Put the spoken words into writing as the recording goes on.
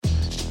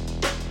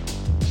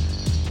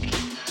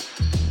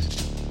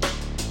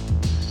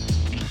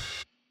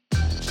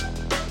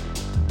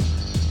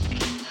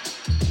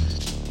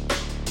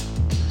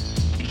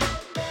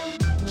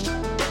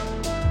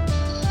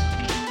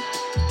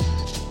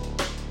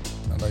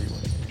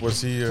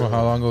Was he? Well,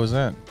 how long ago was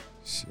that?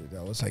 Shit,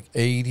 that was like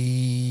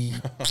 80.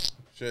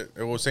 Shit,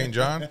 it was St.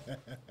 John.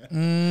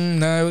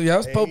 No, yeah, it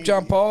was Pope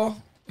John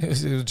Paul. It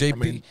was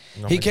JP.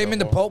 He came in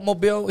the Pope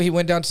Mobile. He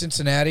went down to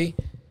Cincinnati,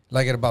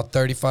 like at about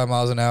 35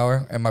 miles an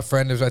hour. And my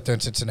friend lives right there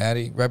in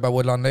Cincinnati, right by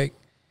Woodlawn Lake.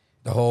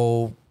 The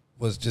whole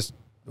was just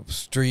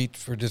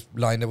streets were just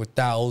lined up with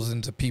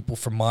thousands of people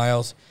for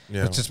miles.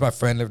 Yeah. It's just my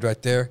friend lived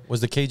right there. Was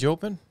the cage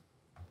open?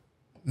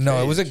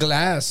 No, it was a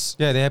glass.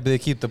 Yeah, they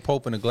keep the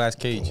Pope in a glass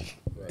cage.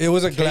 It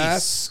was a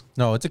glass.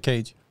 No, it's a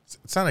cage.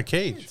 It's not a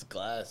cage. It's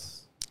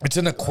glass. It's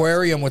an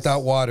aquarium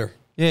without water.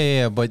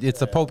 Yeah, but it's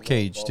the Pope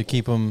cage to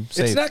keep him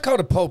safe. It's not called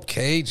a Pope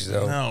cage,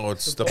 though. No,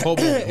 it's the Pope.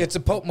 It's a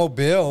Pope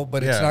Mobile,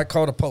 but it's Yeah. not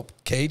called a Pope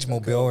cage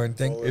mobile or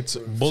anything. It's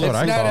It's bullet.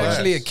 I not call it.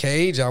 actually a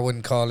cage, I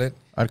wouldn't call it.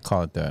 I'd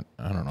call it that.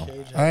 I don't know.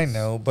 I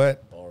know,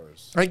 but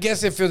Bars. I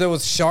guess if there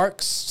was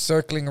sharks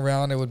circling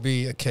around, it would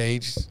be a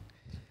cage.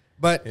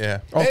 But Yeah.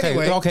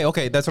 anyway,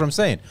 Okay. That's what I'm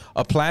saying.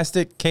 A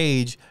plastic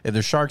cage. If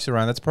there's sharks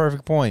around, that's a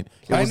perfect point.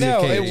 It I would be a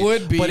know, cage. it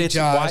would be, But it's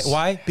Josh.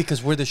 why?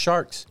 Because we're the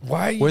sharks.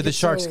 Why you We're the get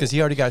sharks so- because he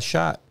already got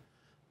shot.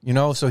 You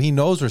know, so he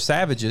knows we're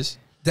savages.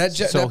 that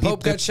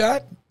Pope got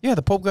shot? Yeah,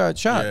 the Pope got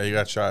shot Yeah, he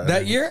got shot That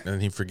and- year?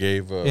 and he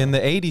forgave. in the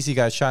 '80s. He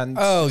got shot.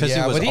 Oh, because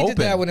yeah, he was but he open.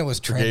 did that when it was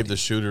forgave trending. the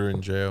shooter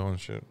in jail and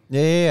shit.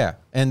 Yeah.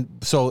 And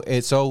so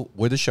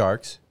we're the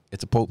sharks.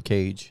 It's a Pope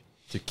cage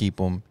to keep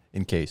them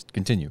encased.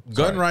 Continue.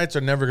 Gun Sorry. rights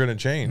are never going to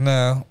change.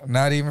 No,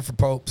 not even for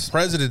popes.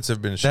 Presidents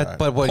have been shot.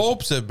 but what-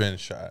 Popes have been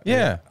shot.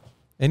 Yeah.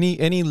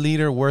 Any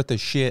leader worth a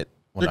shit.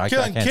 Well, They're I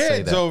killing can't say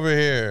kids that. over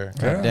here.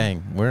 God Yeah.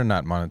 dang, we're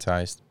not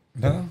monetized.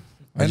 No.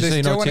 And And just they so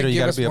you still know, want Tito, to you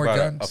give got to us be more about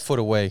a guns. foot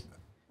away,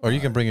 or you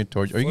can bring it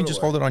towards, or you can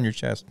just hold it on your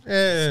chest.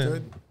 Yeah.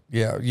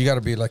 Yeah, you got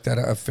to be like that,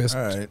 a fist.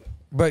 All right.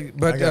 But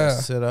I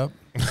gotta sit up.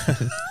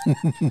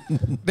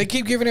 they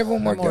keep giving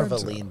everyone more more of a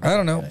guns. lean I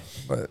don't know, guy.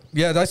 but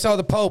yeah, I saw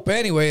the Pope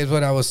anyway. Is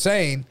what I was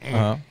saying.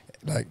 Uh-huh.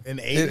 Like In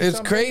 80 it's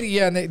something? crazy.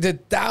 Yeah, and the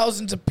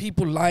thousands of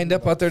people lined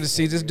up out there to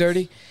see this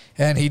dirty,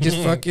 and he just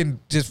fucking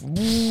just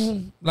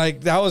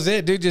like that was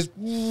it, dude. Just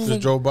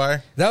drove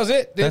by. that was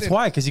it. Dude. That's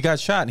why, because he got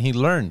shot and he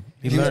learned.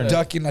 He he was learned.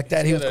 ducking like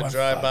that. He was Gonna going,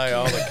 drive fuck. by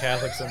all the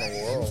Catholics in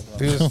the world.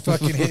 He was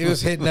fucking. He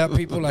was hitting up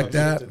people like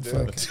that.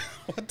 Fuck.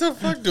 What the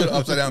fuck? Doing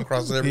upside down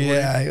crosses everywhere.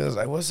 Yeah, he was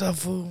like, "What's up,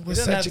 fool? He What's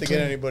doesn't have that to get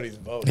anybody's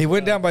vote. He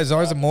went down by Shake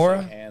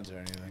Zarzamora. hands or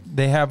anything.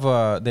 They have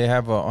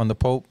on the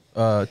Pope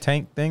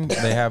tank thing. He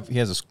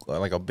has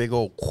like a big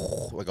old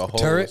like a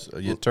hose, Turret?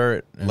 a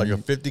turret, and Like a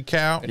 50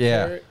 cal.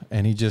 yeah, turret?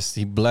 and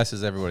he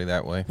blesses everybody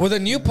that way. Well, the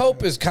new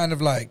Pope is kind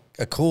of like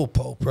a cool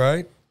Pope,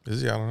 right?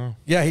 Is he? I don't know.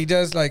 Yeah, he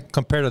does like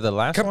Compared to the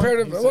last compared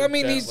to. He's Well, I a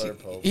mean, he's gentler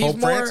Pope. he's Pope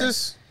more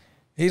Francis?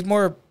 he's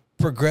more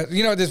progressive.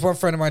 You know, this one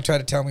friend of mine tried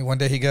to tell me one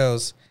day. He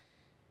goes,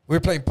 we were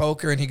playing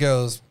poker, and he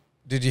goes,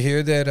 "Did you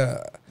hear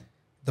that?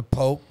 The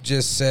Pope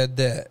just said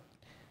that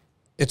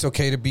it's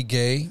okay to be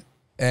gay,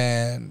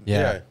 and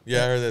Yeah.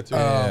 Yeah, I heard that too.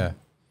 Yeah.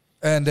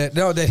 and that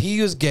no, that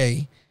he is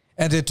gay,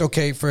 and it's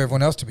okay for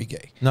everyone else to be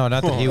gay." No,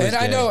 not that he was. And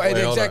I gay. know, and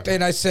Wait, hold exactly. on.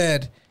 And I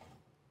said,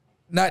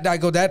 not. I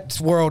go, that's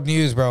world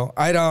news, bro.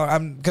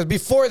 I'm because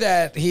before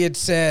that he had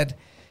said,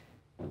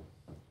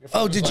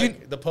 "Oh, did you?"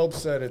 The Pope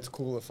said it's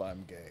cool if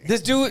I'm gay.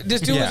 This dude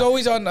was Yeah.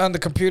 always on the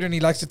computer, and he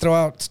likes to throw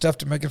out stuff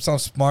to make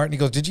himself smart. And he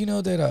goes, "Did you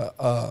know that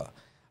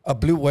a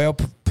blue whale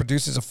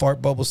produces a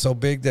fart bubble so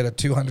big that a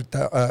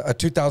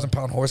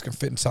 2,000-pound horse can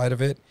fit inside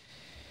of it?"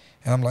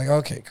 And I'm like,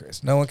 "Okay,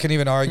 Chris, no one can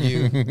even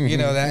argue, you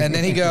know that." And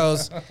then he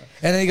goes,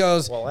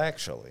 Well,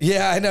 actually.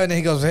 "Yeah, I know." And then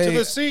he goes, "Hey," To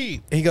the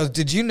seat. he goes,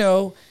 "Did you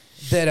know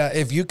that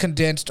if you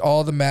condensed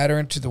all the matter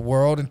into the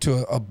world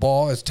into a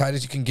ball as tight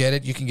as you can get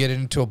it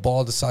into a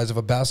ball the size of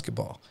a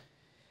basketball?"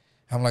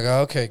 I'm like,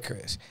 "Okay,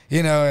 Chris."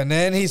 You know, and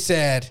then he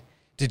said,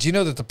 "Did you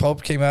know that the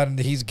Pope came out and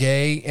that he's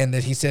gay and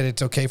that he said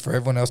it's okay for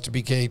everyone else to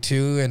be gay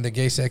too and the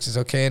gay sex is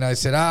okay?" And I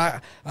said,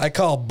 I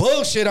call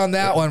bullshit on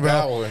that one, bro.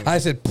 That one. I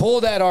said,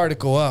 pull that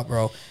article up,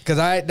 bro. Because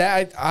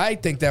I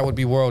think that would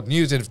be world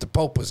news if the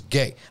Pope was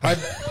gay.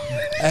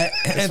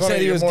 And said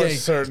he you're was more gay.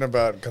 certain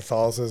about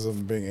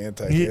Catholicism being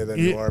anti-gay than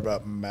you are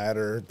about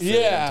matter. fitting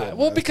Yeah, into a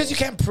well, because you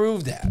can't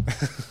prove that.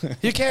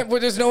 You can't.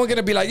 Well, there's no one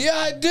gonna be like, "Yeah,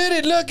 I did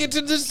it. Look, it's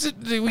this."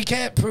 We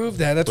can't prove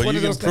that. That's But one you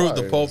of can those prove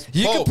things. the Pope.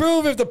 You can Pope,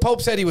 prove if the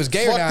Pope said he was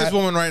gay or Fuck not. this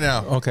woman right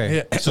now. Okay.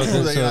 Yeah. So,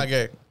 Prove that you're not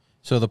gay.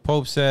 so the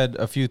Pope said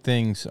a few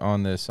things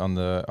on this.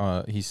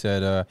 He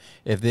said,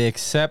 if they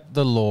accept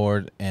the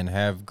Lord and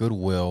have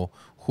goodwill,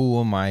 who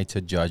am I to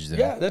judge them?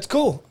 Yeah, that's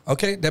cool.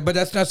 Okay, but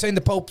that's not saying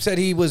the Pope said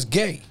he was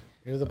gay.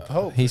 You're the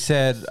Pope. He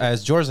said,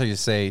 as George used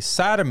to say,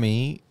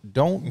 sodomy,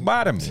 don't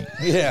bottom me.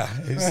 Yeah,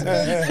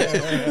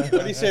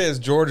 What he says,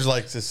 George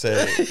likes to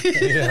say,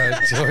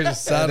 yeah. George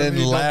and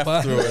then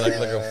laugh through it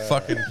like a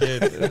fucking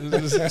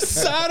kid.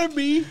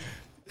 Sodomy.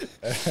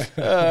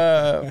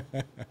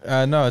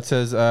 No, it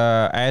says,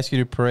 I ask you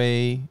to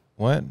pray,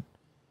 what?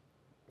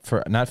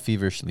 For not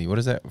feverishly. What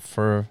is that?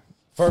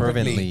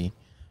 Fervently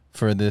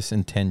for this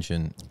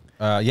intention.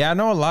 Yeah, I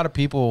know a lot of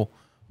people,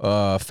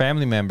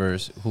 family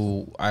members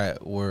who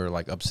were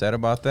like upset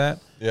about that.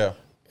 Yeah.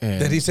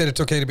 And That he said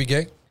it's okay to be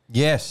gay.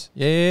 yes.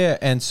 Yeah.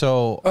 And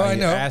so Oh, I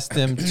know. asked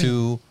them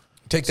to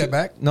Take that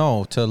back.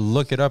 No, to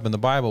look it up in the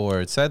Bible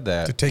where it said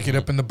that. To take it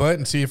up in the butt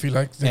and see if he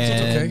likes it.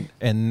 It's okay.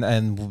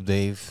 And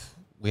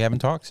we haven't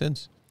talked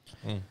since.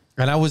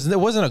 And it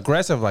wasn't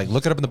aggressive. Like,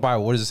 look it up in the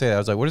Bible. What does it say? I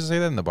was like, what does it say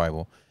that in the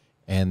Bible?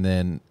 And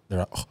then they're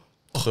like,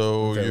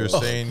 So you're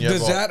saying you have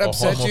Does that a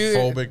upset you?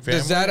 homophobic family?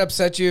 Does that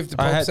upset you if the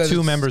Pope I had says 2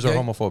 it's members are gay?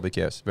 homophobic.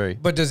 Yes, very.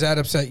 But does that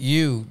upset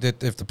you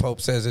that if the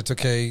Pope says it's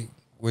okay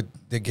with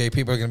the gay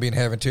people are going to be in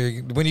heaven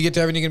too? When you get to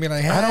heaven, you're going to be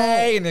like,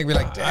 hey, and they're going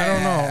to be like, I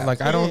don't know.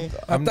 Like,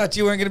 I thought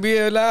you weren't going to be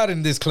allowed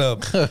in this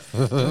club.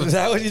 Is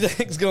that what you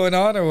think's going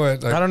on or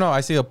what? Like, I don't know.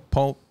 I see a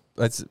pope.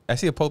 I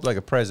see a pope like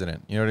a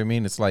president. You know what I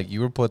mean? It's like you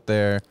were put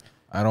there.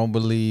 I don't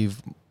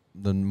believe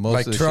the most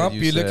like of the Trump,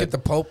 shit you said. look at the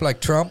Pope like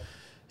Trump.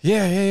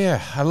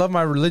 Yeah. I love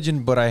my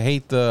religion, but I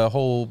hate the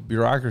whole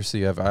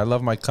bureaucracy of it. I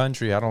love my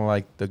country. I don't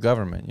like the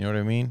government. You know what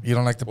I mean? You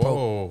don't like the Pope.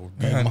 Whoa,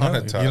 I know.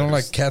 demonetized. You don't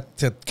like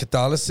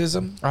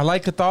Catholicism. I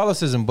like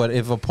Catholicism, but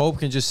if a pope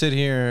can just sit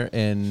here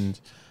and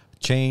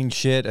change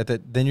shit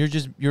then you're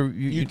just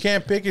You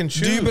can't pick and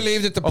choose. Do you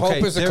believe that the Pope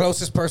Okay, is the there-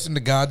 closest person to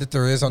God that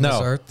there is on this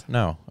no, earth?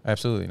 no,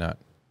 absolutely not.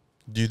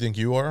 Do you think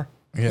you are?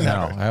 Yeah.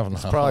 No, I have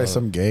not. Probably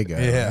some gay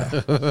guy. Yeah.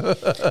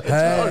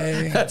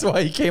 Hey. That's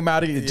why he came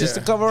out just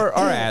to cover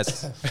our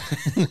ass.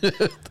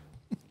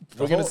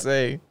 We're gonna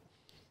say.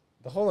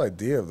 The whole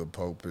idea of the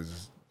Pope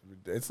is,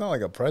 it's not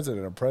like a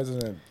president. A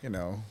president,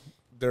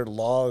 there are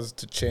laws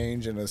to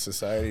change in a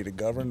society to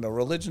govern. The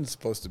religion's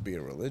supposed to be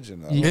a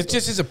religion. Though. It's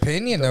just his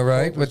opinion, though,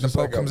 right? When It's the just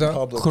Pope like comes a out.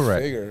 public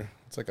Correct. figure.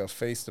 It's like a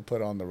face to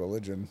put on the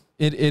religion.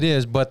 It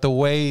is, but the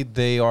way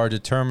they are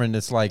determined,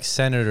 it's like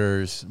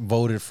senators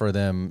voted for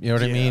them. You know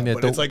what I mean?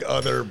 But it's like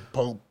other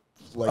Pope,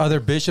 like other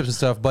bishops and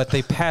stuff, but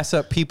they pass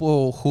up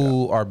people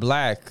who are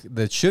black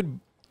that should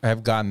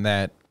have gotten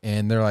that,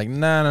 and they're like,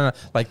 no.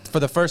 Like for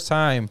the first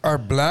time, Are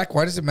black?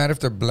 Why does it matter if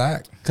they're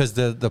black? because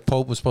the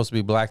Pope was supposed to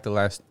be black the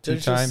last 2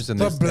 There's just- times, and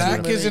But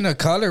black many- isn't a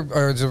color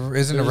or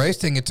isn't a race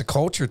thing. It's a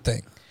culture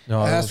thing.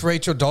 No, Ask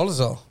Rachel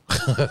Dolezal.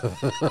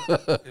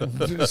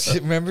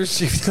 Remember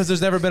she? because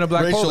there's never been a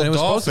black Pope, Rachel and it was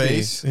supposed to be.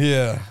 Dollface.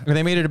 Yeah. And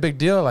they made it a big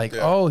deal, like,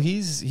 oh,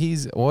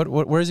 he's what?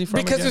 Where is he from?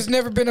 Because again? there's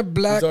never been a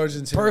black He's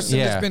Argentinian. person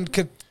Yeah. that's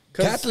been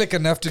Catholic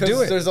enough to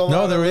do it. There's a lot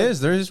No, of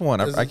there is one.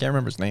 I can't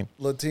remember his name.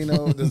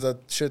 Latino. There's a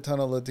shit ton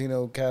of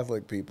Latino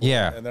Catholic people.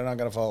 Yeah. and they're not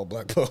gonna follow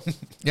black Pope.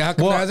 Yeah, how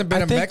come Well, there hasn't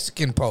been I a think-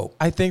 Mexican Pope?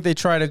 I think they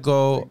try to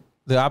go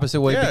the opposite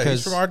way Yeah, because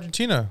he's from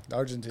Argentina.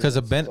 Argentina. because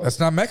of Ben. That's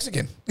not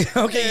Mexican.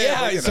 Okay,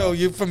 Yeah, yeah. you So know.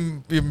 your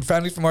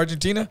family's from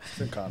Argentina?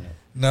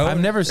 No,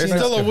 I've never It's seen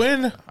still a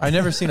win. I've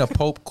never seen a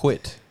Pope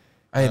quit.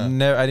 I didn't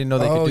know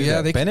they Oh could do yeah,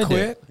 that. they can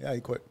Benedict. quit. Yeah,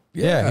 he quit.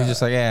 Yeah, he's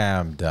just like,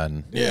 I'm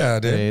done. Yeah,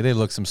 dude. They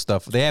look some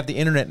stuff. They have the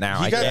internet now.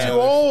 He I got can't- too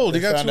old. They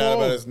He got found too out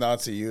about old. his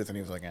Nazi youth, and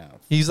he was like,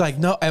 He's like,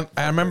 no.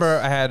 I remember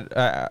I had He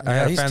a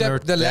family.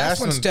 stepped, the last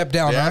one stepped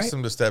down, They right? asked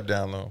him to step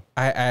down, though.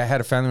 I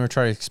had a family member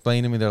try to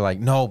explain to me. They're like,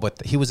 no,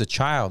 but he was a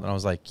child, and I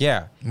was like,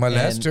 yeah,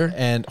 Molester.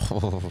 and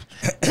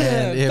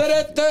if,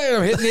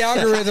 I'm hitting the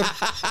algorithm.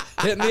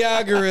 Hitting the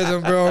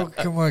algorithm, bro.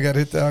 Come on, gotta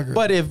hit the algorithm.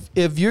 but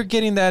if you're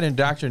getting that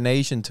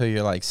indoctrination till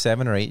you're like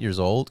 7 or 8 years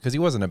old, because he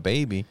wasn't a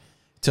baby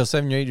till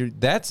 7 or 8 years,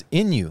 that's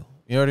in you.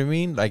 You know what I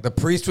mean? Like the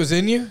priest was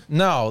in you?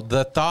 no,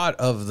 the thought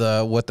of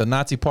what the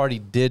Nazi Party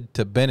did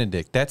to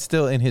Benedict, that's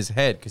still in his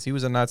head because he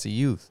was a Nazi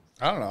youth.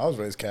 I don't know. I was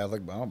raised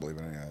Catholic, but I don't believe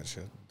in any of that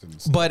shit.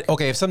 But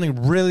okay, if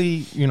something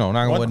really, not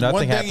One nothing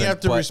thing happened. you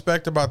have to but-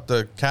 respect about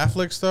the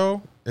Catholics,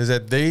 though, is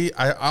that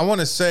I want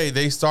to say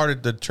they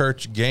started the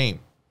church game.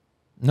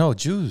 No,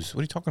 Jews. What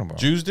are you talking about?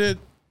 Jews did.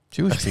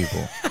 Jewish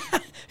people.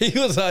 He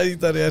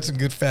thought he had some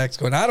good facts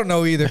going. I don't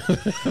know either.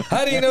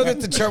 How do you know that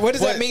the church? What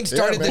does that mean?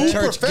 Started man. the Who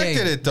church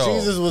perfected game? it, though?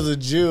 Jesus was a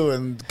Jew,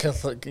 and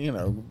Catholic.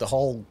 The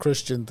whole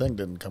Christian thing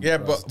didn't come. Yeah,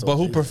 across but till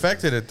who Jesus.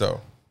 perfected it, though?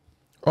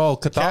 Oh,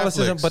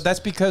 Catholicism, Catholics. but that's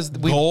because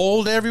we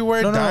Gold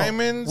everywhere, no,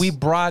 diamonds. We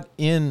brought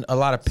in a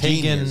lot of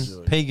Genius.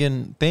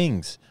 pagan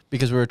things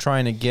because we were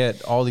trying to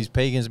get all these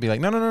pagans to be like,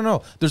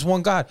 no. There's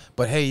one God,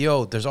 but hey,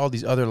 there's all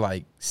these other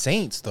like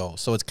saints though,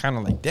 so it's kind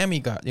of like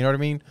demigod. You know what I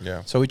mean?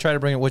 Yeah. So we try to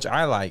bring it, which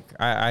I like.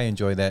 I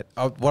enjoy that.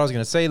 What I was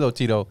gonna say though,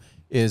 Tito,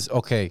 is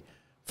okay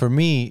for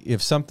me.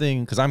 If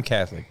something, because I'm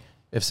Catholic,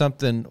 if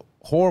something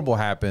horrible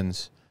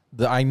happens,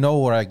 I know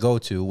where I go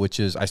to, which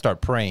is I start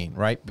praying,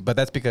 right? But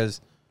that's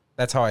because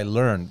that's how I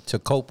learned to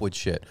cope with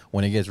shit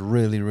when it gets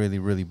really, really,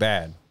 really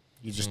bad.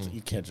 You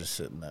can't just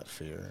sit in that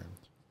fear.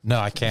 No,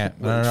 I can't.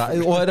 No.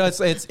 Well,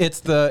 it's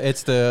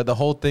the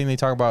whole thing they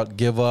talk about.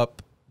 Give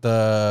up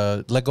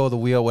let go of the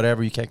wheel,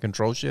 whatever. You can't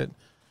control shit.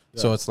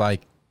 Yeah. So it's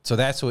like, so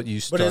that's what you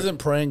start. But isn't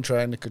praying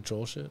trying to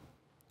control shit?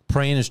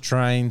 Praying is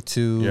trying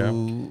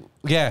to,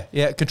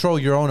 control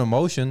your own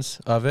emotions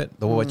of it,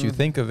 what you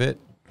think of it,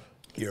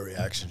 Your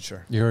reaction,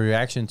 sure. your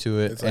reaction to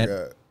it. It's like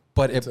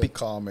it's a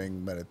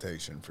calming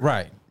meditation. For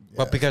right. Yeah,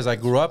 But because I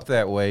grew up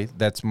that way,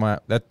 that's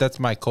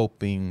my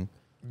coping.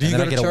 Do you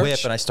and then go I to get a whip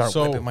church? and I start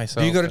So, whipping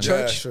myself. do you go to and-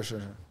 church?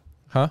 Sure.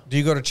 Huh? Do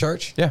you go to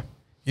church? Yeah.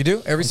 You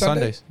do every On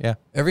Sunday? Sundays. Yeah.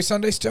 Every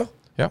Sunday still?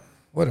 Yeah.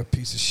 What a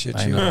piece of shit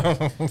I you know.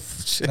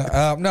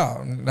 are. No,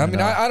 I mean,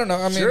 I don't know.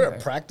 I mean, You're a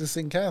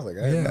practicing Catholic.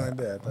 I had no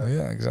idea. I thought-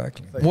 yeah,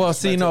 exactly. Like, Well,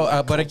 just see, meant no, to,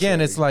 like, but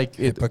again, it's like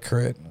it.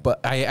 Hypocrite.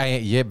 But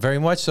yeah, very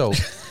much so.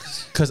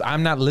 Because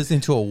I'm not listening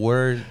to a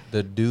word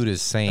the dude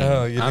is saying.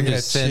 Oh, you're I'm looking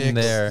just at sitting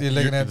chicks, there. You're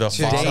looking at the the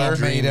chicks all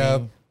father. made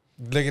up.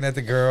 Looking at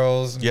the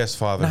girls. Yes,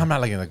 Father. No, I'm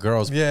not looking at the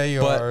girls. Yeah,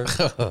 you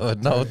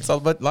but, no, it's a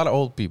lot of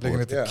old people.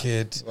 Looking at the Yeah.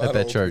 kids. A lot At of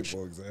that old church.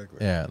 people, exactly.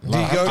 Yeah. Do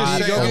you go I'm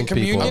get saying-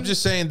 communion? I'm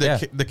just saying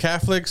that Yeah. the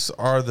Catholics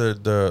are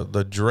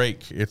the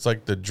Drake. It's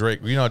like the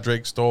Drake. You know, how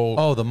Drake stole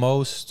Oh, the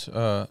most.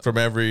 from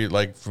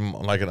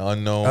an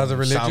unknown Other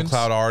religions?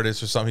 SoundCloud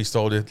artist or something. He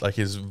stole it, like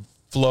his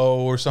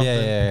flow or something.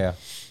 Yeah.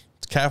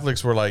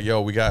 Catholics were like,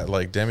 yo, we got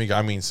like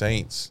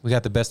saints. We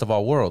got the best of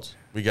all worlds.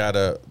 We got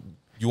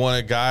you want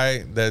a guy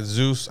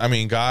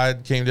that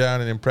God came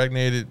down and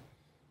impregnated,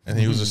 and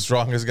he was the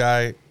strongest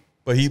guy.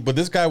 But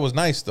this guy was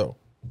nice though.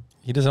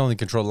 He doesn't only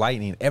control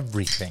lightning,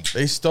 everything.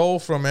 They stole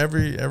from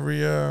every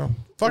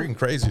fucking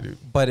crazy dude.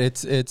 But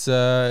it's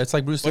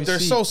like Bruce Lee. But they're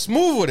so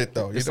smooth with it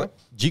though. It's You know?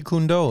 like Jeet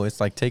Kune Do. It's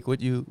like take what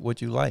you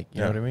like.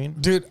 You know what I mean?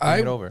 Dude, Bring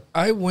it over.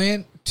 I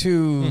went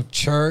to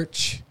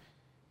church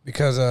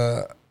because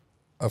a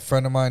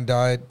friend of mine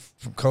died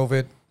from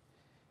COVID.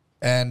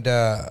 And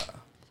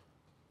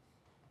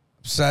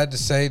sad to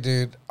say,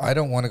 dude, I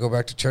don't want to go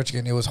back to church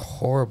again. It was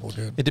horrible,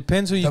 dude. It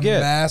depends who you The get.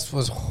 mass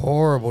was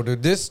horrible,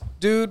 dude. This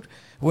dude,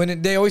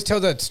 they always tell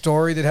that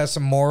story that has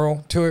some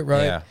moral to it,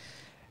 right? Yeah.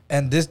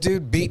 And this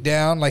dude beat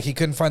down like he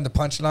couldn't find the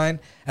punchline.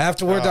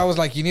 Afterwards, I was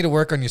like, "You need to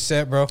work on your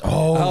set, bro."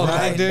 Oh,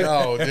 I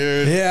know,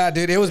 dude. Yeah,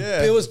 dude. It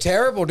was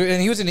terrible, dude. And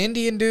he was an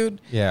Indian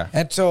dude. Yeah.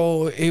 And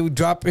so he was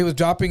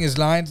dropping his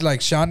lines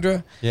like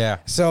Chandra. Yeah.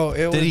 So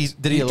it Did was. he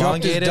dropped his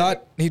elongate it?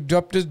 dot. He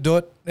dropped his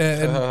dot,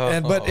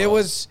 and but it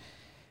was.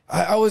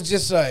 I was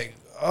just like,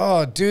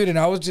 oh, dude, and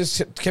I was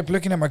just kept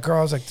looking at my girl.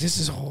 I was like, this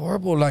is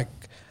horrible. Like,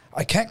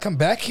 I can't come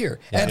back here.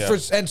 Yeah.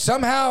 And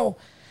somehow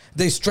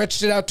they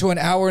stretched it out to an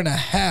hour and a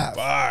half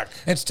Fuck.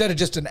 instead of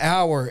just an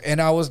hour. And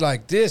I was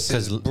like, this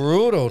is 'Cause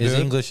brutal, Is dude.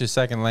 English his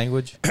second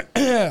language?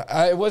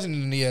 It wasn't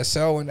an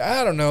ESL, and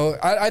I don't know.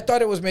 I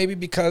thought it was maybe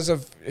because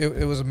of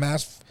it was a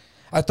mass.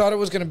 I thought it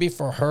was going to be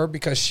for her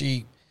because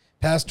she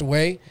passed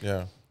away,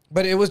 Yeah.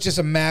 but it was just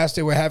a mass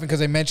they were having because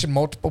they mentioned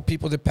multiple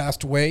people that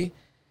passed away.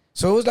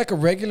 So it was like a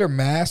regular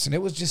mass, and it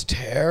was just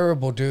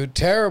terrible, dude.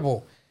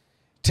 Terrible.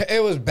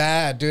 It was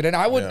bad, dude. And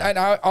I would, Yeah. and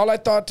all I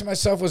thought to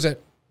myself was that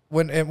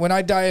when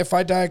I die, if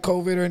I die of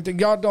COVID or anything,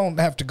 y'all don't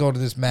have to go to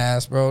this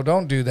mass, bro.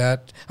 Don't do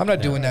that. I'm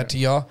not doing that to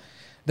y'all.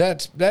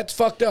 That's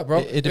fucked up, bro.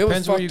 It was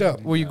depends fucked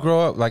up. where you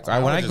grow up. Like when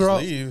I would grow up,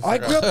 just leave. I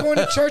grew up going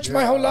to church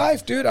my whole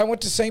life, dude. I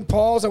went to St.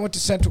 Paul's. I went to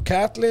Central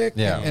Catholic.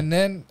 Yeah. And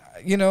then,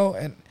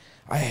 and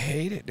I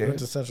hate it, You went dude.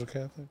 to Central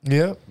Catholic?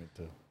 Yep. Me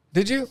too.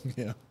 Did you?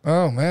 Yeah.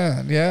 Oh,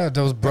 man. Yeah.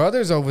 Those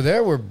brothers over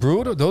there were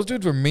brutal. Those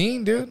dudes were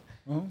mean, dude.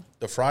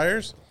 The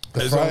Friars?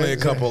 There's Friars, only a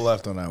yeah. couple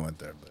left when I went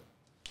there, but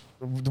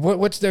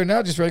What's there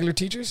now? Just regular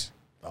teachers?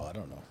 oh, I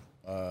don't know.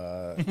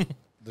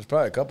 There's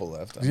probably a couple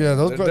left. I Yeah, mean,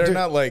 those they're, bro- they're did-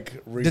 not like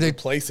did they-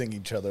 replacing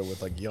each other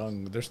with like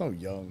young. There's no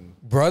young.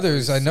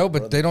 Brothers, I know,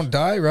 but they don't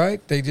die,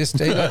 right? They just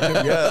stay like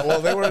that. Yeah,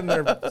 well, they were in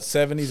their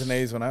 70s and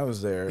 80s when I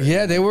was there.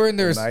 Yeah, they were in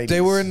their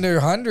 90s.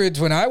 hundreds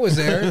when I was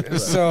there.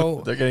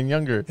 So they're getting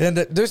younger. and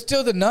there's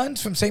still the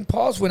nuns from St.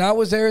 Paul's when I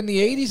was there in the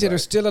 80s that are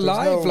still There's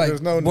alive. no- like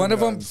there's no new one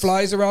of them nuns.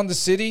 flies around the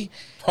city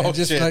and Oh,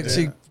 just shit, like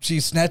yeah. she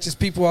snatches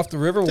people off the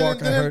river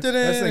walking. I heard.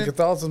 That's the thing.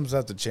 Catholicism's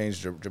have to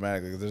change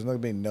dramatically. There's not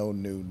going to be no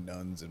new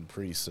nuns and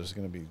priests. There's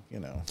going to be,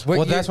 What Well,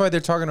 year- that's why they're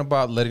talking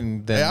about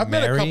letting them Hey, I've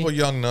met marry. a couple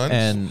young nuns.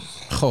 And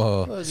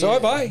So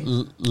have I.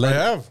 I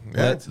have.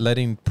 Yeah.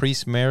 letting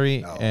priests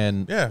marry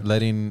and Yeah.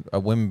 letting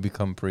women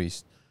become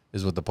priests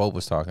is what the Pope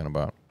was talking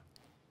about.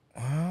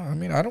 I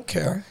mean, I don't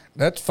care.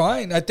 That's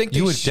fine. I think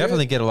You they would should.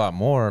 definitely get a lot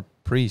more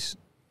priests.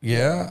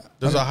 Yeah.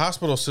 There's a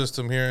hospital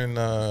system here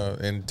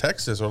in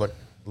Texas or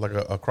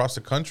across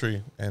the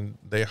country, and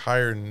they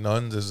hire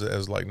nuns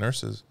as like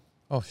nurses.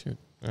 Oh shoot.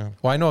 Yeah.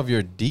 Well, I know if you're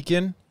a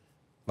deacon,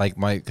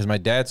 because my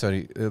dad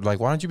said, why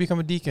don't you become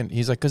a deacon?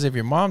 He's like, because if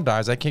your mom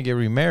dies, I can't get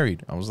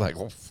remarried. I was like,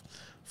 well,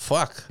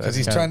 fuck. Because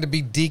he's trying to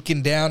be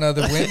deacon down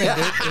other women, dude.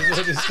 Is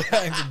what he's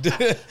trying to do.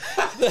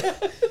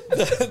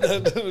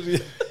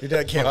 your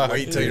dad can't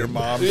wait till your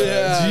mom dies.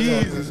 Yeah.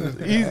 Jesus.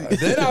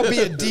 Then I'll be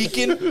a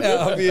deacon.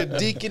 I'll be a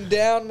deacon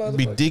down, motherfucker.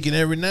 Be deacon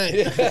every night.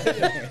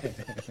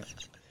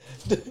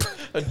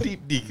 a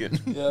deep deacon.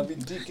 Yeah, I'll be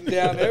deacon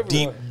down everyone.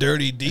 Deep,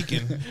 dirty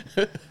deacon.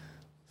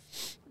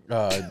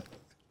 How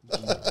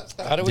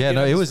do we Yeah, get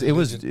no, on it this was.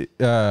 religion?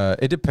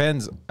 It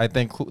depends. I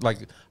think.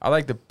 I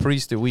like the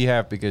priest that we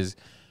have because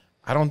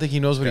I don't think he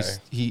knows what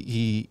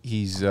he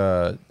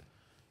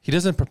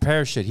doesn't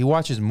prepare shit. He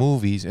watches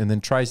movies and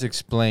then tries to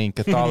explain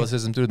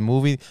Catholicism through the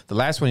movie. The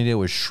last one he did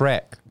was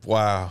Shrek,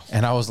 Wow.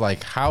 and I was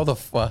like, how the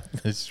fuck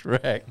is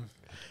Shrek?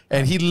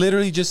 And he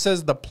literally just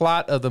says the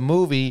plot of the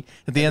movie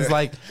at the end's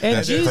like, and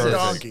That's Jesus. perfect.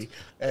 Donkey.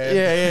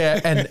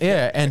 And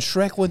And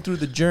Shrek went through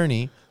the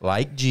journey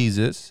like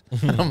Jesus.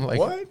 And I'm like,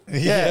 What?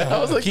 Yeah, I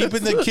was like,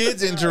 Keeping the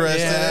kids interested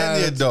Yeah, and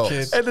the that's adults.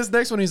 kids. and this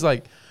next one, he's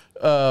like,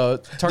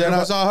 talking Then I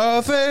about, saw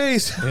her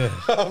face.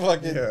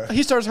 Fucking-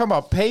 he starts talking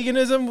about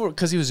paganism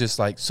because he was just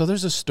like, so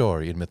there's a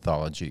story in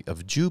mythology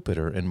of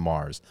Jupiter and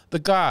Mars, the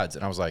gods.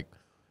 And I was like,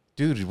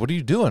 dude, what are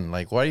you doing?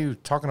 Like, why are you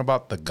talking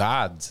about the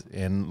gods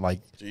in like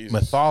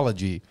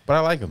mythology? But I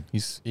like him.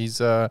 He's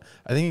I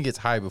think he gets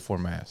high before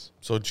mass.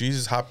 So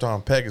Jesus hopped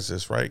on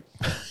Pegasus, right?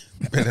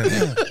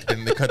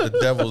 and they cut the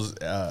devil's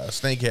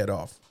snake head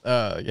off.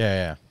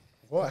 Yeah.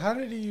 Well, how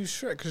did he use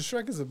Shrek? Because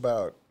Shrek is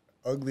about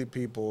ugly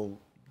people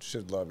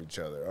should love each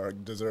other or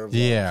deserve love.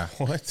 Yeah.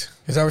 What?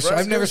 Is that what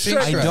I've never seen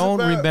Shrek. I Shrek. don't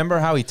about- remember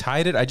how he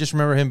tied it. I just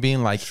remember him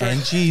being like,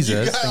 and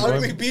Jesus. You got and going-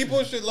 ugly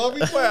people should love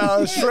each other.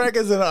 Well, Shrek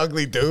is an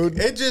ugly dude.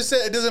 It just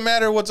said it doesn't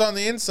matter what's on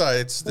the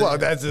inside. It's the, Well,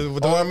 that's I mean, it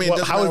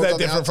doesn't how is matter that what's on the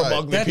different from outside.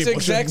 ugly That's the people?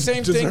 exact should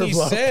same thing deserve he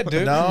love? said,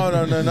 dude.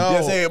 No.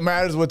 Yes, it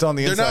matters what's on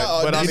the They're inside,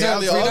 not- but on they're the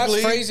not You're outside, not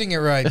ugly. phrasing it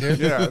right, dude.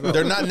 yeah, no.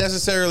 They're not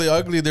necessarily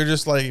ugly. They're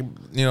just like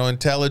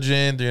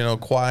intelligent.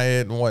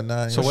 quiet and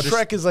whatnot. So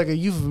Shrek is like a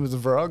euphemism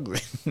for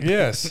ugly.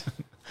 Yes.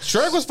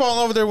 Shrek was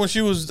falling over there when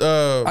she was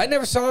I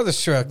never saw the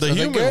Shrek. the Are they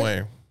human good?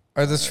 way.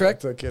 Are the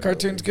Shrek a kid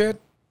cartoons movie. good?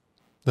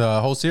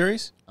 The whole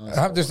series?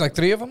 There's like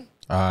 3 of them.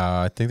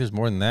 I think there's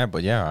more than that,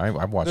 but yeah,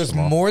 I've watched There's them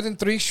all. more than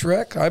 3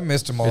 Shrek. I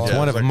missed them all. It's Yeah,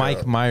 one it's of like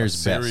Mike a Myers'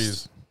 series.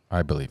 best,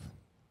 I believe.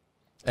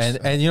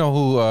 And you know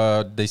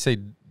who they say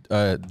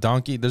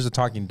donkey? There's a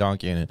talking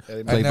donkey in it,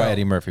 played by know.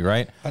 Eddie Murphy,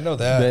 right? I know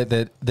that.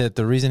 That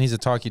the reason he's a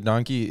talking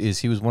donkey is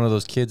he was one of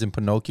those kids in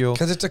Pinocchio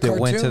 'Cause it's a that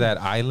went to cartoon.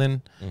 that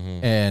island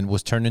and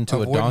was turned into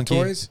Of a wooden donkey.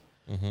 toys?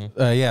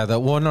 Yeah,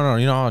 no.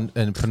 You know,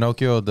 in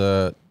Pinocchio,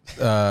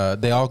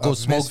 they all go Of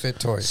smoke misfit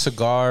toys.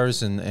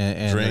 cigars and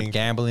they're Drink.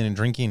 gambling and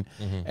drinking,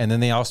 and then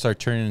they all start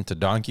turning into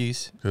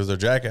donkeys. Because they're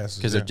jackasses.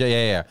 Because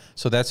yeah.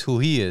 So that's who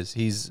he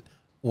is.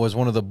 Was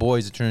one of the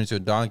boys that turned into a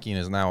donkey and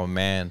is now a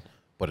man,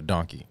 but a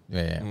donkey.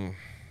 Yeah.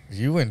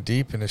 You went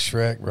deep into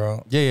Shrek,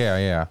 bro.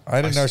 Yeah.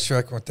 I didn't know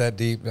Shrek went that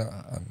deep.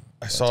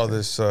 I saw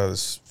this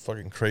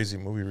fucking crazy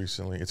movie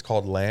recently. It's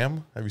called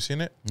Lamb. Have you seen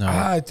it? No.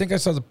 I think I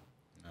saw the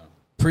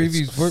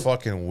previews. It's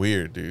fucking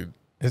weird, dude.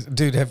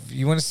 Dude, have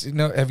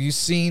you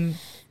seen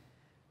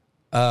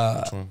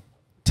one?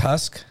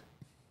 Tusk?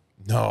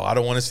 No, I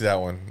don't want to see that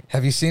one.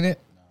 Have you seen it?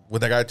 When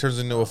that guy turns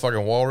into a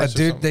fucking walrus. or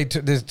Dude,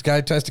 something? this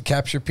guy tries to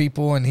capture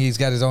people, and he's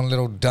got his own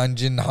little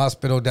dungeon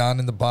hospital down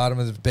in the bottom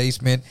of his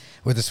basement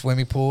with a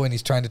swimming pool, and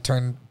he's trying to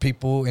turn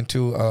people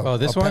into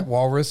this a one? pet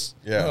walrus.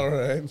 Yeah, All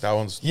right. that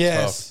one's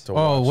Yes. tough to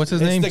watch. What's his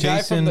It's name? the guy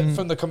Jason.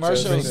 from the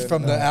commercials, Jason,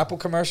 from the Apple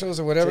commercials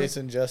or whatever.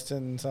 Jason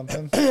Justin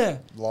something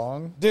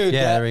long. Dude,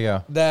 Yeah, that, there we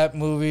go. That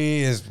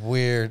movie is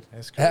weird.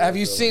 That's crazy, Have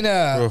you really. seen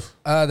Oof.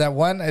 that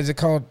one? Is it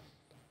called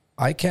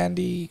Eye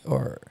Candy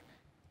or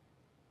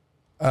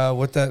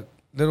with that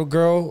little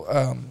girl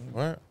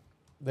What?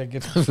 that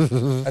gets?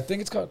 I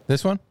think it's called.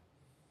 This one?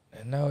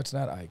 No, it's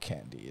not Eye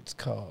Candy. It's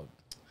called.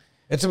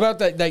 It's about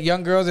that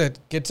young girl that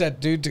gets that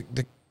dude to.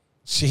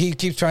 He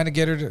keeps trying to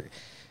get her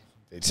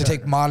to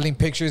take modeling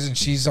pictures, and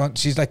she's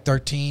like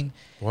 13,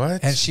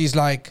 What? and she's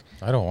like.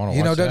 I don't want to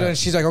You know, watch that. and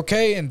she's like,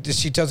 okay. And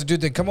she tells the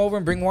dude, then come over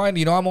and bring wine.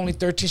 You know, I'm only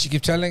 13. She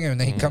keeps telling him.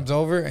 And then he comes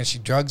over and she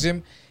drugs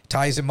him,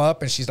 ties him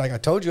up. And she's like, I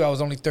told you I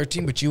was only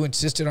 13, but you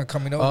insisted on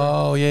coming over.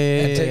 Oh, yeah.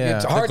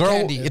 It's hard The girl-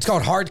 candy. It's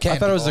called hard candy. I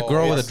thought it was the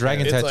girl with a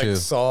dragon It's tattoo. like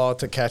Saw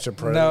to Catch a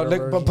Predator. No, look,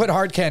 but version. put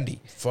hard candy.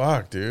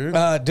 Fuck, dude.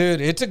 Dude,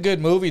 it's a good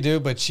movie,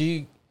 dude. But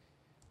she,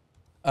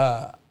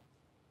 that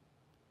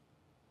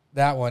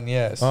one,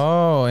 yes.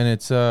 Oh, and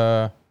it's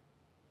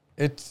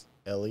It's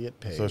Elliot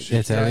Page. So she-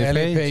 it's Elliot Ellen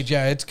Page. Page.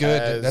 Yeah, it's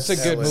good. As That's a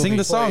good Ellen movie. Sing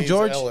the song, plays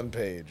George. Ellen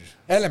Page.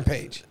 Ellen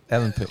Page.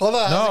 Ellen Page. Hold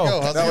on. How's it go?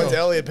 No, How's No, it it's go?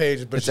 Elliot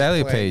Page, but It's she's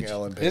Elliot playing Page.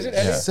 Ellen Page. Is it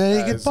Elliot?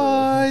 Say As,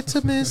 goodbye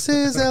to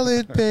Mrs.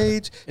 Elliot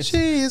Page.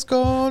 She is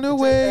gone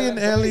away, and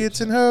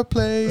Elliot's in her That's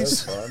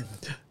place. fun.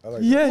 I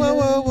like Yeah, Whoa,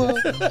 whoa, whoa.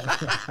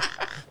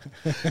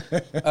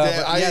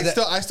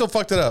 Yeah, I still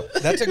fucked it up.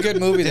 That's a good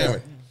movie, Damn though.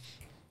 it.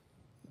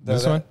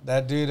 This one?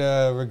 That dude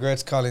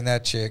regrets calling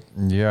that chick.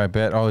 Yeah, I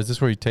bet. Oh, is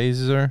this where he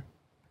tases her?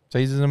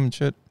 Tases him and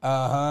shit?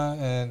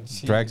 And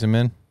she Drags him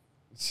in?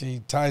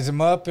 she ties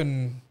him up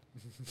and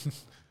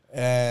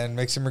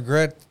makes him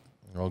regret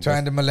Oh,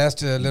 trying to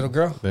molest a little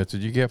girl. That's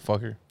what you get,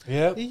 fucker.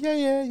 Yep.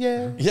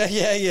 Yeah.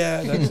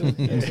 Yeah. That's what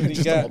he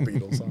Just got. all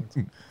Beatles songs.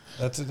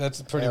 That's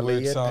a pretty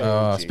Elliot weird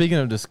song. Page. Speaking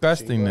of She was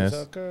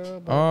disgustingness. a girl,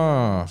 but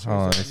Oh, she hold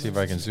on. was a- Let's see if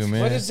I can zoom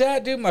in. What is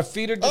that, dude? My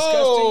feet are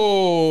disgusting.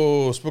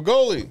 Oh,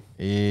 Spagoli.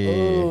 Yeah,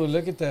 Oh,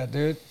 look at that,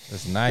 dude.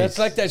 that's nice. That's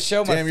like that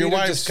show. My Damn, feet your are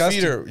wife's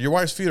disgusting. your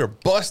wife's feet are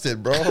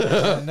busted, bro.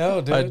 I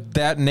know, dude.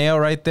 That nail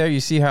right there. You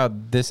see how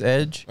this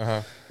edge?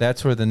 Uh-huh.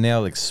 That's where the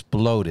nail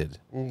exploded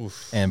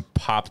Oof. and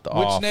popped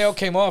off. Which nail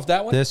came off?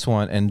 That one? This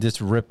one, and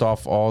just ripped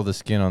off all the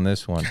skin on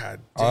this one. God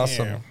damn.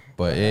 Awesome.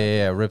 But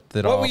yeah, ripped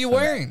it off. What were you and-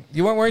 wearing?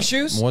 You weren't wearing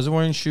shoes? Wasn't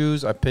wearing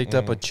shoes. I picked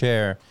up a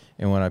chair,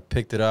 and when I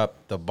picked it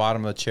up, the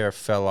bottom of the chair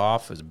fell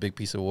off. It was a big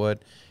piece of wood,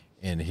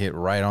 and hit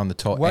right on the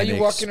toe. Why are and you it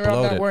walking around not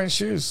exploded. wearing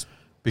shoes?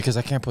 Because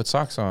I can't put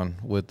socks on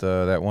with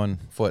that one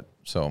foot.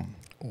 So,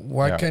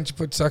 Why Yeah. can't you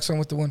put socks on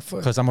with the one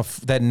foot? because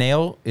that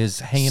nail is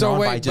hanging So on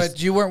by wait, just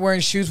but you weren't wearing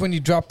shoes when you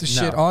dropped the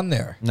shit No. on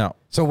there. no.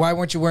 So why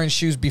weren't you wearing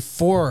shoes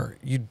before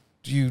you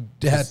you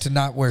had to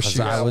not wear shoes?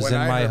 I was when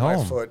in my hurt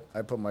home. foot,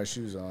 I put my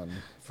shoes on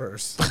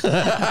first.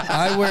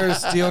 I wear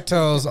steel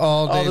toes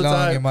all day the long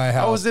time. in my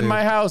house. I was in dude.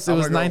 my house. It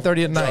was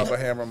 9:30 at night. Drop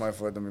a hammer on my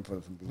foot, let me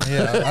put some boots.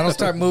 Yeah, I don't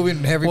start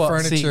moving heavy Well,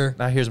 furniture. see,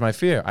 now here's my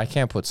fear. I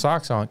can't put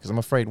socks on because I'm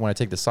afraid when I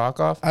take the sock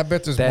off, I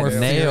bet there's that more fear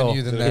in nail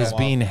you than is that.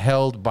 being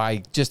held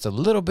by just a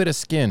little bit of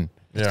skin,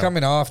 It's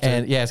coming off, dude.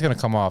 and yeah, it's gonna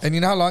come off And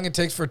you know how long it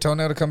takes for a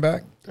toenail to come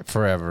back?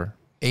 forever.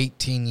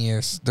 18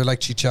 years. They're like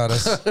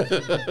chicharas.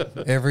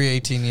 Every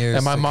 18 years.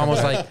 And my they mom come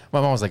was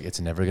back. like, it's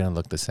never gonna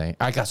look the same.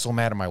 I got so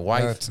mad at my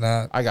wife. No, it's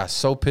not. I got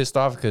so pissed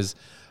off because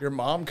Your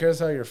mom cares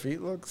how your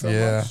feet look so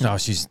Yeah. much? no,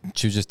 she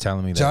was just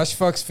telling me that. Josh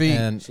fucks feet.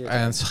 and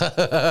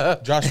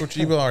Josh, which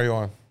email are you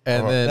on?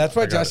 and Oh, then That's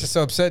why I got Josh it. is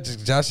so upset.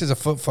 Josh is a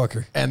foot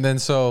fucker. and then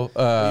so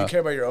Do you care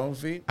about your own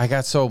feet? I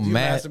got so Do you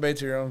mad. masturbate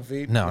to your own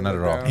feet? No, You not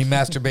look at all. down? He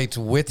masturbates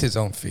with his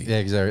own feet. Yeah,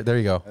 exactly. There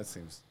you go. That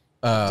seems.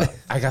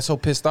 I got so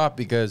pissed off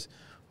because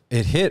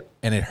it hit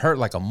and it hurt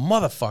like a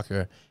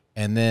motherfucker.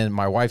 And then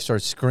my wife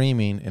starts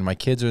screaming, and my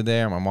kids are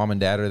there. My mom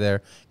and dad are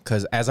there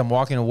because as I'm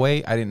walking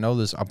away, I didn't know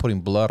this. I'm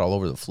putting blood all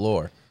over the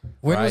floor.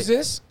 When right? was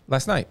this?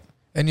 Last night.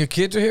 And your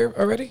kids are here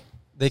already?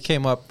 They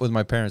came up with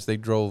my parents. They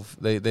drove.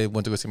 They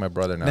went to go see my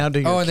brother now. Now,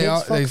 do your Oh, and they, kids all,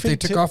 fuck they feet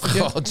took too? off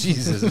again? Oh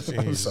Jesus!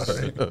 I'm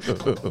sorry.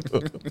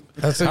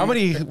 That's How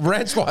many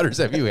ranch waters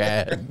have you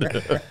had?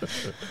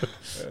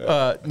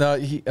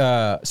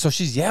 So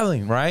she's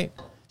yelling, right?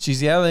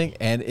 She's yelling,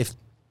 and if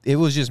it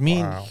was just me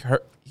Wow.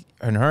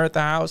 and her at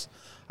the house,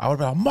 I would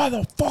be like,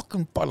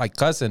 motherfucking, like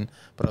cussing,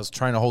 but I was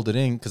trying to hold it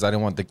in because I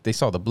didn't want they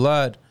saw the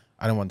blood.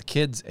 I didn't want the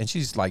kids, and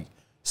she's like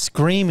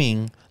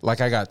screaming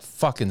like I got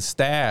fucking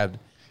stabbed,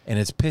 and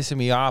it's pissing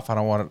me off. I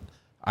don't want to.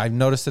 I've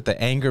noticed that the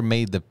anger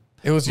made the.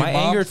 It was your my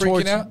mom anger freaking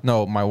towards out?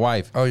 no, my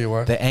wife. Oh, your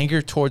wife. The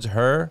anger towards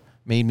her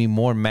made me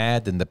more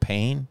mad than the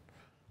pain.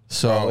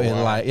 So Oh, it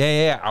wow. like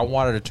yeah, I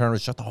wanted to turn her,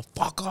 shut the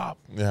fuck up.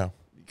 Yeah.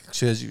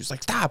 She was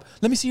like, stop,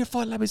 let me see your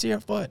foot, let me see your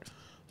foot.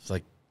 It's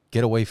like,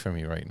 get away from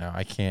me right now.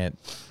 I can't.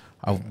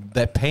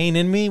 That pain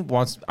in me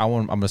wants.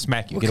 I'm gonna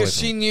smack you. Get away Because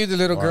from she me. knew the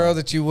little girl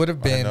that you would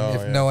have been know,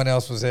 if yeah. no one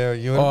else was there.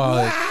 You would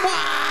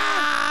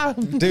Oh,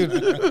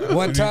 dude.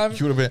 One time,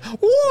 You would have been.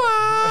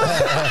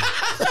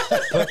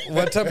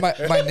 one time,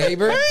 my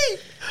neighbor.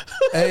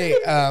 Hey,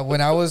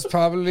 when I was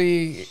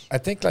probably, I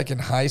think like in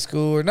high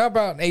school or not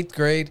about in 8th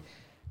grade,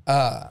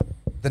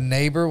 the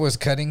neighbor was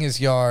cutting his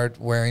yard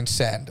wearing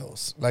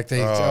sandals, like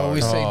they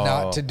always say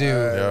not to do.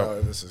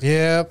 This is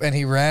Yep, and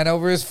he ran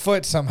over his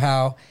foot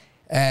somehow,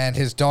 and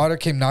his daughter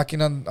came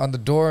knocking on the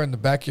door in the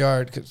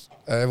backyard because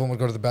everyone would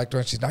go to the back door,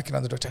 and she's knocking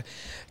on the door.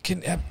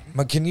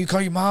 Can you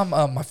call your mom?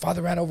 My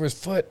father ran over his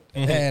foot,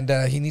 and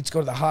he needs to go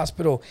to the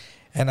hospital.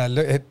 And I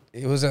look,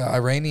 it was an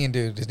Iranian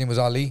dude. His name was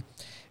Ali,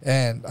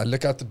 and I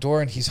look out the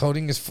door, and he's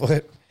holding his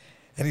foot.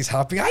 And he's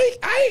hopping,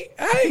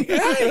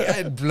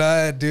 and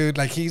blood, dude.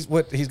 Like he's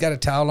got a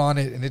towel on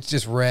it, and it's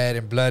just red,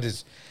 and blood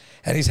is,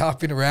 and he's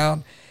hopping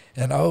around,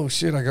 and oh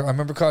shit! I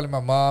remember calling my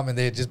mom, and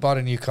they had just bought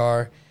a new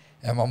car,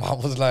 and my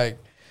mom was like,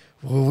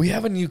 "Well, we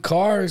have a new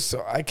car,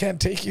 so I can't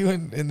take you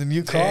in the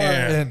new car."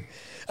 Damn. And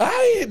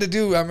I had to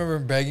do. I remember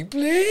him begging,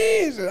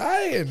 "Please!"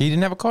 And He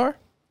didn't have a car.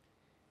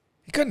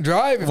 he couldn't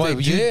drive if they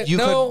did.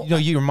 No,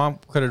 your mom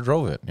could have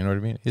drove it. You know what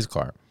I mean? His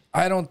car.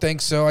 I don't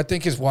think so. I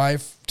think his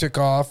wife took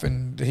off,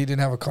 and he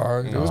didn't have a car.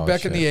 It was Oh,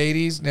 back in shit. the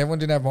 '80s, and everyone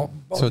didn't have all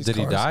So these did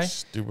he cars. die?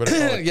 Stupid. Call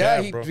a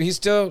Yeah, cab, bro. he's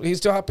still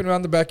hopping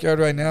around the backyard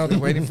right now. They're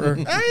waiting for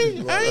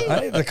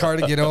the car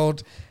to get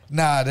old.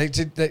 Nah,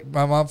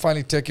 my mom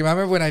finally took him. I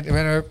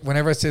remember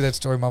whenever I say that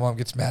story, my mom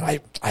gets mad.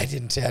 I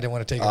didn't say I didn't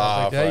want to take him.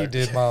 I was like, yeah, you fuck.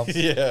 did, mom.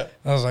 Yeah.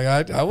 I was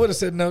like, I would have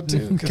said no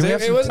too, because Can we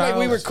have it some wasn't like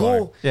we were towels?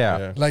 cool. Yeah.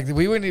 Yeah. Like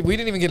we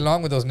didn't even get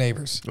along with those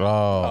neighbors. Oh.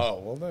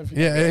 Oh, well, then if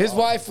you Yeah, get his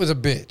along- wife was a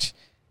bitch.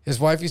 His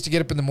wife used to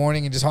get up in the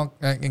morning and just honk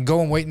and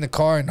go and wait in the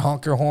car and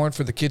honk her horn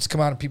for the kids to come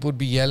out, and people would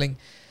be yelling,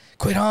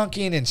 "Quit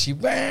honking!" And she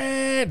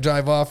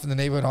drive off in the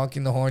neighborhood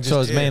honking the horn.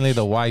 So it's mainly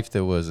the wife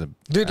that was a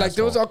dude. Like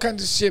there was asshole. all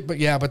kinds of shit, but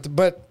yeah, but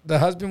the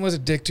husband was a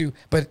dick too.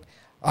 But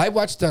I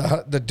watched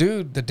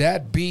the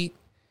dad beat.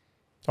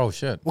 Oh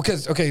shit.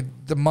 Because okay,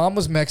 the mom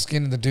was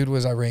Mexican and the dude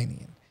was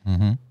Iranian.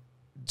 Mm-hmm.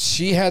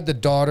 She had the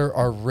daughter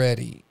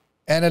already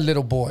and a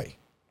little boy.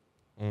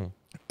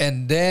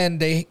 And then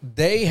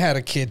they had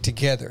a kid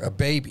together, a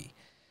baby.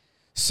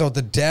 So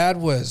the dad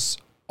was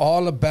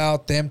all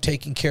about them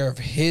taking care of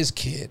his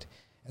kid,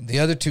 and the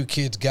other two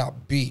kids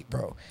got beat,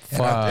 bro.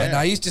 And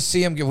I used to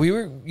see him. We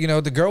were,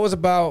 the girl was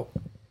about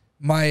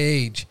my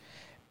age,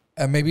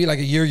 maybe like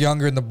a year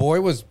younger, and the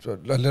boy was a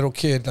little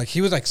kid. Like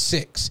he was like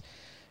 6,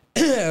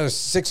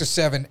 6 or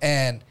 7,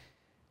 and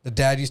the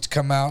dad used to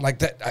come out like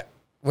that.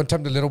 One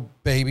time the little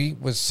baby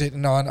was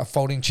sitting on a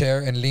folding chair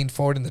and leaned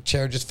forward, and the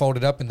chair just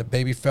folded up, and the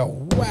baby fell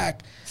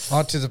whack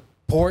onto the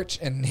porch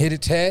and hit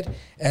its head,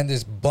 and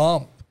this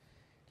bump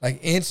like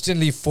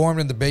instantly formed,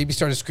 and the baby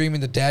started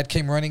screaming. The dad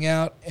came running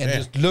out and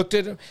just looked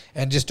at him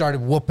and just started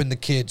whooping the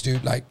kids,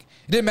 dude. Like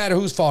it didn't matter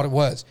whose fault it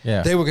was.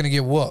 Yeah. They were gonna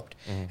get whooped,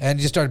 and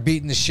just started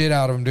beating the shit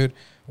out of him, dude.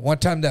 One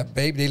time that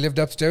baby, they lived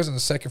upstairs on the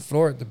 2nd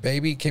floor. The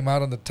baby came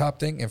out on the top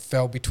thing and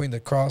fell between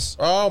the cross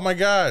Oh my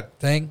God.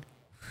 thing.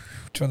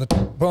 from the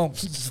boom,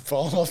 Just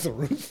falling off the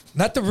roof.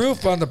 not the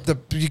roof, but on the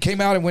you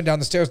came out and went down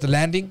the stairs, the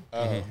landing,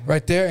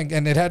 right there,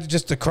 and it had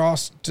just to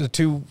cross to the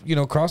two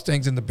cross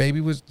things, and the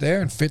baby was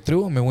there and fit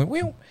through them and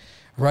went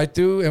right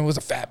through, and it was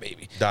a fat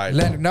baby. Died.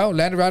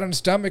 Landed right on the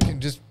stomach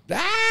and just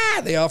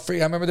they all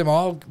free. I remember them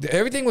all.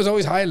 Everything was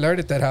always high alert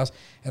at that house,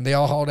 and they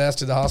all hauled ass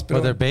to the hospital.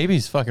 But their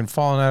baby's fucking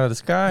falling out of the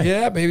sky.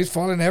 Yeah, baby's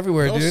falling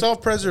everywhere, No dude.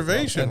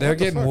 self-preservation. And they're What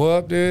the getting fuck?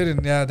 whooped, dude.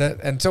 And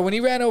and so when he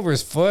ran over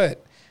his foot,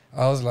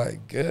 I was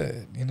like,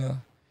 good,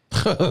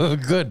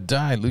 Good,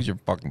 die, lose your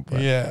fucking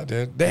breath. Yeah,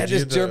 dude. They had Did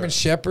you this German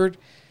Shepherd.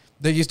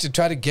 They used to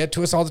try to get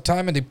to us all the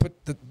time, and they put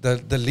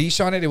the leash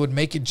on it. It would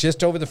make it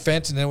just over the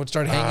fence, and then it would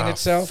start hanging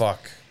itself. Fuck.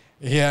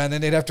 Yeah, and then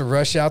they'd have to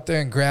rush out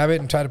there and grab it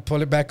and try to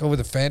pull it back over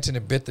the fence, and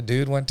it bit the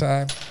dude one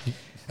time.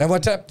 And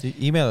one time,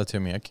 Email it to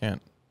me. I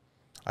can't.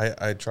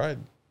 I tried.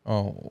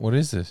 Oh, what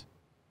is this?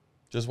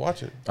 Just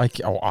watch it.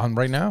 On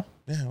right now?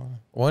 Yeah.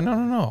 Well,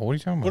 no. What are you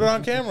talking about? Put it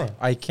on camera.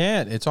 I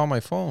can't. It's on my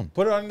phone.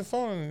 Put it on the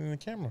phone and in the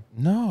camera.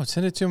 No,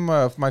 send it to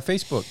my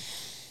Facebook.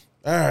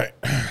 All right.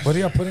 what are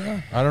y'all putting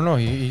on? I don't know.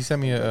 He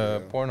sent me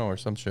a porno or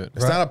some shit.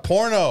 It's not a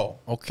porno.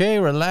 Okay,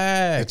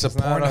 relax. It's a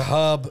not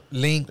Pornhub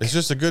link. It's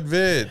just a good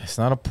vid. It's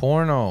not a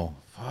porno.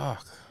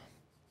 Fuck.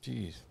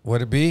 Jeez.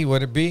 Would it be?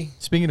 Would it be?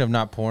 Speaking of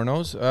not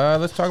pornos,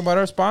 let's talk about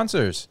our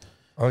sponsors.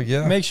 Oh,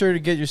 yeah. Make sure to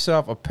get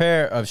yourself a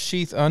pair of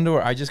sheath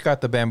underwear. I just got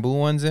the bamboo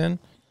ones in.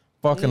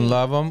 Fucking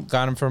love them.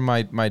 Got them from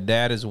my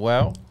dad as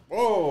well.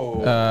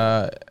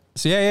 Whoa.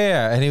 So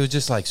yeah. And he was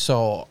just like,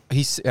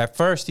 at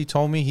first he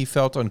told me he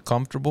felt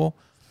uncomfortable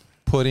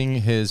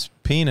putting his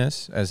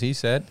penis, as he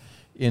said,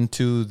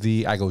 into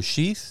the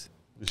sheath.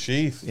 The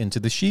sheath. Into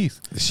the sheath.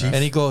 And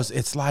he goes,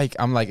 it's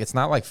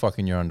not like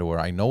fucking your underwear.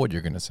 I know what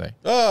you're gonna say.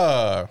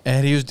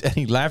 And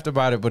he laughed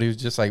about it, but he was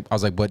just like, I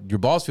was like, but your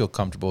balls feel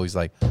comfortable. He's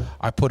like,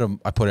 I put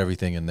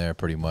everything in there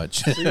pretty much.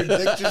 So your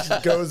dick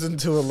just goes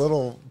into a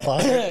little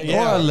pocket.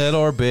 Or a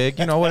little or big,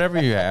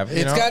 whatever you have.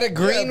 It's got a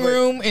green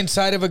room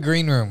inside of a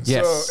green room.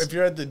 Yes. So if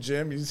you're at the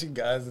gym, you see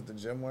guys at the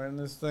gym wearing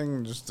this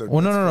thing.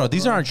 Well, no.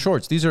 These aren't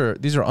shorts. These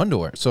are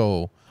underwear.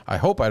 So I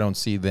hope I don't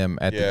see them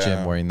at the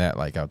gym wearing that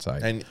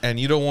outside. And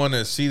you don't want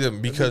to see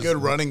them because good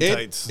running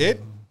tights.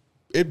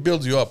 It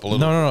builds you up a little.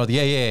 No.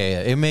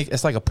 Yeah.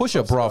 It's like a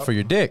push-up bra for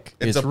your dick.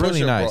 It's a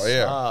really push-up nice. bra,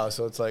 yeah.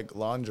 So it's like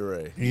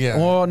lingerie. Yeah.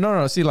 Well,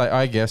 no. See,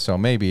 I guess so.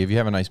 Maybe if you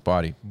have a nice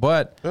body,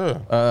 but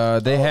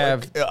they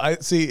have. I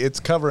see. It's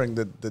covering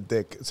the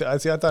dick. I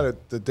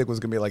thought the dick was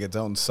gonna be like its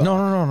own sock.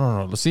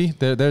 No. See,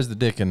 there's the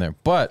dick in there.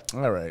 But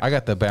All right. I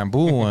got the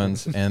bamboo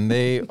ones, and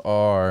they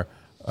are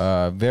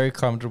very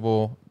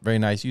comfortable, very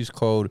nice. Use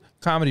code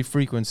Comedy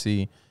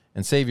Frequency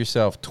and save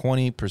yourself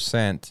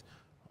 20%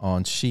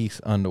 on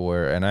sheath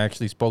underwear. And I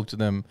actually spoke to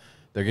them.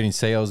 They're getting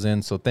sales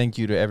in, so thank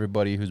you to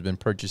everybody who's been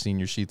purchasing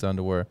your sheath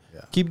underwear.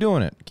 Yeah. Keep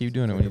doing it. We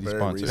need these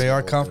sponsors. They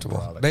are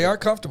comfortable.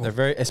 They're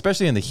very,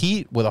 especially in the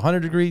heat with 100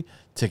 degree,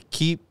 to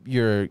keep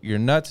your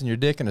nuts and your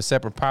dick in a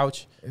separate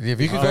pouch. If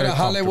you could go to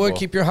Hollywood,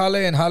 keep your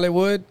Holly in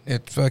Hollywood.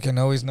 It's fucking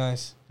always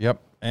nice. Yep.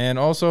 And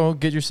also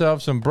get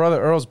yourself some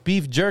Brother Earl's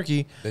beef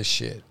jerky. This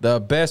shit. The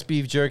best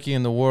beef jerky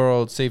in the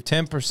world. Save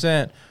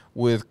 10%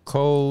 with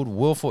code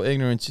Willful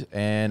Ignorance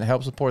and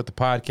help support the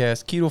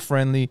podcast. Keto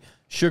friendly,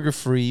 sugar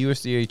free,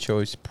 USDA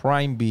choice,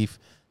 prime beef,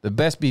 the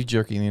best beef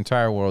jerky in the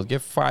entire world.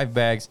 Get 5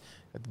 bags.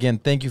 Again,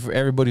 thank you for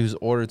everybody who's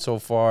ordered so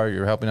far.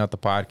 You're helping out the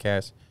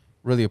podcast.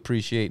 Really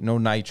appreciate. No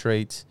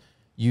nitrates.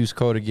 Use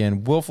code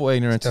again, Willful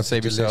Ignorance, and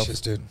save yourself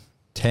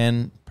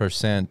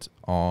 10%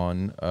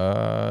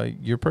 on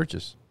your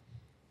purchase.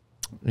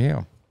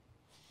 Yeah.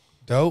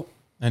 Dope.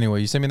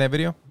 Anyway, you sent me that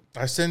video?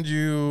 I send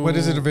you. What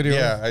is it, a video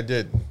Yeah, of? I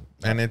did.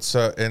 And it's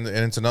and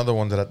it's another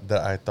one that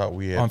I thought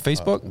we had On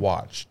Facebook?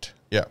 watched.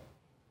 Yeah.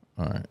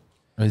 All right.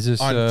 Is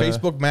this On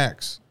Facebook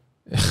Max.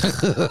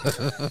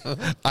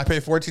 I pay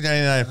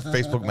 $14.99 for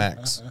Facebook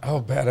Max.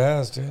 Oh,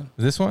 badass, dude.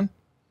 This one?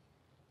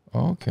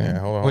 Okay. Yeah,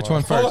 hold on, Which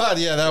one first? Hold on,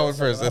 yeah, that one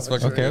first. That's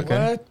fucking Okay,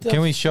 okay. What the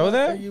Can we show fuck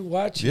that? Are you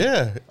watching?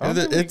 Yeah,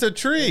 it's a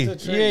tree.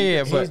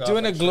 Yeah, He's but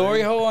doing a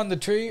glory hole on the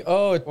tree.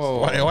 Oh, it's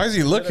Why is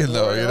he looking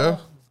though? You know.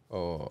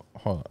 oh,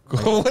 hold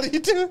on. What are you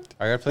doing?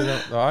 I gotta play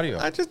the audio.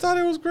 I just thought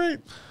it was great.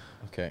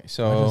 Okay,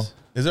 so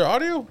Is there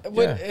audio?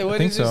 what, Yeah, what I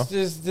think is so.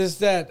 this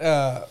that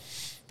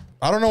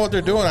I don't know what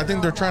they're doing. I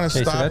think they're trying to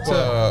Okay, so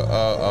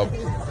stop.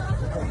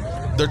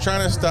 that's They're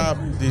trying to stop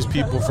these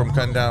people from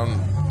cutting down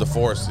the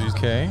forest.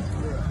 okay.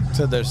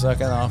 So they're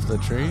sucking off the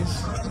trees?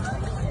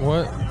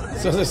 What?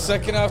 so they're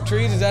sucking off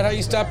trees? Is that how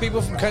you stop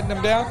people from cutting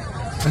them down?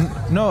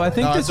 No, I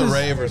think No, this it's a is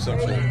rave or some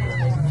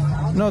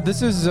shit. no.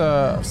 This is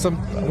some.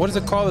 What is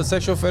it called? A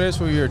sexual fetish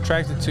where you're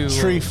attracted to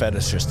Tree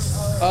fetishists.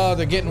 Oh,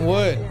 they're getting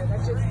wood.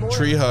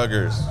 Tree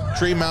huggers,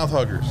 tree mouth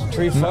huggers.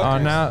 Tree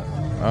fuckers. now.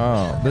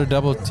 Oh, they're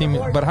double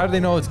teaming. But how do they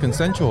know it's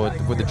consensual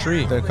with the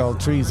tree? They're called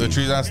trees. The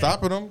tree's not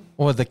stopping them.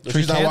 Well, the tree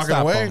tree's not can't walking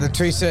stop away. them. The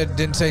tree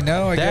didn't say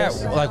no, I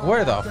guess. Like,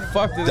 where the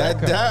fuck did that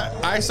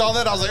come? I saw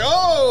that. I was like,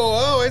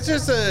 oh, it's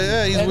just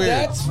he's And weird.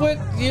 that's what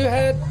you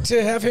had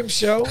to have him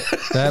show?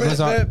 That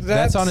was on,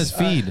 that's on his uh,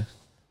 feed.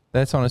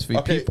 That's on his feet.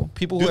 Okay,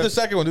 People do who the have-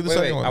 second one. Do the Wait,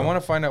 second wait, one. I want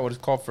to find out what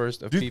it's called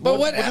first. Of Do, people. But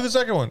what- do the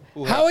second one.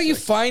 How are you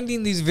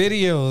finding these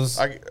videos?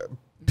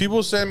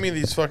 People send me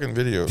these fucking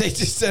videos. They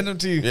just send them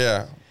to you.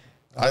 Yeah.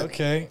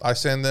 Okay. I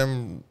send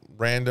them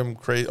random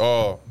crazy.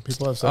 Oh,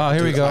 People have Oh,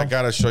 here we dude, go. I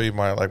gotta show you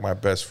my my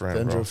best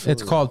friend, bro.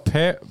 It's called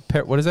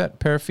what is that?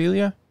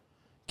 Paraphilia,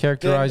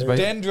 characterized by It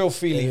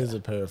Dendrophilia. is a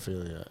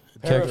paraphilia.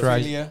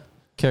 characterized Paraphilia.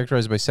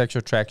 characterized by sexual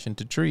attraction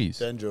to trees.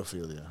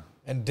 Dendrophilia.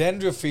 And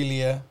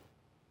dendrophilia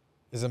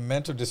is a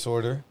mental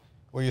disorder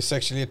where you're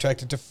sexually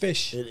attracted to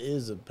fish. It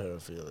is a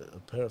paraphilia. A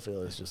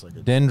paraphilia is just like a.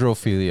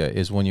 Dendrophilia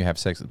is when you have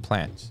sex with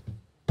plants.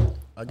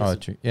 I guess Oh,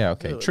 it- yeah,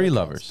 okay. Yeah, Tree that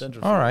lovers. counts.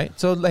 Dendrophilia. All right.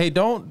 So hey,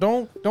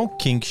 don't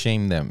kink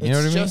shame them. You know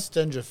what I it's mean? just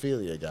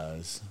dendrophilia,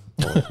 guys.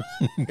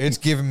 It's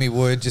giving me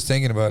wood just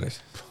thinking about it.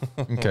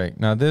 Okay.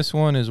 Now this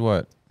one is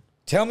what?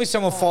 Tell me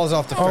someone falls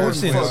off the Oh, fence. we've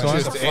seen before. this one.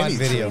 Just a fun And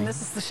video.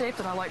 this is the shape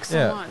that I like so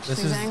Yeah, much. this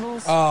These is-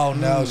 angles. Oh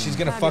no, she's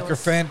gonna fuck her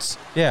Fabulous. fence.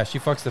 Yeah, she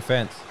fucks the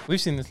fence.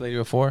 We've seen this lady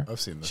before. I've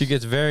seen this. She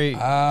gets very.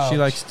 Ouch. She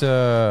likes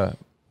to.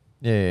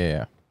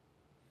 Yeah.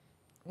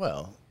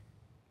 Well,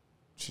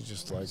 she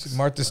just likes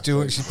Martha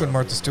Stewart. She put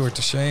Martha Stewart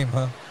to shame,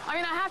 huh? I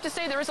mean, I have to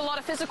say there is a lot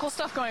of physical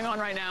stuff going on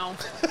right now.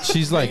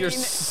 She's like. And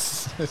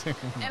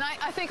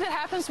I think that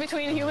happens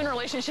between human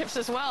relationships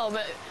as well,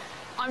 but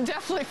I'm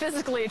definitely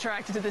physically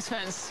attracted to this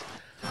fence.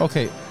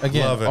 Okay,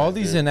 again, Loving all it,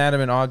 these dude.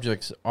 inanimate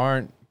objects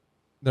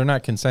they're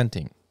not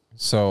consenting.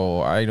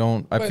 So I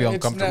feel But it's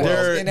uncomfortable. not-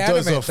 They're- it's inanimate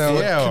Does a though.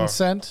 foot Yeah.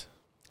 consent?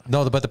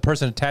 No, but the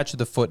person attached to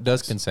the foot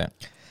does consent.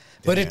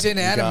 But it's Damn,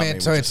 you got me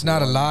inanimate, so with it's just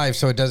not one. alive,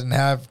 so it doesn't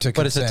have to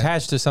But it's consent.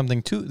 attached to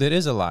something too that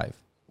is alive.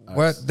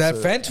 What? That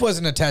So- fence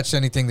wasn't attached to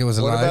anything that was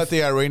What alive. about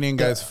the Iranian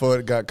guy's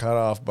foot got cut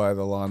off by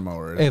the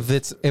lawnmower? If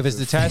it's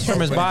detached from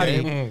his Open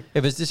body, game.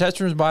 if it's detached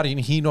from his body and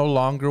he no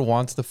longer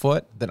wants the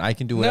foot, then I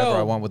can do whatever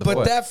I want with the but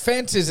foot. that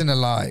fence isn't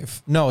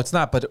alive. No, it's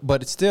not.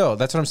 But it's still.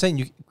 That's what I'm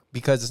saying.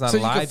 Because it's not So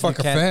you alive. can fuck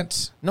a can't-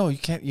 fence. No, you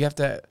can't. You have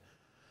to.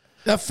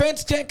 A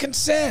fence can't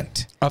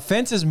consent. A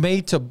fence is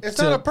made to. It's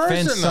to not a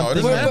person, fence though. It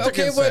something. doesn't have to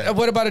Okay, consent.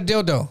 what about a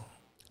dildo?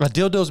 A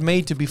dildo's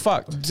made to be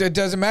fucked. It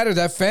doesn't matter.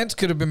 That fence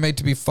could have been made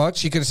to be fucked.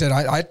 She could have said,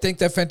 I think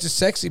that fence is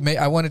sexy.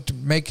 I wanted to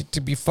make it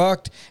to be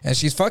fucked. And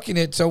she's fucking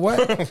it. So what?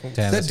 Damn, the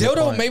that's a good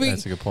dildo, point. maybe,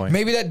 That's a good point.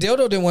 maybe that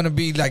dildo didn't want to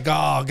be like,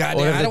 oh, goddamn.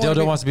 What if I the don't wanna dildo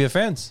be- wants to be a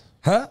fence?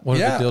 Huh? What if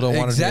yeah, the dildo wanted to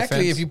be a exactly.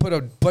 fence? If you put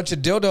a bunch of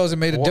dildos and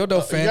made a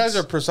dildo fence. You guys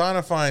are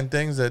personifying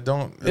things that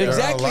don't. that are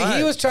Exactly. He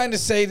alive. was trying to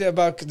say that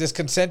about this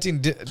consenting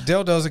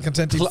dildos and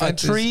consenting A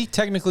fences. tree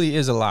technically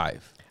is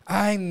alive,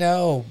 I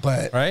know,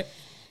 but right?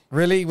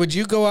 really, would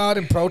you go out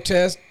and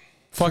protest?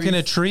 Fucking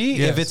a tree.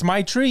 Yes. If it's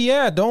my tree,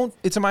 yeah. Don't.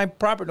 It's my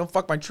property. Don't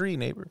fuck my tree,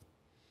 neighbor.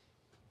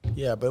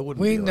 Yeah, but it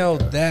wouldn't We be know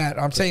like that.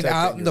 I'm saying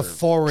protecting out in the your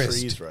forest.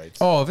 trees' rights.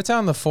 Oh, if it's out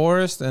in the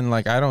forest and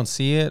like I don't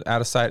see it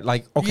out of sight,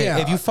 like okay, Yeah.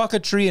 if you fuck a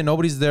tree and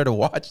nobody's there to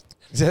watch,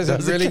 Does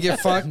it really get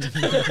fucked?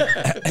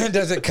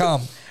 Does it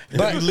come? If you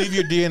But leave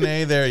your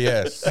DNA there,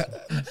 yes.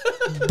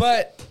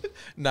 but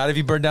not if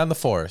you burn down the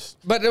forest.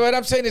 but what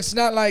I'm saying, it's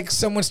not like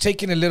someone's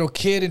taking a little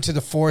kid into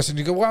the forest and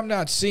you go, well, I'm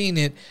not seeing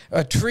it.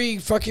 A tree,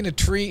 fucking a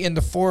tree in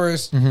the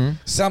forest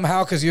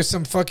somehow because you're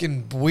some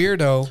fucking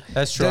weirdo.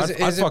 That's true. I'd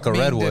does it fuck a mean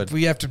that redwood.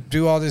 We have to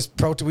do all this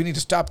protest. We need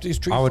to stop these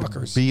tree I would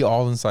fuckers. be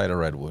all inside a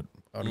redwood.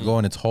 I would go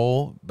in its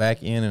hole,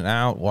 back in and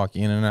out, walk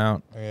in and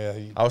out. Yeah,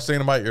 I was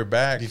thinking about your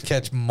back you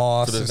catch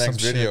moss for or the some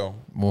next shit. video.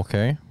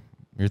 Okay,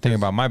 you're thinking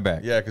about my back.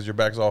 Yeah, because your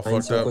back's all Brain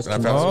fucked up, circles and I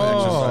found some Oh.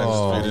 exercises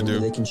for you to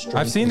They do. can strengthen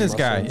I've seen this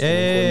guy. muscles and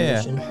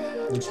Yeah.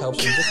 coordination, which helps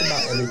with just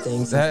about everything.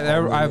 since That-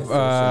 all I've,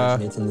 movement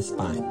originates in the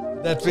spine.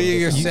 That video,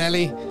 your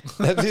Sally.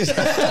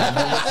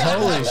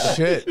 Holy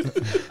shit!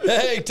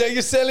 Hey, tell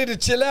your Sally to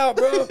chill out,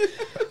 bro.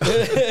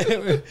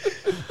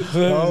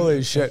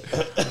 Holy shit!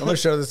 I'm gonna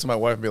show this to my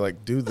wife and be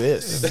like, "Do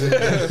this."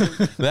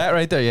 That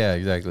right there, yeah,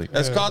 exactly.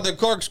 That's called the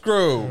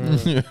corkscrew.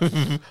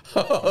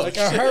 Like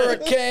a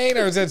hurricane,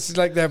 or is it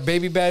like that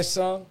Baby Bash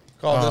song?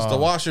 Call this the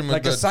washing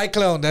Like a machine.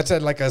 cyclone. That's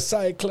like a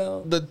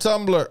cyclone. The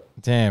tumbler.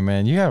 Damn,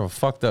 man, you have a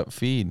fucked up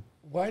feed.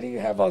 Why do you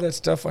have all that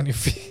stuff on your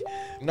feet?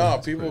 No,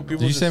 people.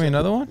 Did you send me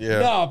another one? Yeah.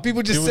 No,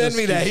 people just People send just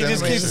me that. keep He just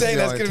sending keeps me. saying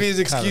The that's only gonna be his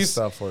kind of excuse.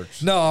 stuff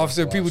works. No,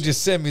 officer, people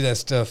just send me that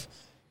stuff.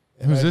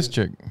 Who's this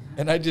chick?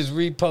 And I just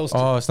repost it.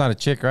 Oh, it's not a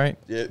chick, right?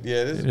 Yeah, yeah.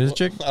 It is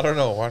chick? I don't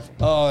know. Why-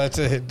 Oh, that's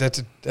a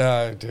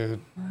dude.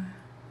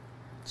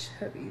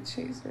 Chubby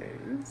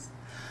chasers.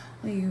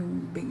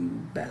 You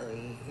big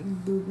belly,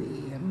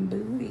 booby, and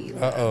booty.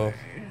 Uh-oh.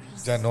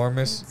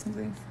 Ginormous.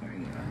 Something for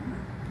you.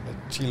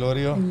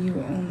 Chilorio. And you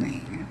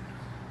only.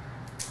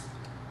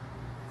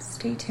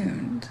 Stay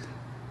tuned.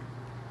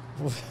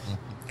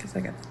 Because I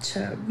got the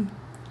chub.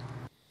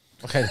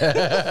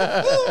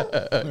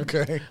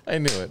 Okay. I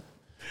knew it.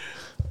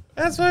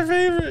 That's my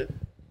favorite.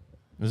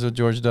 This is what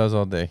George does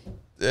all day.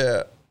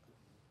 Yeah.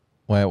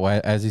 Why,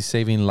 as he's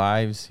saving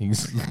lives,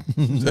 he's.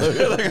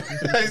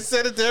 I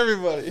said it to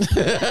everybody.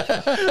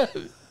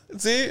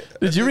 See?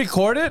 Did you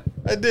record it?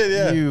 I did,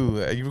 yeah.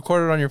 You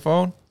recorded it on your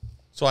phone?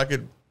 So I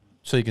could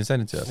so you can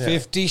send it to us.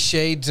 50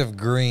 Shades of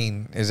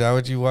Green. Is that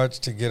what you watch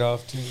to get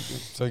off to?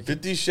 So you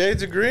 50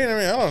 Shades of Green. I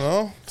mean, I don't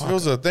know. If it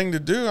was a thing to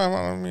do,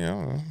 I mean, I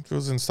don't know. If it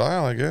was in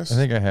style, I guess. I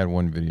think I had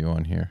one video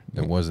on here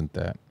that wasn't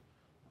that.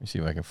 Let me see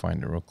if I can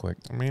find it real quick.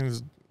 I mean,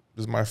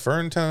 is my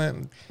Fern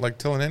telling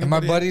anybody? And my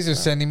buddies are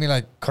sending me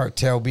like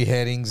cartel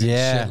beheadings and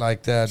shit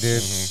like that,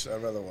 dude.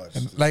 I'd rather watch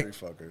like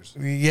three fuckers.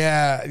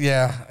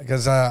 Yeah,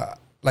 because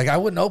like I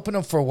wouldn't open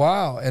them for a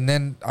while, and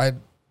then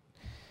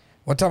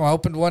one time I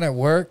opened one at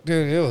work,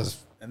 dude. It was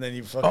And then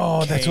you fucking.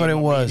 Oh, that's what it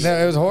was. no,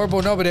 it was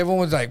horrible. No, but everyone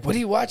was like, "What are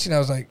you watching?" I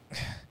was like,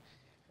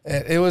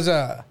 "It was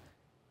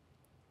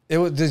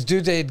this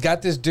dude. They had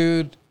got this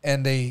dude,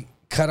 and they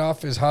cut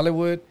off his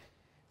Hollywood,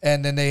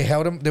 and then they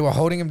held him. They were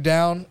holding him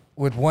down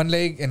with one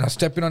leg and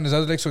stepping on his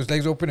other leg, so his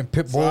legs open, and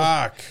pit bulls.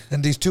 Fuck.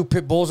 And these two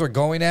pit bulls are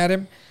going at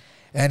him,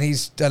 and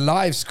he's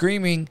alive,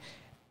 screaming.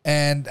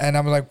 And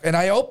I'm like, and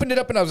I opened it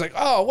up, and I was like,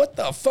 "Oh, what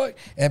the fuck?"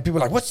 And people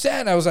were like, "What's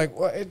that?" And I was like,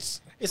 "Well,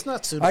 it's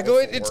not suitable. I go,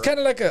 it's kind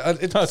of like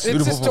it's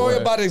a story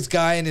about his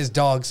guy and his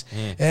dogs."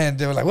 And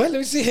they were like, "Well, let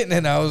me see it." And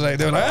then I was like,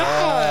 they were like,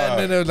 "Ah!" And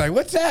then they were like,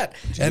 "What's that?"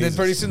 And then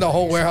pretty soon the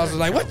whole warehouse was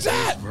like, "What's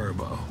that?"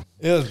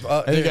 It was.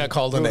 And you got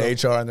called into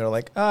HR, and they're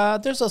like,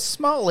 "There's a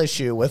small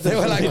issue with it." They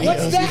were like,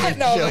 "What's that?"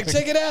 And I was like,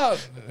 "Check it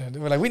out." And they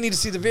were like, "We need to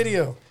see the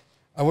video."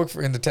 I work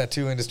in the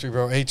tattoo industry,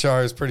 bro.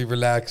 HR is pretty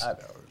relaxed.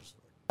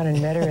 And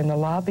met her in the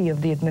lobby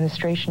of the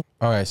administration.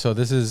 All right, so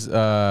this is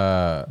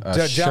John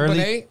Shirley.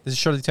 Bonet? This is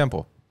Shirley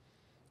Temple.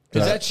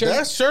 Is that Shirley?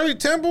 That's Shirley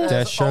Temple.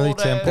 That's Shirley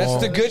Temple.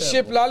 That's the good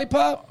ship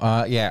lollipop?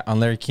 Yeah, on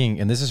Larry King,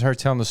 and this is her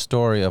telling the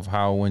story of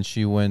how when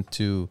she went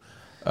to,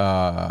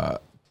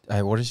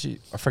 what is she?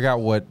 I forgot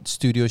what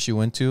studio she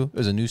went to. It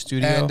was a new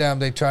studio,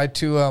 And they tried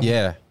to.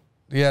 yeah,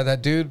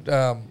 that dude.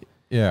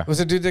 yeah. Was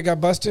the dude that got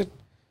busted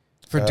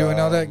for doing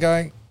all that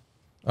guy?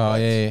 Oh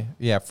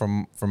yeah.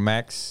 From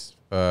Max.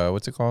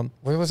 What's it called?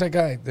 What was that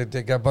guy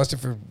that got busted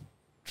for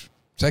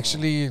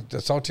sexually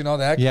assaulting all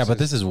the actors? Yeah, but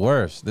this is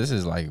worse. This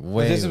is like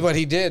way. This is what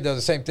he did. Though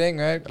the same thing,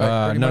 right?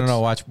 Like, no.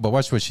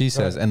 Watch what she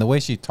says, and the way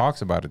she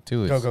talks about it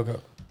too. Is, Go.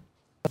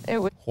 It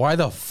was Why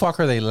the fuck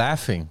are they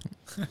laughing?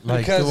 Like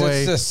Because the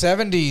way, it's the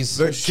 70s.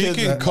 The She kid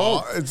can that-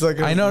 cope. It's like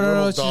a I know, no,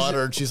 little she's-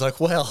 daughter, and she's like,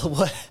 "Well,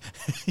 what?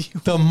 You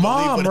the won't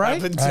mom, believe what right?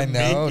 happened to I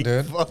know, me."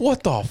 dude.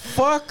 What the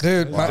fuck?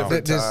 Dude,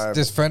 Different time.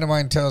 this friend of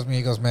mine tells me,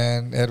 he goes,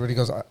 "Man, Edward," he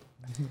goes, I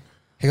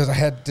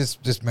had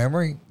this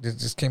memory. It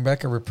just came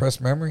back, a repressed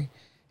memory.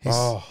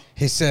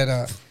 He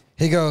said,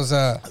 he goes,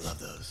 I love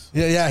those.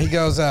 Yeah. He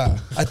goes, I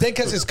think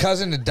because his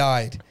cousin had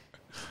died.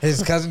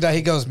 His cousin died.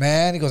 He goes,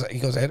 "Man," he goes,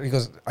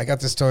 "I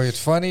got this story. It's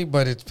funny,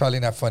 but it's probably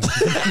not funny."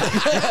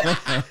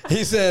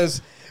 He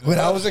says, "When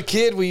I was a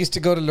kid, we used to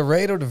go to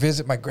Laredo to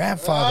visit my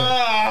grandfather."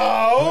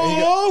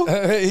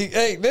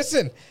 Hey,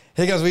 listen.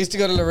 He goes, "We used to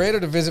go to Laredo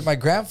to visit my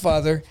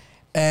grandfather,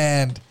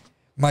 and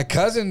my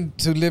cousin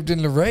who lived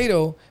in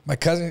Laredo,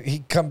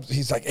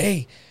 he's like,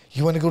 'Hey,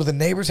 you want to go to the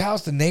neighbor's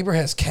house? The neighbor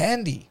has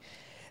candy.'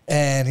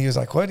 And he was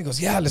like, 'What?' And he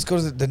goes, 'Yeah, let's go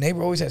to the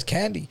neighbor always has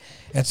candy.'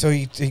 And so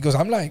he goes,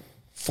 I'm like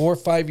 4 or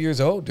 5 years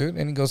old, dude.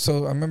 And he goes,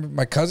 so I remember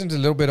my cousin's a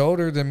little bit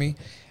older than me,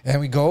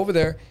 and we go over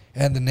there,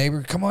 and the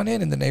neighbor, come on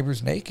in, and the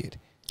neighbor's naked.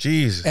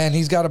 Jesus. And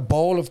he's got a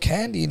bowl of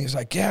candy, and he's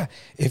like, 'Yeah,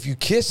 if you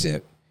kiss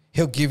it,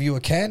 he'll give you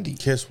a candy.'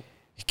 Kiss.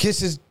 He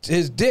kisses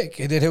his dick,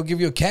 and then he'll give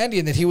you a candy.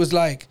 And then he was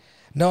like,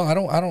 'No, I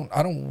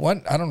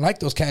don't like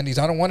those candies.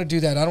 I don't want to do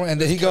that. I don't.'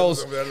 And then he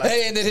goes,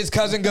 hey, and then his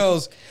cousin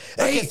goes,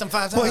 'Hey,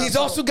 well, he's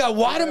also got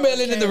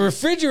watermelon in the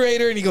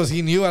refrigerator.' And he goes,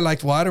 'He knew I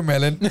liked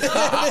watermelon.' And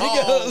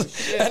he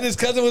goes, and his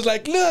cousin was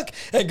like, 'Look,'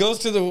 and goes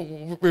to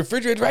the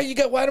refrigerator, 'Right, you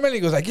got watermelon?' He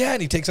goes like, 'Yeah.'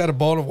 And he takes out a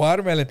bowl of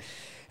watermelon.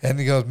 And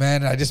he goes,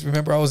 'Man, I just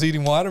remember I was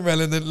eating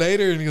watermelon.' Then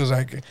later, and he goes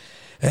like,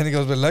 and he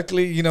goes, 'But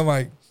luckily, you know,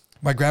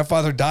 my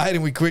grandfather died,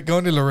 and we quit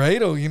going to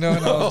Laredo, you know.'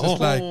 And I was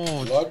just like,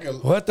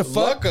 what the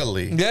fuck?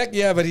 Luckily.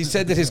 Yeah, but he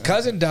said that his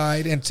cousin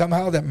died, and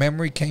somehow that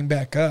memory came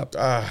back up.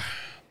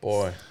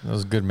 Boy.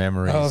 Those good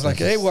memories. I was like,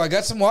 hey, well, I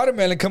got some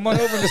watermelon. Come on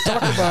over and let's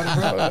talk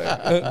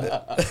about it,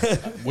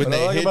 bro. When What I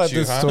they like hit about you,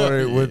 this huh?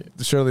 story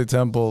with Shirley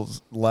Temple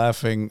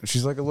laughing,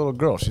 she's like a little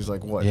girl. She's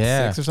like, what,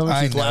 Yeah. 6 or something?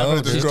 I She's know, laughing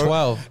at this she's girl.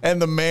 12.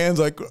 And the man's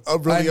like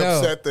really I know.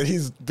 upset that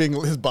he's being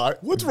his body.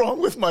 What's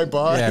wrong with my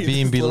body? Yeah,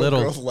 being This little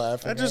belittled. girl's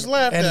laughing. I just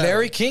laughed And at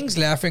Larry him. King's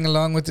laughing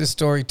along with this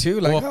story, too.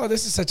 Like, Well- oh,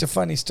 this is such a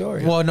funny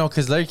story. well, no,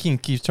 because Larry King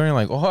keeps turning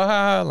like,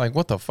 oh, like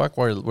what the fuck?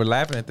 We're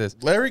laughing at this.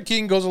 Larry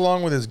King goes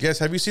along with his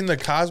guests. Have you seen the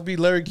Cosby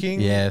Larry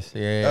King Yes,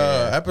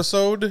 yeah.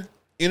 episode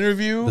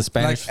interview? The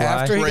Spanish like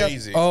after fly. he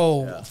Crazy.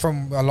 got,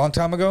 from a long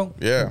time ago,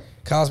 Yeah.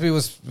 Cosby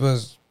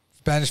was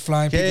Spanish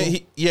flying people.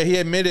 He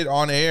admitted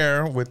on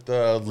air with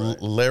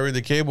Larry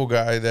the Cable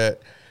Guy that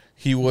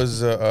he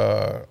was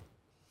a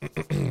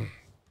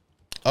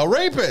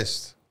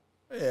rapist.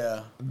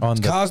 Yeah. On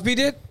the, Cosby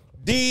did?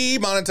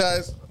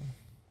 Demonetized.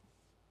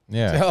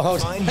 yeah. Oh,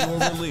 Find your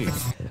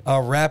relief.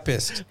 a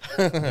rapist.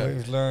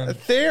 We've learned.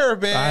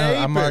 Therapist.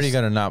 I'm already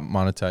gonna not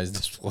monetize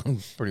this one.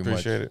 Pretty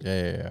Appreciate much.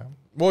 it. Yeah.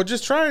 Well,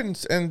 just try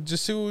and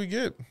just see what we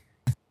get.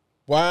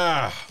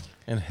 Wow.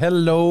 And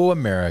hello,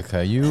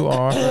 America. You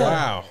are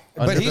Wow.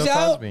 under But he's Bill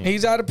out. Cosby.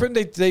 He's out of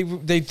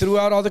prison. They threw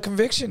out all the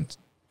convictions.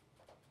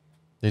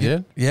 They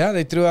did? Yeah,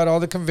 they threw out all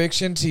the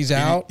convictions. He's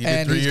out, he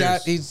did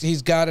and 3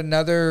 he's got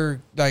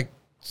another like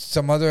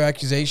some other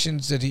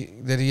accusations that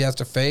he has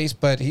to face,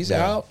 but he's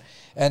out.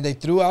 And they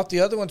threw out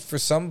the other ones for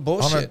some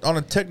bullshit. On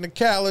a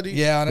technicality.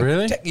 Yeah, on a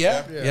Really?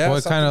 yeah.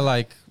 What kind of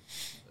like...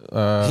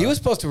 He was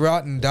supposed to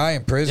rot and die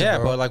in prison. Yeah,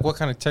 bro. but like what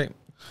kind of tech...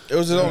 It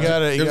was his own,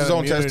 it was his own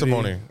immunity.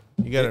 testimony.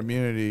 You got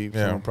immunity from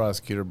Yeah. a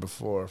prosecutor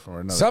before for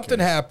another something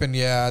case. happened.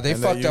 Yeah, they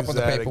And fucked up used on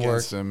the that paperwork.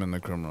 against him in the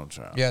criminal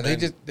trial. Yeah, they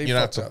And they you're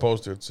not fucked up.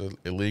 supposed to. It's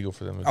illegal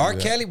for them to do R.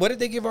 that. Kelly, what did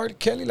they give R.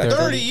 Kelly? Like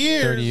 30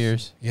 years. 30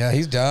 years. Yeah,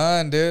 he's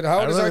done, dude.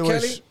 How old is really R. Kelly?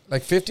 wish-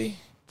 Like 50?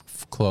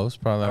 Close,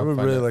 probably. I I'll would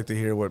find really out. like to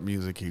hear what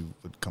music he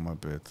would come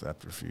up with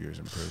after a few years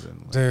in prison.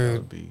 Like, Dude. that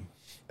would be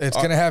It's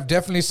gonna have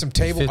definitely some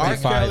table.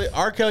 55.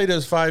 R. Kelly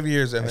does 5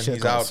 years and That then shit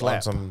he's called out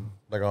slap.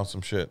 on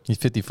some shit. He's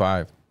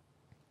 55.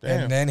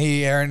 Damn. And then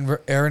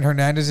Aaron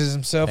Hernandez is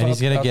himself. And he's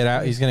up- going to up- get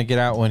out. He's going to get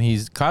out when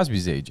he's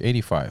Cosby's age,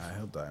 85.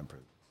 he'll die in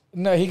prison.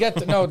 No, he got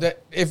that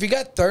if he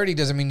got 30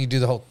 doesn't mean you do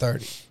the whole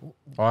 30.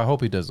 Oh, I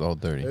hope he does all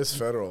 30. It's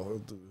federal.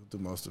 He'll do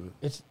most of it.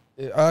 It's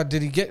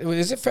did he get?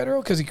 Is it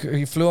federal? Because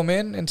he flew him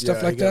in and stuff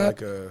Yeah, like he got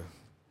that. Like a,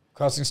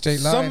 Crossing state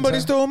lines. Somebody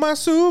stole my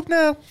soup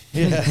now.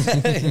 Yeah.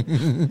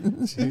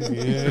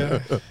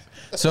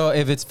 So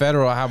if it's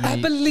federal, how I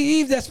many?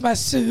 believe that's my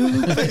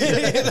soup.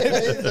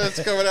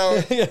 That's coming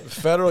out.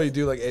 federal, you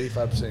do like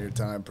 85% of your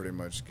time, pretty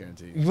much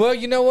guaranteed. Well,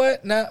 you know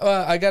what? Now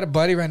I got a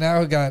buddy right now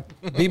who got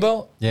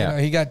Bebo. Yeah. You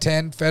know, he got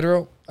 10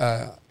 federal,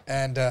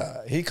 and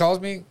he calls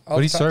me. All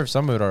But he the time. served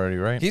some of it already,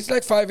 right? He's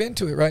like 5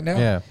 into it right now.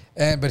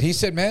 Yeah. But he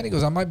said, man, he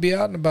goes, I might be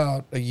out in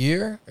about a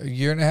year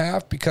and a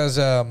half because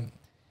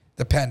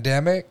the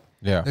pandemic.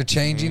 Yeah. They're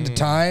changing the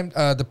time,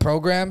 the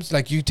programs.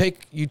 Like you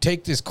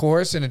take this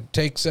course and it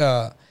takes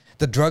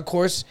the drug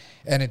course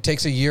and it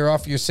takes a year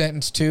off your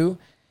sentence too.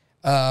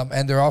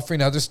 And they're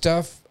offering other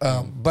stuff.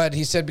 But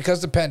he said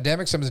because of the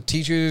pandemic, some of the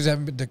teachers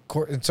haven't been to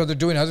court, and so they're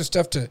doing other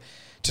stuff to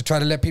try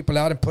to let people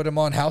out and put them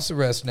on house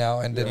arrest now.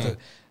 And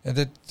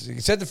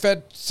he said the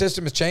Fed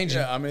system is changing.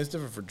 Yeah, I mean, it's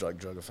different for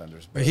drug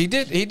offenders. But he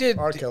did.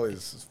 R.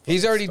 Kelly's.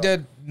 He's already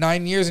did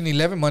 9 years and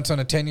 11 months on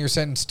a 10-year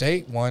sentence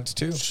state once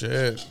too.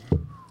 Shit.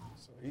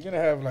 You're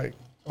gonna have like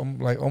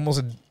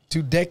almost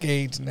 2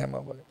 decades in that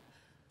motherfucker.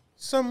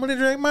 Somebody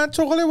drank my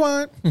toilet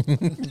wine.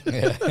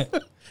 Did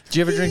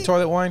you ever drink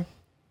toilet wine?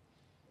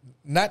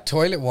 Not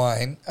toilet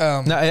wine.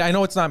 No, I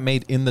know it's not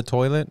made in the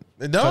toilet.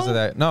 No? Because of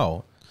that.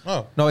 No.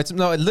 Oh. No,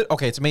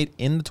 okay, it's made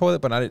in the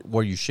toilet, but not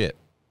where you shit.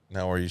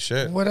 Now where you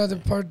shit. What other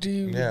part do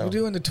you Yeah.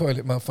 do in the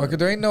toilet, motherfucker?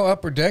 There ain't no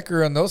upper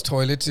decker on those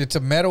toilets. It's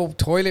a metal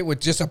toilet with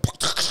just a.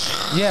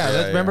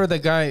 Yeah, remember the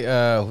guy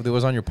who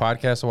was on your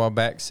podcast a while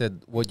back said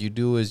what you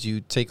do is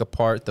you take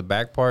apart the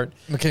back part.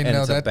 Okay, and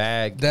no, it's a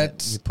bag.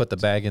 that's- you put the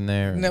bag in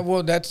there. No,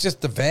 well, that's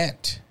just the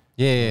vent.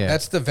 Yeah.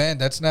 That's the vent.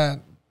 That's not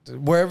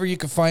wherever you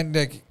can find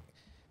like.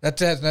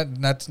 That's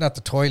not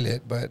the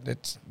toilet, but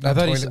it's not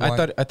toilet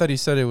wine. I thought he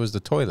said it was the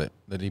toilet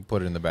that he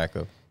put it in the back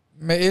of.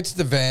 It's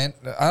the vent.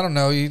 I don't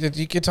know.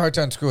 It's hard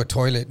to unscrew a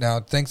toilet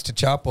now, thanks to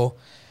Chapo.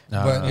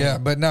 But yeah,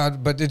 but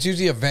it's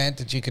usually a vent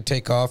that you could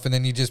take off, and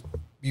then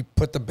you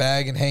put the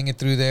bag and hang it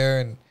through there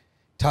and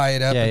tie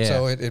it up,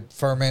 so it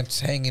ferments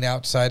hanging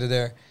outside of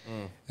there.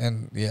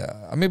 And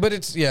yeah, I mean, but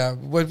it's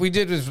what we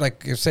did was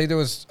like, say there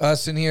was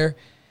us in here,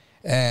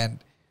 and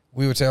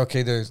we would say,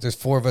 okay, there's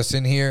 4 of us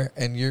in here,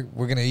 and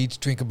we're gonna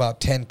each drink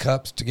about 10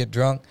 cups to get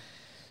drunk.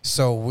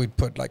 So we'd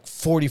put like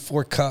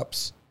 44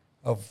 cups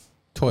of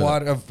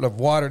Toilet.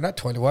 water, not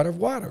toilet water,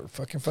 water.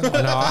 Fucking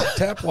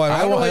tap water.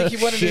 I don't know why you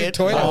keep wanting to do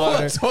toilet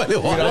water.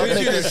 Toilet water. I want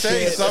you to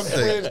say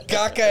something.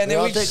 Caca, and then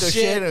I'll we'd take a shit,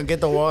 shit and get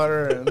the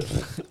water.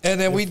 and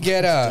then we'd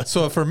get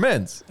So it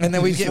ferments. and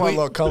then we'd get want a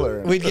little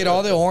color. We'd get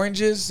all the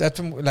oranges. That's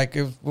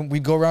when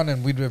we'd go around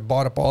and we'd have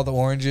bought up all the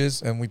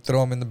oranges and we'd throw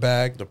them in the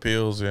bag, The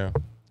peels, yeah.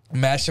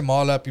 mash them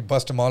all up. You'd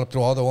bust them all up,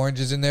 throw all the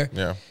oranges in there.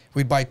 Yeah.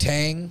 We'd buy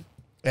Tang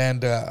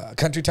and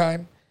Country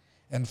Time,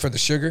 and for the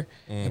sugar,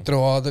 and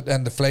throw all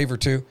and the flavor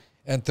too,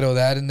 and throw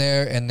that in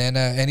there. And then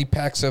any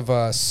packs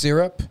of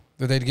syrup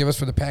that they'd give us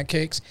for the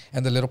pancakes,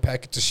 and the little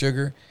packets of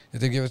sugar that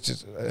they give us,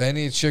 just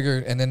any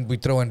sugar, and then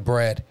we'd throw in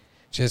bread,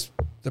 just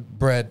the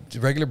bread,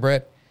 regular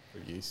bread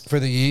for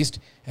the yeast,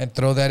 and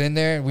throw that in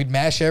there. And we'd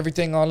mash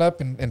everything all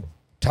up and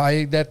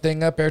tie that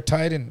thing up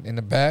airtight in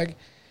a bag,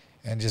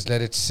 and just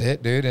let it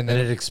sit, dude. And Did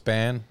then it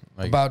expand?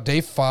 Like, about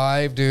day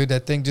 5, dude,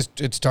 that thing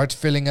it starts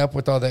filling up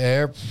with all the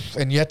air,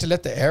 and you have to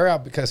let the air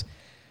out because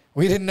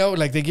we didn't know.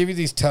 Like they give you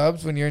these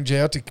tubs when you're in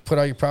jail to put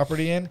all your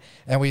property in,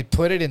 and we'd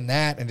put it in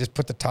that and just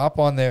put the top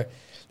on there.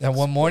 And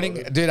one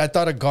morning, dude, I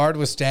thought a guard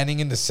was standing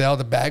in the cell.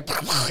 The bag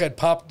had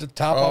popped the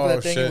top off of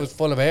that thing. Shit. It was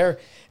full of air,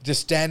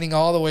 just standing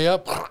all the way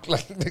up,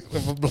 like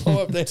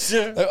blow up there.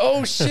 Like,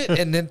 oh shit!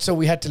 And then so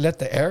we had to let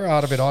the air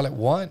out of it all at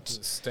once.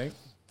 Stink.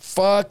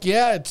 Fuck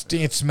yeah!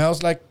 It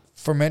smells like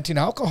fermenting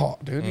alcohol,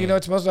 dude. You know,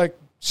 it smells like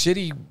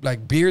shitty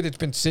like beer that's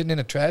been sitting in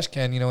a trash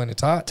can. You know, and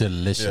it's hot.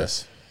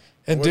 delicious.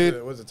 And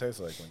dude, What does it taste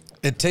like?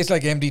 it tastes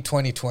like MD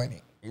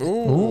 2020.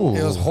 Ooh,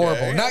 It was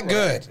horrible. okay, Not all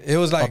good. It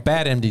was A like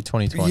bad MD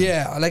 2020.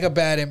 yeah, like a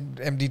bad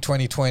MD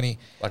 2020.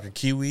 like a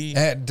kiwi.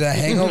 And the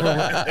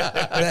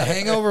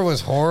hangover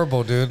was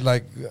horrible, dude.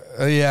 Like,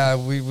 yeah,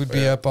 we would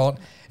be up all.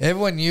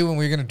 Everyone knew when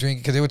we were gonna drink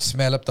because it would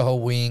smell up the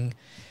whole wing,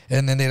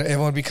 and then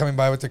everyone would be coming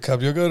by with their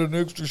cup. You got an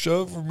extra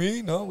shot for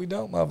me? No, we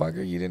don't,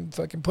 motherfucker. You didn't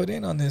fucking put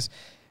in on this,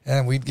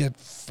 and we'd get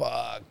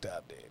fucked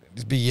up, dude.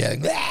 Just be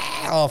yelling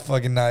all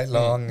fucking night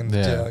long in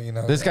jail. You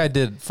know, This guy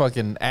did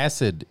fucking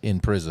acid in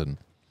prison.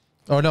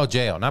 Oh no,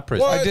 jail, not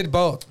prison. I did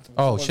both.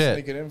 Oh Someone shit.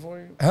 Sneak it in for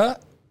you? Huh?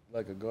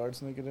 Like a guard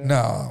sneak it in?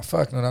 No,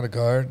 fuck no, not a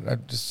guard. I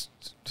just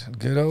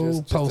good old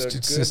Just a postage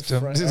good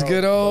system. friend- Just oh,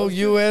 good old postage.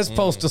 U.S.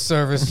 Postal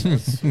Service.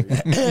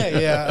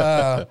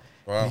 Yeah.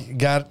 Wow.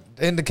 Got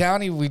in the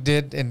county we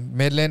did in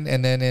Midland,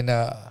 and then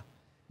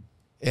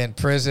in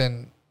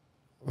prison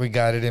we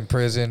got it in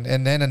prison,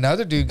 and then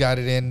another dude got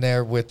it in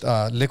there with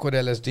liquid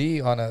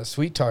LSD on a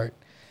sweet tart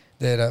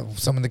that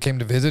someone that came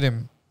to visit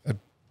him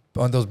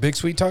on those big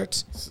sweet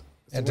tarts. So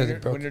And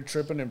when you're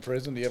tripping in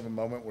prison, do you have a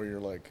moment where you're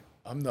like,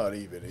 I'm not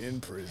even in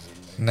prison?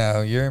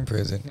 No, you're in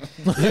prison.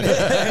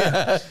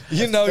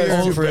 You know you're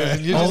in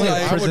prison. You're just Only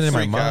like, prison in my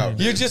freak mind. out.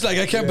 you're just like,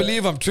 I can't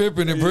believe I'm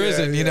tripping in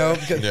prison, you know?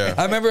 Because Yeah.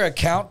 I remember at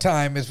count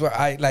time is where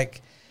I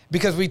like,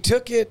 because we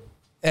took it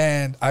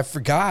and I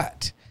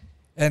forgot.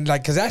 And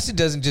like, because acid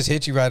doesn't just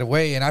hit you right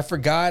away. And I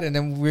forgot. And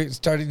then we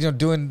started,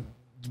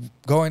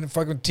 going and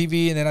fucking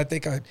TV. And then I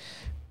think I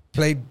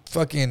played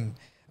fucking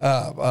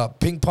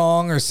ping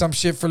pong or some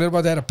shit for a little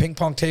bit. They had a ping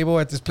pong table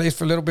at this place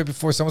for a little bit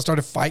before someone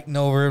started fighting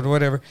over it or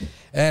whatever.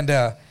 And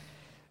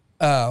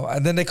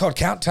then they called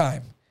count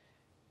time.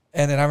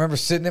 And then I remember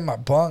sitting in my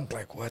bunk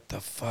like, what the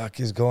fuck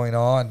is going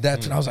on?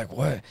 That's when I was like,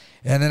 what?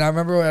 And then I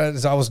remember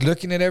as I was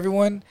looking at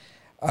everyone,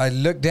 I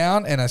looked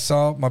down and I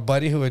saw my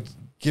buddy who had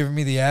given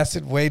me the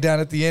acid way down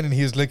at the end, and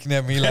he was looking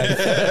at me like,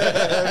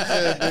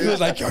 he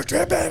was like, you're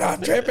tripping,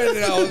 I'm tripping.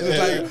 And I was just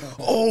like,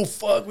 oh,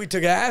 fuck, we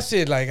took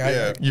acid. Like,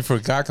 Yeah. You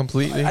forgot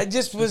completely. I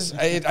just was,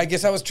 I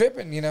guess I was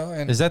tripping,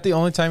 And Is that the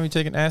only time you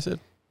taken acid?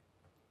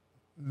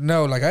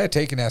 no, like I had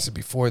taken acid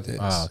before this.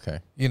 Oh, okay.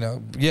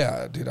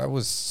 Yeah, dude, I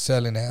was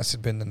selling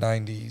acid in the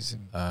 90s.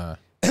 And Uh,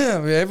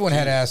 everyone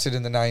had acid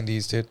in the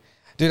 90s, dude.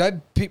 Dude, I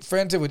had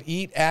friends that would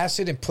eat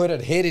acid and put a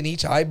hit in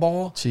each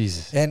eyeball.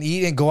 Jesus. And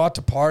eat and go out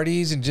to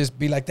parties and just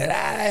be like that.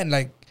 And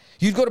like,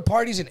 you'd go to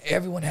parties and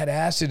everyone had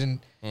acid. And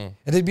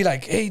they'd be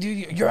like, hey,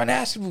 dude, you're on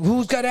acid.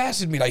 Who's got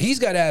acid? And be like, he's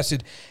got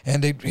acid.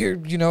 And they'd hear,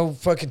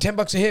 fucking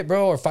 $10 a hit,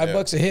 bro, or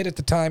 $5 a hit at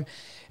the time.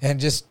 And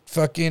just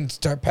fucking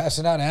start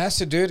passing out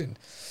acid, dude. And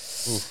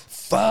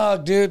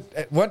fuck, dude.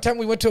 At one time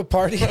we went to a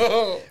party.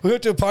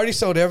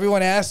 Sold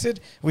everyone acid.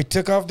 We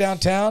took off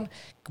downtown.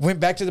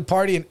 Went back to the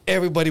party and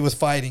everybody was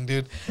fighting,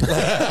 dude. Dude,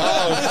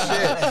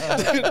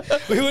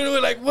 we were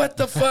like, what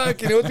the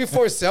fuck? And it was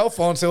before cell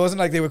phones, so it wasn't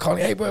like they were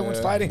calling, hey, bro, everyone's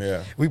fighting.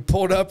 yeah. We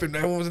pulled up and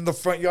everyone was in the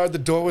front yard. The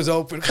door was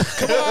open.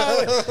 Come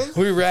on.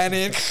 We ran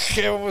in.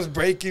 Everyone was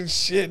breaking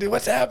shit. Dude,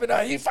 what's happening?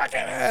 He fucking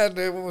had.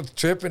 Everyone was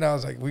tripping. I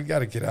was like, we got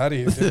to get out of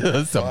here, dude.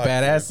 That's some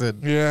bad acid.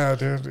 Yeah,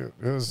 dude. It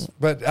was,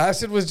 but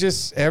acid was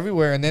just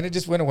everywhere, and then it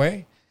just went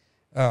away.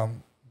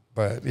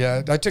 But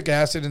yeah, I took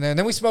acid in there, and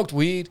then we smoked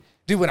weed.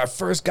 Dude, when I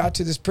first got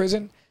to this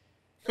prison,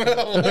 when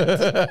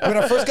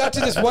I first got to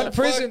this one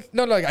prison,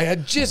 I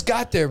had just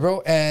got there,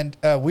 bro, and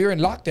we were in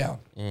lockdown.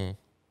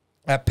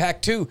 At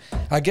Pack 2,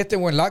 I get there,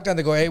 we're in lockdown.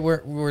 They go, hey,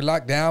 we're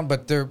locked down,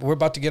 but we're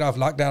about to get off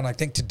lockdown. I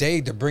think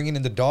today they're bringing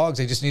in the dogs.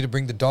 They just need to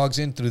bring the dogs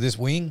in through this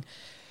wing.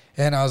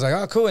 And I was like,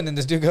 oh, cool. And then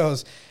this dude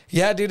goes,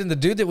 yeah, dude, and the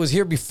dude that was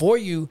here before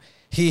you,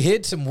 he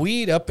hid some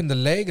weed up in the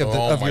leg of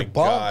your bunk.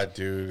 God,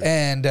 dude.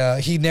 And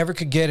he never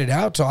could get it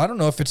out. So I don't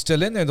know if it's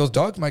still in there. Those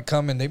dogs might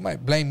come and they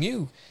might blame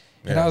you.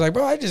 And I was like,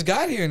 bro, I just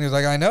got here. And he was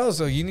like, I know.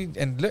 So you need,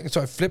 and look,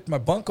 so I flipped my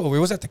bunk over. It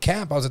was at the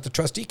camp. I was at the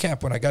trustee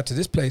camp when I got to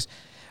this place.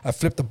 I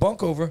flipped the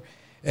bunk over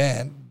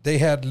and they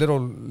had little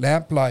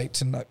lamp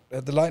lights, and I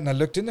had the light, and I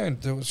looked in there,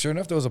 and sure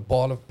enough, there was a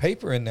ball of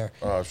paper in there.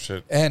 Oh,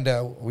 shit. And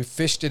we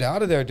fished it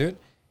out of there, dude,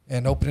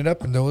 and opened it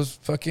up, and there was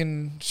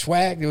fucking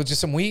swag. There was just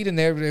some weed in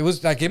there. It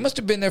was like, it must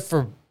have been there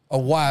for a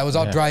while. It was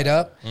all dried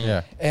up.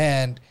 Yeah.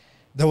 And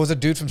there was a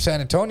dude from San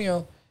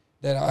Antonio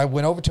that I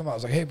went over to him. I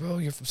was like, hey, bro,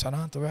 you're from San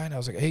Antonio, right? And I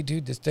was like, hey,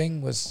 dude, this thing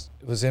was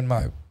in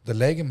the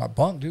leg in my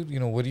bunk, dude.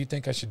 What do you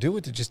think I should do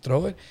with it? Just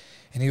throw it?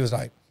 And he was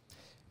like,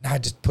 nah,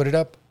 just put it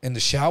up in the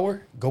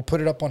shower. Go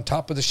put it up on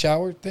top of the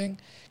shower thing.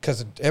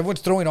 Because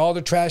everyone's throwing all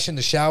their trash in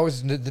the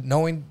showers,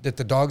 knowing that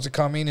the dogs are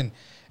coming and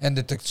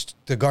that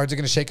the guards are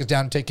going to shake us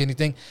down and take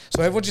anything.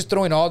 So everyone's just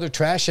throwing all their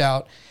trash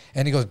out.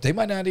 And he goes, they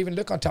might not even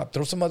look on top.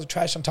 Throw some other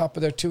trash on top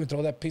of there too, and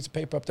throw that piece of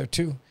paper up there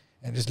too,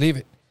 and just leave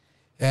it.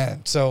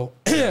 And so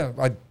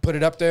I put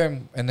it up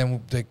there, and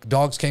then the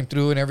dogs came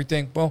through and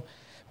everything. Boom,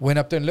 went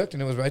up there and looked,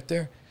 and it was right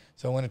there.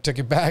 So I went and took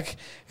it back,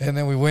 and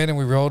then we went and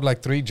we rolled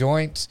like 3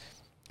 joints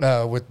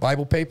with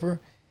Bible paper.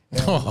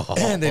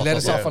 And they let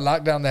us off a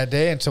lockdown that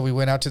day, and so we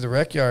went out to the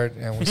rec yard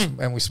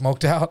and we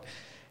smoked out.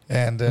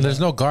 And there's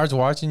no guards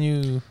watching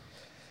you.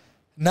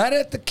 Not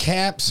at the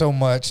camp so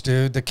much,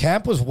 dude. The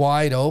camp was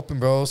wide open,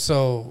 bro.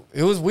 So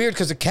it was weird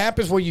because the camp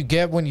is where you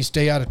get when you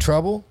stay out of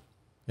trouble.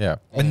 Yeah.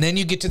 And then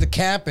you get to the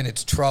camp and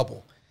it's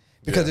trouble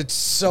because it's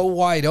so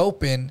wide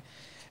open.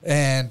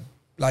 And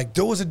like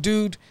there was a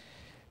dude,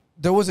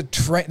 there was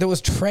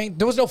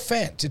no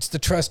fence. It's the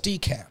trustee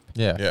camp.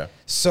 Yeah. Yeah.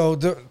 So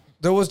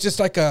there was just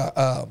like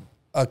a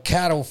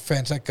cattle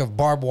fence, like a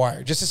barbed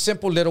wire, just a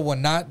simple little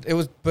one.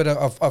 But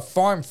a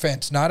farm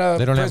fence, not a.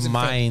 They don't have prison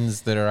fence.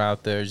 mines that are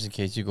out there just in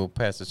case you go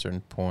past a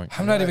certain point.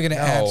 I'm not even gonna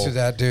answer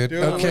that, dude.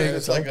 Okay,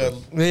 It's like a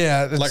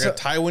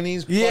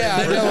Taiwanese. Yeah,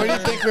 I know. Where do you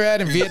think we're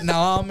at in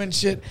Vietnam and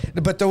shit?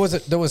 But there was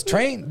a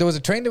train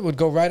that would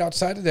go right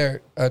outside of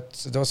there.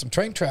 So there was some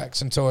train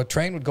tracks, and so a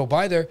train would go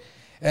by there,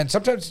 and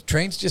sometimes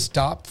trains just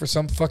stopped for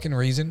some fucking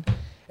reason.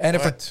 And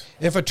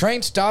if a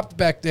train stopped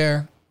back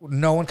there,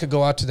 no one could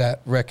go out to that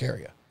wreck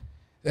area.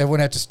 Everyone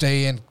had to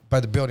stay in by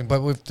the building.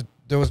 But if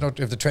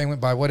the train went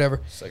by,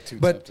 whatever. It's like too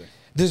but tempting.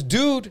 this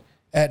dude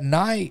at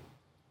night,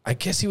 I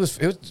guess it was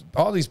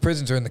all these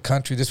prisons are in the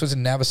country. This was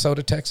in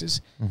Navasota,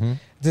 Texas. Mm-hmm.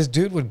 This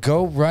dude would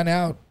go run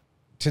out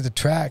to the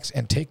tracks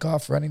and take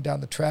off running down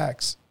the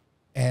tracks,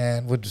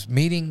 and was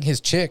meeting his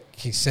chick,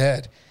 he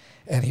said,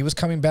 and he was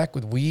coming back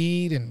with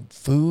weed and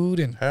food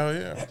and Hell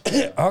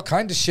yeah. all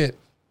kinds of shit.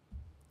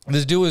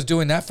 This dude was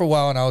doing that for a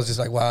while, and I was just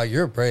like, wow,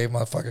 you're a brave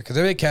motherfucker. Because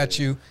if they catch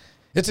you,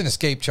 it's an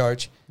escape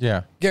charge.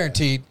 Yeah.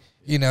 Guaranteed.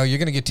 You know, you're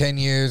going to get 10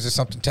 years or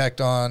something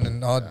tacked on,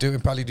 and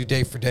probably do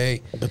day for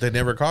day. But they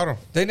never caught him.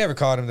 They never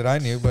caught him that I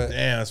knew, but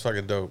Damn, that's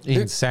fucking dope.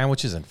 Eating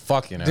sandwiches and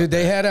fucking out dude,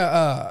 they there.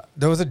 had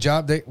there was a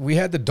job. We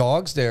had the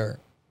dogs there,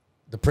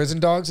 the prison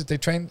dogs that they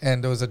trained,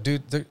 and there was a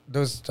dude, there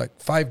was like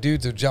 5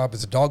 dudes. Their job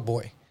is a dog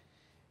boy,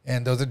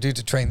 and those are dudes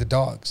that train the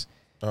dogs.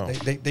 Oh.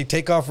 They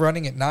take off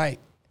running at night.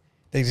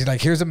 They just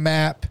like, here's a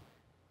map,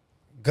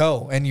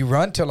 go, and you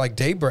run till like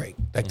daybreak.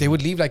 Like they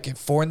would leave like at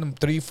 4 in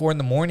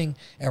the morning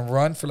and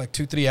run for like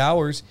 2-3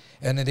 hours,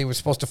 and then they were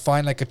supposed to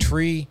find like a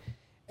tree,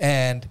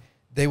 and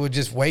they would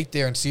just wait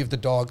there and see if the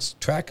dogs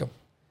track them.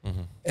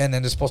 And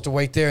then they're supposed to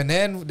wait there, and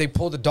then they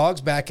pull the dogs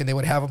back, and they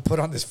would have them put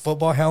on this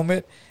football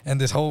helmet and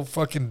this whole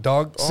fucking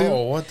dog suit.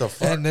 Oh, what the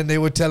fuck? And then they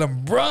would tell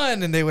them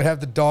run, and they would have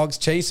the dogs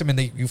chase them, and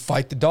you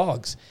fight the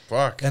dogs.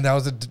 Fuck. And that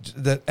was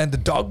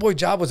the dog boy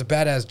job was a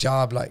badass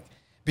job, like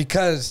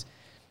because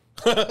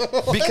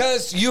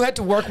you had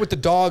to work with the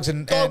dogs,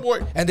 and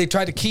they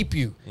tried to keep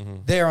you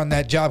there on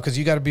that job because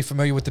you got to be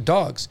familiar with the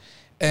dogs.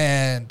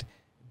 And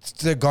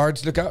the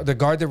guards look out. The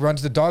guard that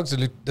runs the dogs,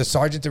 the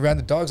sergeant that ran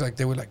the dogs, like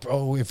they were like,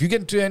 oh, if you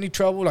get into any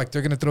trouble, like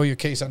they're gonna throw your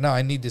case out. No,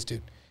 I need this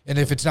dude. And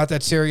if it's not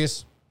that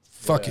serious,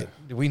 fuck it,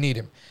 we need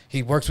him.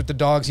 He works with the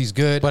dogs. He's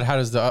good. But how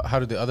do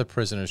the other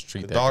prisoners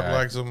treat that Dog guy?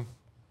 likes him.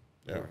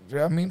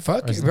 Yeah. I mean,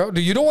 fuck it, bro.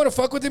 You don't want to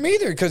fuck with him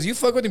either, because you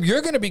fuck with him,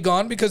 you're gonna be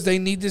gone because they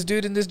need this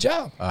dude in this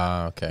job.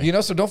 Okay. You know,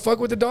 so don't fuck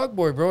with the dog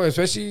boy, bro.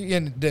 Especially,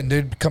 and then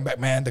they'd come back,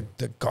 man.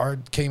 The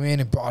guard came in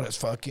and brought us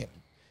fucking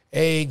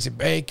eggs and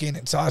bacon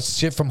and sauce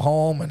shit from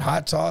home and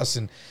hot sauce,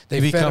 and they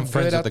You fed become them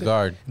friends good with out the there.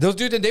 guard. Those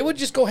dudes, and they would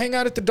just go hang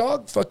out at the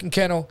dog fucking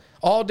kennel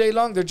all day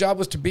long. Their job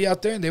was to be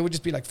out there, and they would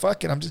just be like,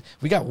 "Fuck it,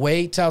 we got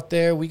weights out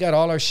there, we got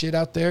all our shit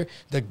out there."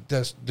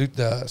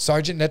 The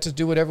sergeant lets us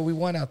do whatever we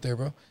want out there,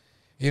 bro.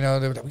 You know,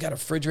 we got a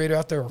refrigerator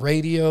out there, a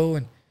radio,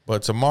 and.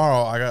 But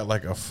tomorrow I got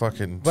like a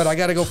fucking. But I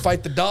got to go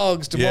fight the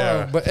dogs tomorrow.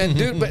 Yeah. But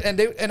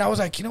I was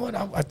like, you know what?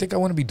 I think I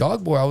want to be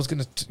dog boy. I was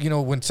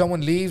gonna, when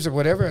someone leaves or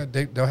whatever,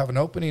 they'll have an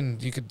opening.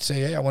 You could say,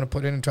 hey, I want to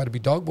put in and try to be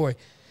dog boy.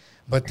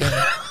 But then,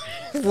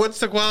 What's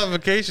the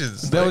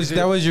qualifications? That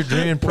was your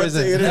dream in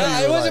prison.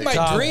 it wasn't my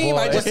Dog dream.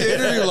 boy. I What's just, the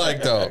interview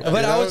like though?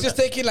 but I was just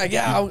thinking like,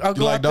 yeah, I'll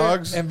go like out there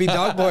dogs? and be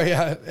dog boy.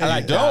 Yeah.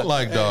 I don't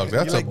like dogs.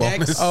 That's You a like Dax?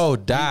 bonus. Oh,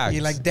 dogs.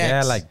 You like Yeah, I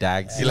Dax? like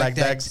dogs. You like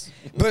Dax?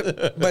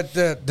 But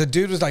the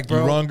dude was like,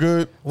 bro, You run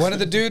good. one of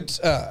the dudes,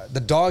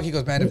 the dog, he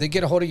goes, man, if they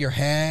get a hold of your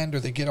hand or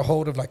they get a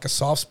hold of like a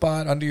soft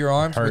spot under your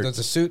arms where Hurts. there's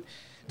a suit,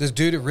 this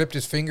dude had ripped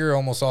his finger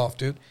almost off,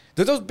 dude.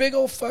 They're those big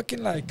old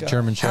fucking like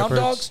German hound shepherds?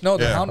 dogs. No,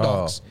 they're Yeah. hound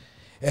dogs,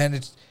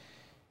 and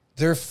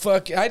they're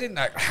fucking. I didn't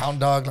like hound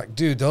dog. Like,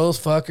 dude, those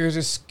fuckers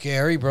are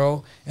scary,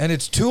 bro. And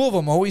it's 2 of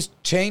them always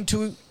chained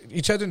to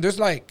each other. And there's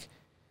like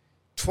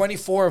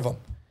 24 of them.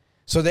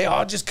 So they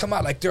all just come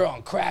out like they're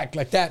on crack,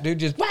 like that, dude.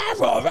 Just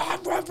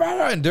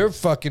and they're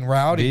fucking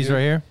rowdy. These dude.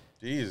 right here.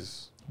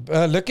 Jesus.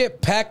 Look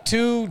at Pack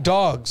 2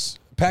 dogs.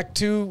 Pack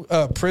 2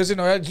 prison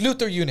or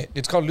Luther unit.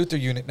 It's called Luther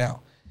unit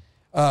now.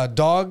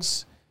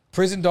 Dogs,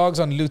 prison dogs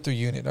on Luther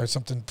unit or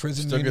something.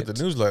 Prison Still unit. get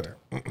the newsletter.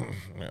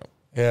 Yeah.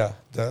 Yeah,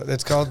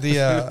 it's called the.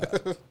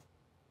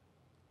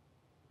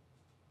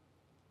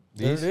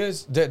 There it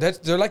is.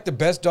 They're like the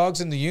best dogs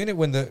in the unit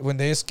when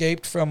they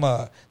escaped from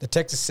the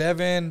Texas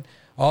 7.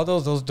 All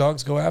those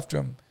dogs go after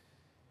them.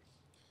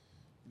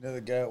 You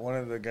know, one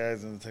of the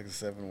guys in the Texas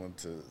 7 went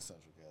to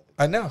Central Catholic.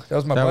 I know. That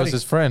was my That buddy. was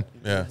his friend.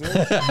 Yeah.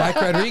 Mike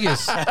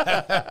Rodriguez.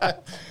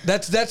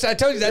 That's I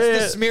told you,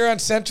 that's the smear on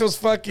Central's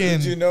fucking.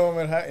 Did you know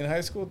him in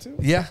high school too?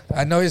 Yeah,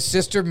 I know his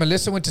sister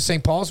Melissa went to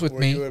St. Paul's with Were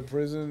me. you in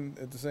prison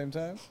at the same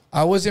time?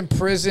 I was in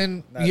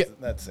prison. Not, Yeah,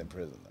 not the same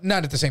prison. Though.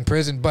 not at the same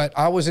prison, but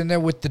I was in there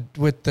with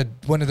the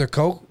one of their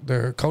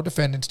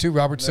co-defendants too,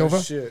 Robert No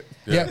Silva. shit.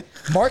 Yeah.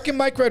 Mark and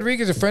Mike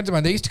Rodriguez are friends of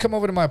mine. They used to come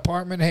over to my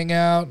apartment, hang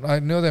out. I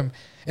knew them,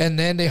 and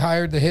then they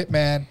hired the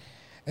hitman,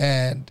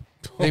 and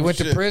they went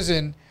to shit.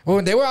 prison. Well,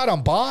 when they were out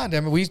on bond, I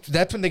mean,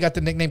 that's when they got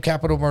the nickname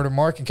Capital Murder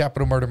Mark and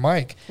Capital Murder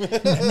Mike.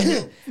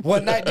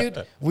 One night,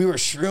 dude, we were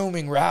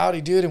shrooming rowdy,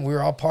 dude, and we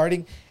were all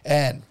partying,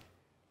 and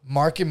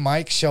Mark and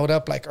Mike showed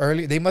up like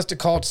early. They must have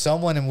called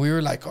someone, and we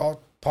were like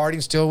all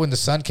partying still when the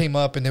sun came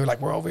up, and they were like,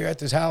 we're over here at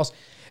this house.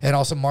 And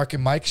also Mark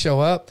and Mike show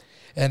up,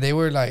 and they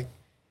were like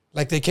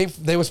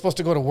they were supposed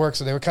to go to work,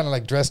 so they were kind of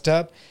like dressed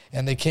up,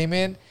 and they came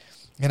in,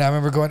 and I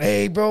remember going,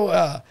 hey,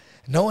 bro,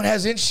 no one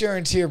has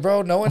insurance here,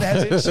 bro. No one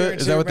has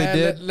insurance. Is that here, what they man.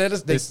 did? Let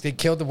us. They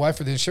killed the wife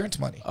for the insurance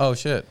money. Oh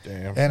shit!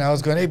 Damn. And I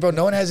was going, hey, bro,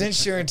 no one has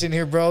insurance in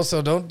here, bro.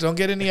 So don't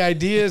get any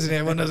ideas. And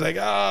everyone was like,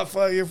 oh,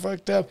 fuck, you're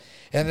fucked up.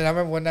 And then I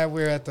remember one night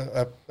we were at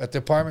the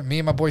apartment. Me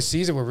and my boy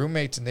Caesar were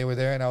roommates, and they were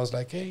there. And I was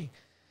like, hey,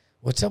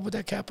 what's up with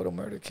that capital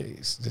murder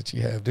case that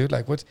you have, dude?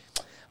 Like, what's?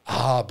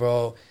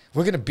 Bro,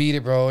 we're gonna beat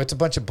it, bro. It's a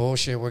bunch of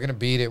bullshit. We're gonna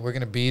beat it. We're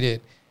gonna beat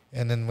it.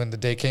 And then when the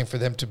day came for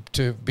them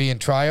to be in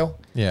trial,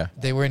 Yeah.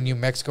 they were in New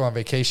Mexico on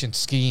vacation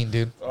skiing,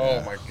 dude.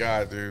 Oh my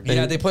god, dude.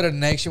 Yeah, they put a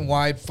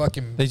nationwide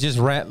fucking. They just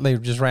ran. They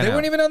just ran. They out.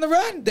 weren't even on the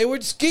run. They were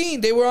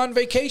skiing. They were on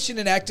vacation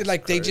and acted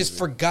like they just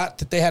forgot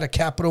that they had a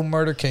capital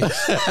murder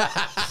case.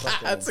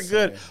 That's a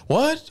good.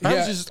 What?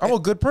 Yeah. I'm a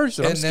good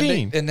person. I'm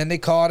skiing. and then they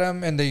caught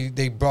him and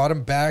they brought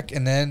him back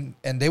and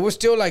they were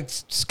still like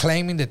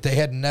claiming that they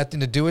had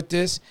nothing to do with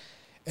this.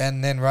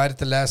 And then right at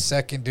the last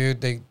second,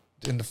 dude,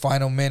 in the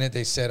final minute,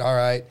 they said, all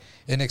right,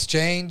 in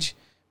exchange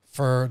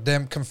for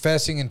them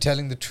confessing and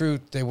telling the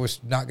truth, they were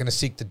not going to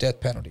seek the death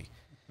penalty.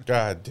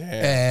 God damn.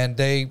 And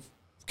they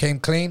came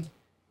clean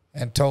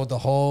and told the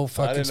whole I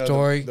fucking didn't know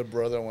story. the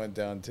brother went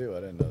down too. I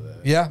didn't know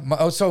that.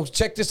 Yeah. So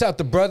check this out.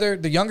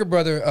 The younger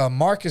brother,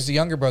 Mark is the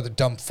younger brother,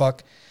 dumb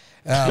fuck.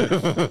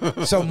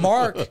 So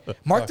Mark's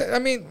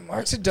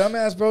a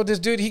dumbass, bro. This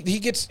dude, he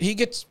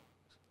gets,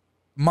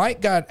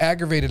 Mike got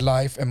aggravated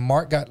life and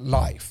Mark got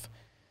life.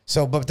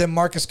 So, but then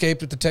Mark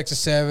escaped with the Texas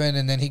 7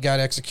 and then he got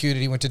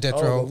executed. He went to death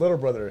Oh, row. the little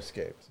brother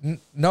escaped.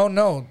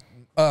 No.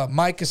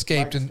 Mike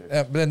escaped. And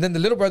then the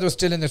little brother was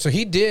still in there. So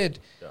he did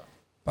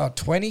about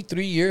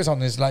 23 years on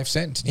his life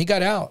sentence. He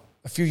got out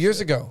a few years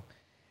ago.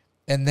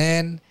 And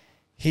then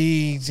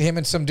him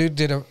and some dude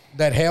did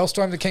that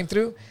hailstorm that came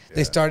through. Yeah.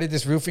 They started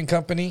this roofing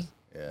company,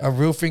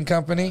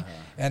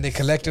 and they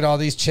collected all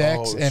these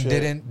checks and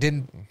shit.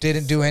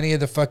 didn't do any of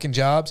the fucking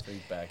jobs.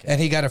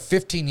 And he got a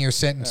 15-year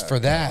sentence for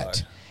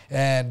that.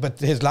 But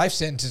his life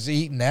sentence is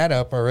eating that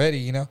up already,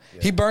 you know.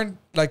 Yeah. He burned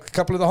like a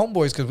couple of the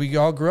homeboys because we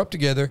all grew up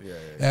together.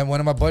 Yeah. And one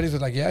of my buddies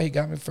was like, "Yeah, he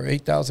got me for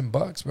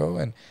 $8,000, bro."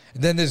 And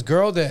then this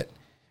girl that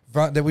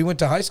we went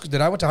to high school,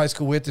 that I went to high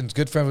school with, and is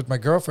good friend with my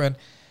girlfriend,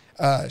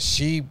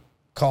 she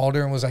called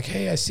her and was like,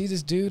 "Hey, I see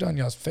this dude on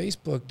y'all's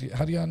Facebook.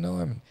 How do y'all know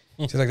him?"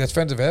 She's like, "That's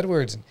friends of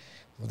Edwards." And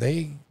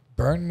they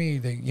burned me.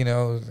 They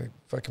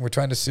fucking were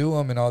trying to sue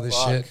him and all this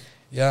shit.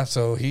 Yeah.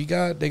 So they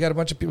got a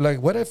bunch of people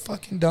like, what a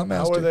fucking dumbass.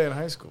 How were they in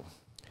high school?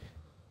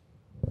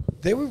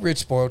 They were rich,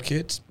 spoiled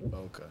kids.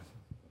 Okay.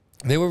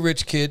 They were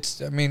rich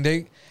kids. I mean,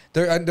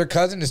 their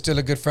cousin is still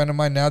a good friend of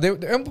mine now.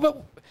 But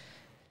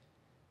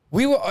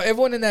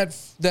everyone in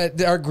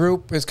that our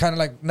group is kind of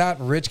like not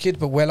rich kids,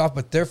 but well off.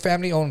 But their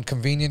family owned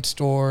convenience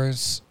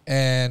stores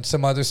and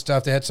some other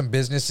stuff. They had some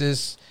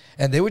businesses,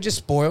 and they were just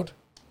spoiled.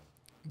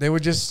 They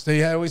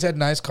always had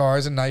nice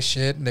cars and nice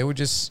shit, and they were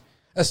just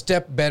a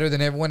step better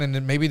than everyone. And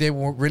then maybe they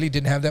really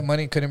didn't have that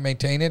money and couldn't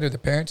maintain it, or the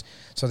parents,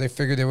 so they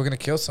figured they were going to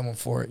kill someone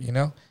for it, you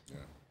know.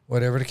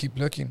 Whatever, to keep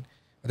looking.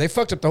 They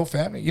fucked up the whole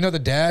family. You know, the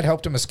dad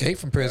helped him escape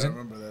from prison. I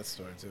remember that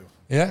story too.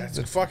 Yeah.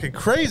 It's fucking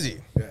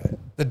crazy. Yeah.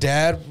 The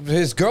dad,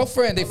 his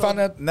girlfriend, they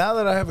found out. Now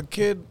that I have a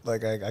kid,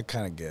 like I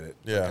kind of get it.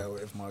 Yeah.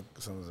 Like, if my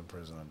son was in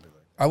prison, I'd be like,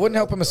 I wouldn't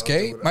help him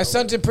escape. My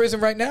son's in prison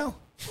right now.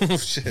 Oh,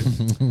 shit.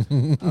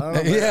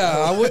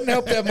 Yeah, I wouldn't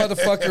help that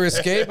motherfucker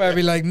escape. I'd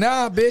be like,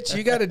 nah, bitch,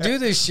 you got to do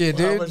this shit,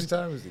 How dude. much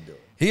time is he doing?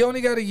 He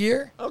only got a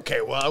year. Okay,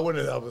 well, I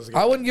wouldn't help us.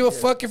 I wouldn't give a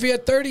fuck if he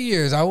had 30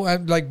 years.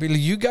 I'm like,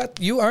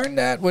 you earned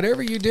that.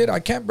 Whatever you did, I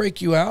can't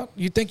break you out.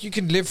 You think you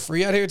can live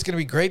free out here? It's gonna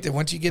be great. That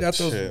once you get out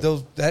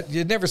that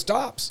it never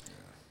stops.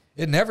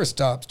 It never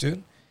stops,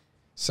 dude.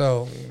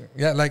 So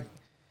yeah, like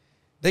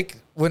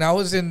when I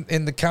was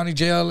in the county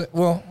jail,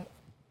 well,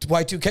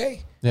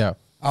 Y2K. Yeah.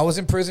 I was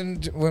in prison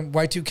when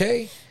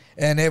Y2K,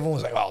 And everyone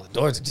was like, "Oh, the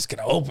doors are just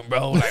gonna open,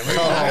 bro. Like,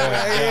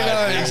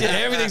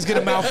 everything's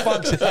gonna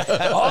malfunction.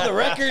 All the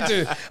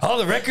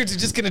records are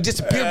just gonna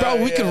disappear,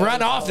 bro. We can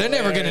run off. They're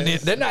never gonna.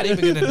 They're not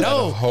even gonna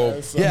know.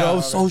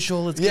 No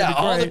social. It's gonna be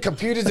all the great.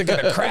 computers are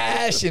gonna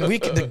crash, and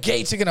the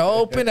gates are gonna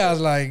open. I was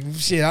like,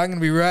 shit, I'm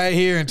gonna be right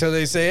here until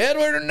they say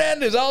Edward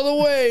Hernandez all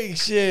the way.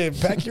 Shit,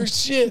 pack your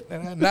shit,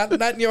 not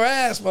in your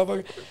ass,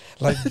 motherfucker.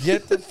 Like,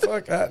 get the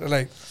fuck out.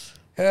 Like,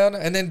 hell no.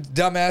 And then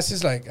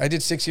dumbasses. Like, I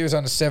did 6 years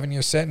on a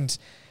 7-year sentence.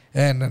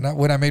 And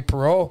when I made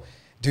parole,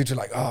 dudes were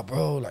like, "Oh,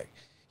 bro, like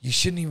you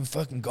shouldn't even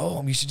fucking go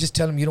home. You should just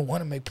tell them you don't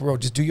want to make parole.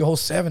 Just do your whole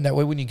 7. That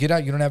way, when you get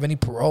out, you don't have any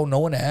parole, no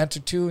one to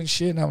answer to and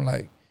shit." And I'm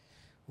like,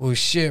 "Well,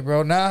 shit,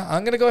 bro. Nah,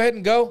 I'm gonna go ahead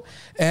and go.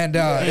 And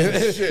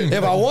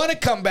if I want to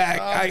come back,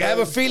 I have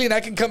a feeling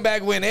I can come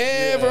back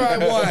whenever I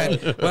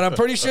want. But I'm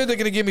pretty sure they're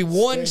gonna give me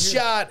one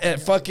shot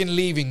at fucking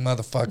leaving,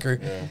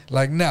 motherfucker.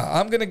 Like, nah,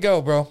 I'm gonna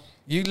go, bro.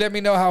 You let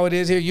me know how it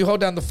is here. You hold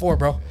down the fort,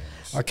 bro.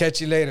 I'll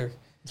catch you later."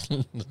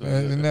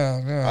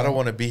 No. I don't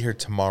want to be here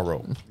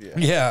tomorrow.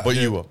 Yeah. But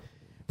you will.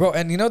 Bro,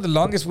 and you know the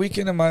longest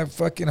weekend of my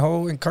fucking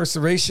whole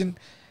incarceration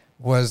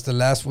was the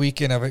last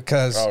weekend of it,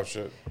 because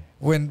Shit.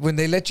 when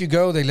they let you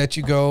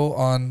go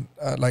on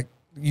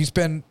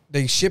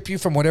they ship you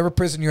from whatever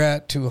prison you're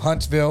at to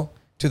Huntsville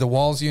to the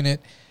Walls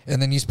unit,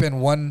 and then you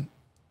spend one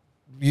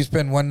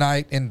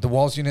night in the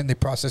Walls unit and they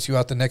process you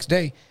out the next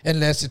day,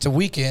 unless it's a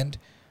weekend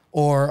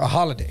or a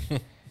holiday.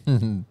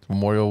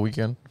 Memorial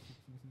weekend.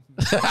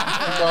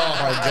 Oh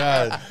my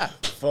God.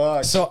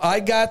 Fuck. So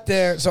I got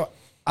there. So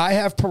I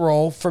have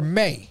parole for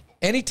May.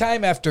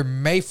 Anytime after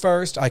May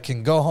 1st, I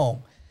can go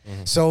home.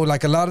 So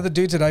like a lot of the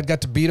dudes that I got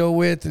to Beto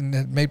with and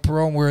that made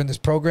parole and were in this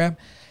program,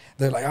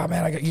 they're like, "Oh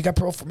man, you got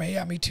parole for May?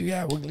 Yeah, me too.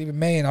 Yeah, we're gonna leave in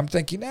May." And I'm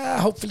thinking,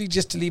 hopefully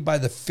just to leave by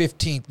the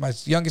 15th. My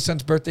youngest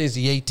son's birthday is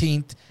the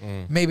 18th.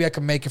 Maybe I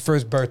can make it for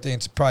his birthday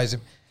and surprise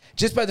him.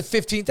 Just by the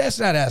 15th, that's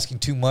not asking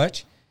too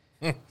much.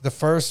 The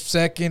first,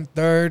 second,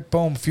 third,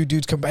 boom, a few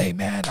dudes come by. "Hey,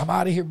 man, I'm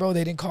out of here, bro.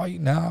 They didn't call you?"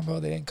 "Nah, bro,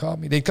 they didn't call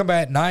me." They'd come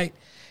by at night,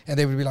 and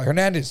they would be like,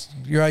 "Hernandez,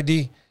 your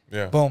ID."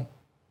 Yeah. Boom.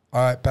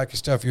 "All right, pack your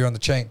stuff. You're on the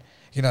chain."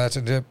 You know, that's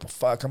a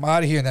fuck, I'm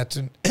out of here. And that's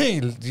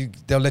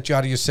they'll let you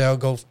out of your cell,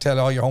 go tell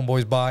all your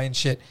homeboys bye and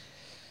shit.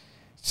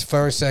 It's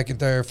first, second,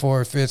 third,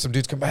 fourth, fifth. Some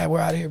dudes come by, "We're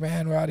out of here,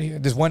 man. We're out of here."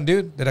 There's one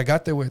dude that I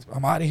got there with.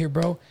 "I'm out of here,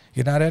 bro.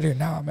 You're not out of here?"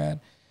 "Nah, man.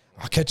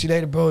 I'll catch you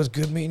later, bro. It's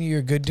good meeting you.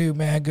 You're a good dude,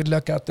 man. Good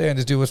luck out there." And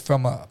this dude was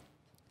from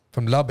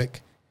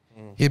Lubbock.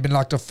 He had been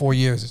locked up 4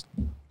 years.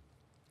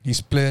 He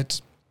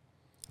splits.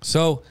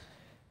 So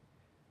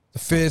the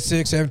 5th,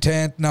 6th, 7th,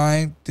 10th,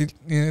 9th,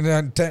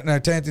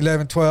 10th,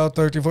 11th, 12th,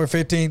 13th, 14th,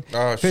 15th,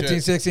 Oh,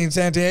 15th, shit. 16th,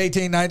 17th,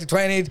 18th, 19th,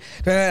 20th.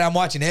 I'm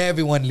watching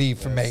everyone leave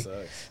for May.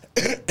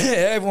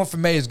 Everyone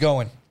from May is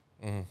going.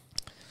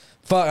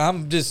 Fuck,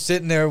 I'm just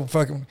sitting there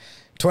fucking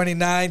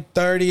 29th,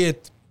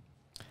 30th.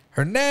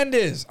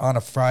 Hernandez on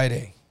a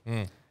Friday.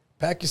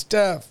 Pack your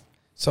stuff.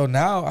 So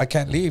now I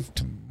can't leave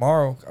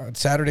tomorrow.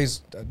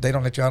 Saturdays, they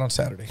don't let you out on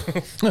Saturday.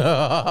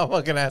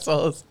 Fucking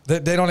assholes. They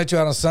don't let you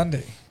out on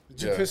Sunday.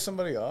 Did you piss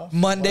somebody off?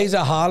 Monday's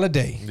a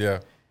holiday. Yeah.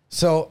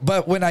 So,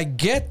 but when I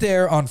get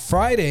there on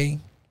Friday,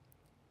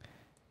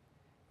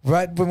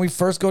 right when we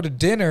first go to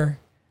dinner,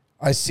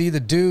 I see the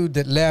dude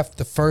that left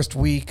the first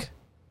week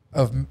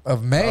of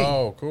May.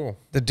 Oh, cool.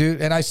 The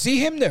dude, and I see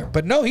him there.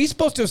 But no, he's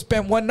supposed to have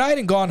spent one night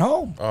and gone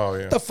home. Oh,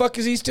 yeah. The fuck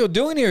is he still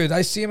doing here?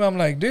 I see him, I'm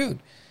like, "Dude,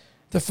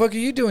 the fuck are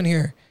you doing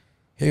here?"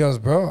 He goes,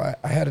 "Bro,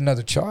 I had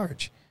another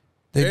charge."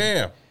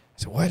 Damn. I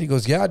said, "What?" He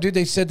goes, "Yeah, dude,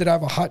 they said that I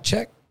have a hot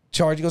check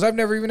charge." He goes, "I've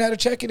never even had a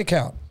checking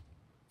account."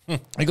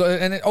 He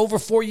goes, and it, over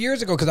 4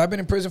 years ago, because I've been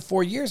in prison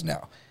 4 years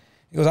now.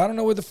 He goes, "I don't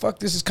know where the fuck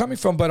this is coming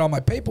from, but on my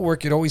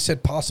paperwork, it always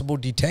said possible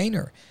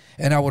detainer."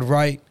 And I would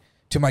write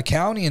to my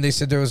county, and they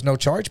said there was no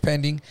charge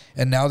pending.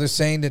 And now they're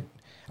saying that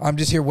I'm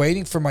just here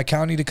waiting for my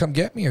county to come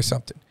get me or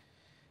something.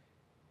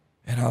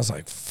 And I was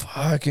like,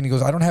 fuck. And he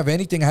goes, "I don't have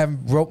anything. I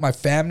haven't wrote my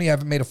family. I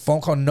haven't made a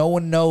phone call. No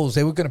one knows.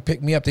 They were going to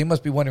pick me up. They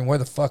must be wondering where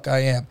the fuck I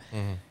am."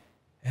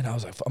 And I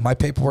was like, my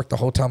paperwork the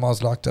whole time I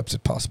was locked up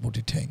said possible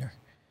detainer.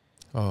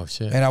 Oh,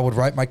 shit. And I would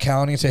write my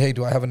county and say, "Hey,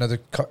 do I have another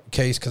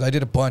case?" Because I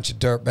did a bunch of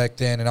dirt back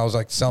then. And I was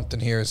like, something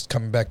here is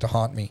coming back to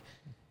haunt me.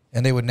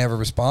 And they would never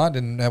respond.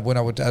 And when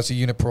I would, as a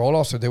unit parole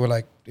officer, they were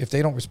like, if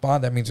they don't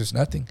respond, that means there's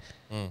nothing.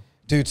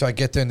 Dude, so I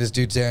get there and this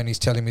dude's there and he's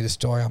telling me the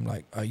story. I'm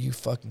like, "Are you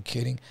fucking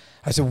kidding?"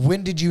 I said,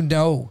 "When did you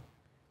know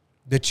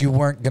that you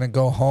weren't going to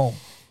go home?"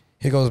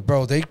 He goes,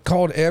 "Bro, they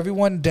called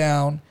everyone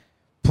down,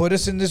 put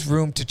us in this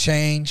room to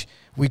change.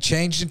 We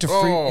changed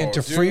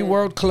into free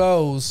world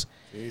clothes.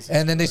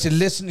 And then they said,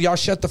 'Listen, y'all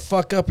shut the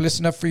fuck up.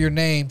 Listen up for your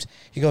names.'"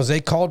 He goes,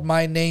 "They called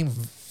my name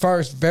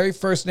first, very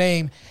first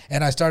name.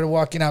 And I started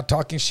walking out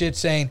talking shit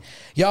saying,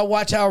 'Y'all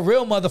watch how a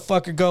real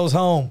motherfucker goes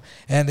home.'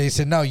 And they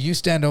said, 'No, you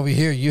stand over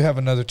here. You have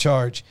another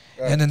charge.'"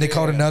 And then they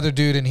called another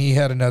dude and he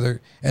had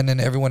another. And then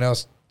everyone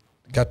else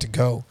got to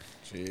go.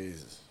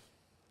 Jesus.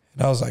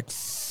 And I was like,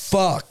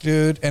 fuck,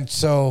 dude. And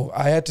so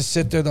I had to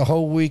sit there the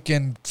whole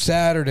weekend,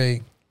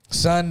 Saturday,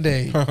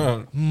 Sunday,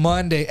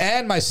 Monday.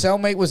 And my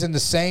cellmate was in the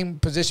same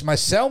position. My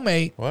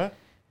cellmate, What?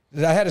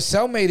 I had a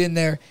cellmate in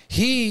there.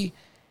 He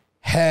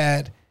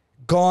had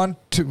gone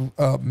to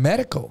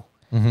medical.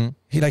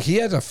 He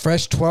had a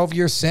fresh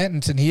 12-year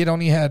sentence, and he had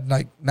only had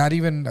like not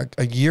even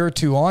a year or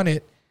two on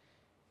it.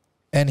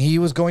 And he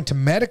was going to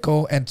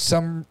medical, and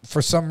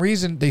for some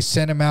reason they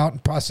sent him out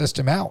and processed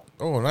him out.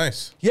 Oh,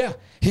 nice. Yeah.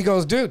 He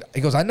goes, dude. He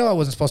goes, I know I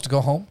wasn't supposed to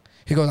go home.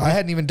 He goes, I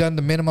hadn't even done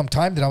the minimum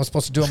time that I was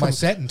supposed to do on my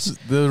sentence.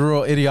 The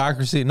real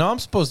idiocracy. No, I'm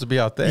supposed to be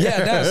out there.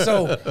 Yeah, no,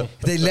 so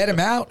they let him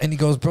out, and he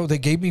goes, bro, they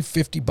gave me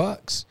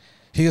 $50.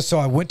 He goes, so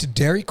I went to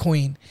Dairy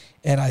Queen,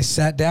 and I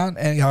sat down,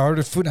 and I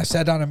ordered food, and I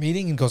sat down at a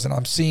meeting, and goes, and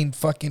I'm seeing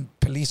fucking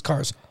police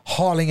cars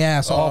hauling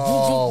ass off.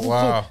 Oh,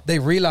 wow. They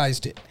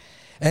realized it.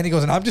 And he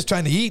goes, and I'm just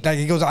trying to eat. Like,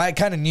 he goes, I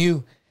kind of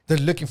knew they're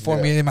looking for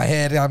me in my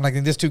head. I'm like,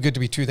 this is too good to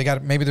be true.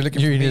 Maybe they're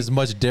looking You're for eating me. as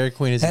much Dairy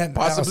Queen as you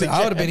possibly I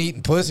would have been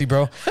eating pussy,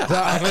 bro. So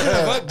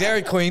fuck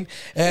Dairy Queen.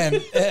 And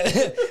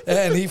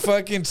he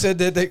fucking said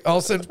that all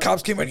of a sudden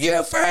cops came in,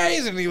 you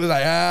freeze. And he was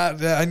like,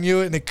 I knew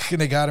it. And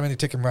they got him, and they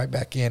took him right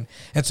back in.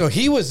 And so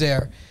he was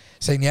there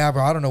saying, yeah,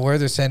 bro, I don't know where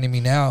they're sending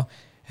me now.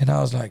 And I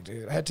was like,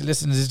 dude, I had to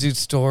listen to this dude's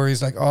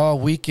stories like all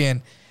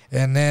weekend.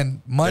 And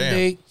then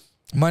Monday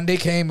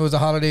came, it was a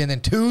holiday. And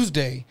then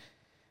Tuesday,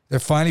 they're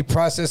finally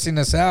processing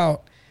us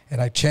out. And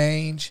I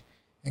change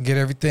and get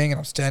everything. And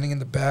I'm standing in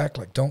the back,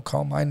 like, don't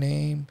call my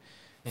name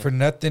for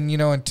nothing,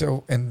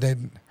 and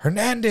then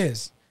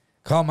Hernandez,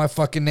 call my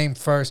fucking name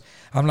first.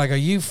 I'm like, are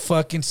you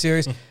fucking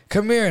serious?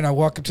 Come here. And I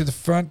walk up to the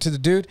front to the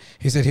dude.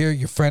 He said, here,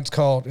 your friend's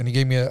called. And he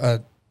gave me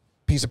a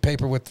piece of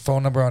paper with the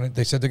phone number on it.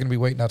 They said they're going to be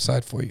waiting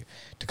outside for you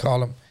to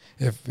call him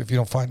if you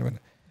don't find him.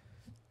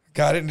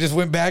 Got it, and just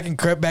went back and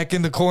crept back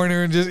in the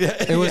corner and just.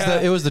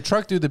 It was the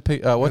truck dude that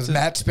picked. What's it?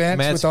 Matt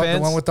Spence, the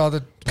one with all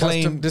the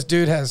custom. This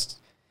dude has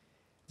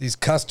these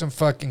custom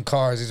fucking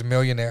cars. He's a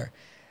millionaire.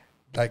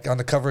 Like on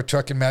the cover of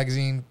Trucking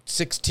Magazine,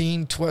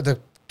 1612. The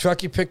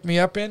truck he picked me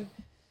up in,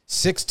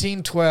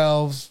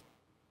 1612s,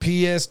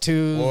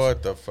 PS2.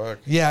 What the fuck?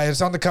 Yeah, it's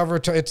on the cover.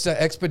 It's an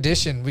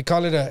Expedition. We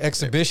call it an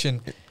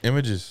exhibition.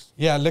 Images.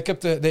 Yeah, look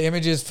up the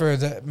images for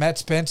the Matt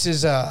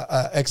Spence's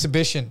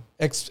expedition.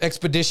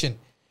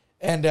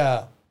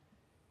 And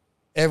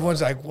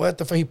everyone's like, what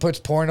the fuck? He puts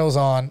pornos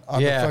on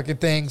the fucking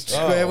things.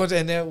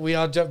 And then we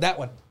all jumped. That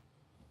one.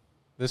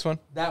 This one?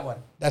 That one.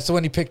 That's the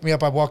one he picked me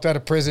up. I walked out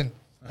of prison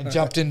and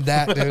jumped in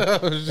that,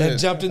 dude. And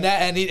jumped in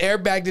that, and he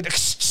airbagged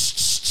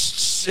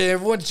it.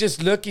 Everyone's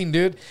just looking,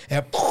 dude.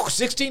 And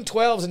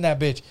 1612s in that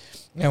bitch.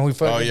 And we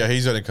fucking. Oh, yeah,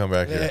 he's going to come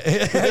back here.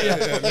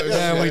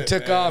 And we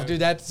took off, dude.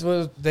 That's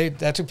who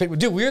picked me.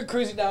 Dude, we were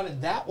cruising down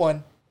in that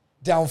one,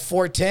 down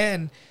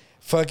 410.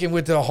 Fucking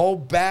with the whole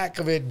back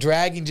of it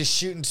dragging, just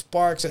shooting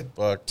sparks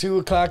at 2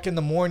 o'clock in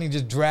the morning,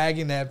 just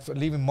dragging that,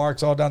 leaving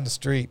marks all down the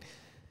street.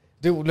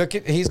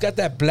 Dude, he's got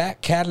that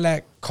black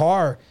Cadillac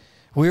car.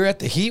 We were at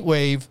the Heat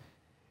Wave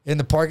in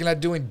the parking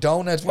lot doing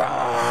donuts,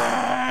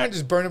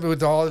 just burning it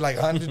with all like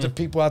hundreds of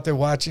people out there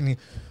watching.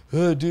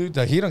 Dude,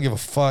 like, he don't give a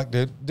fuck,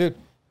 dude. Dude,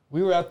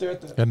 we were out there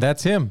at the. And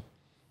that's him.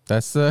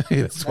 That's the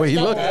way he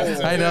looked.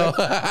 I know.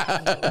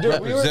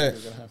 Dude,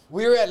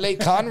 we were at Lake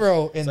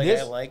Conroe in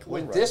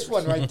this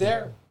one right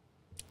there.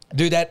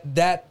 Dude,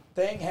 that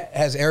thing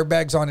has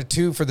airbags on it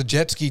too for the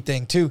jet ski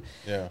thing too.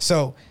 Yeah.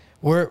 So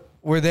we're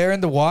there in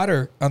the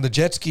water on the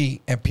jet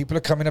ski, and people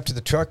are coming up to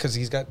the truck because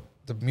he's got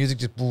the music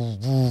just woo,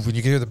 woo, and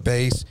you can hear the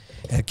bass,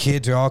 and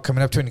kids are all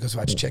coming up to it, and he goes,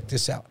 watch, check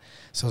this out.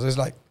 So there's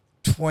like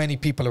 20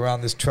 people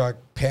around this truck,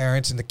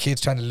 parents and the kids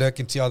trying to look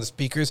and see all the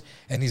speakers,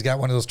 and he's got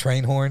one of those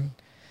train horn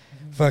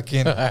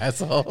fucking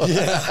asshole.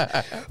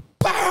 Yeah.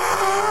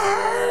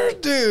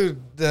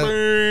 Dude,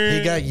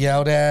 he got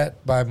yelled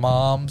at by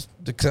moms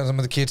because some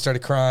of the kids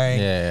started crying.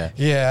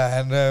 Yeah,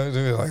 and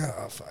we were like,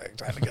 oh fuck,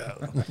 time to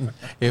go.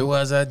 It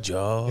was a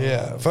joke.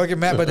 Yeah, fucking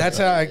mad. But that's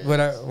how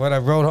when I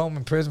rode home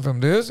in prison from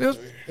this. It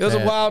was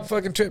a wild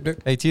fucking trip,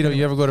 dude. Hey Tito,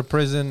 you ever go to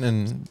prison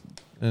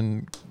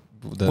and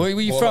where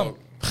you from?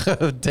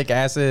 Take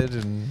acid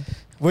and.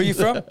 Where you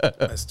from?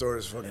 My story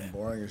is fucking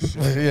boring as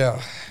shit.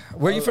 Yeah.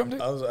 Where you from, dude?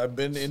 I've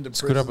been into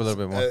prison. Scoot up a little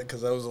bit more.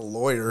 Because I was a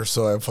lawyer,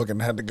 so I fucking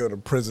had to go to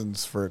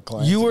prisons for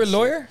clients. You were a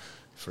lawyer?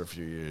 For a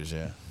few years,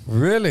 yeah.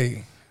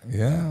 Really?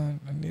 Yeah.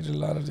 I need a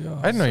lot of y'all.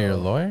 I didn't know you're a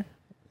lawyer.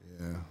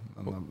 Yeah.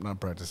 I'm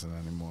not practicing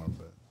anymore,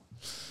 but.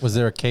 Was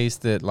there a case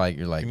that, like,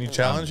 you're like. Can you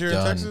challenge here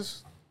in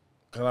Texas?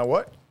 Can I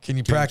what? Can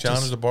you Can practice? you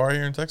challenge the bar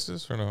here in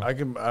Texas or no? I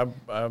can.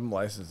 I'm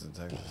licensed in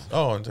Texas.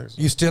 Oh, in Texas.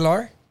 You still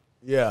are?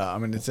 Yeah, I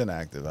mean, it's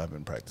inactive. I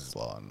haven't practiced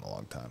law in a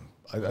long time.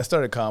 I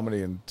started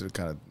comedy and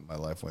kind of my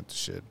life went to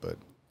shit, but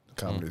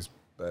comedy's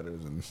better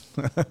than.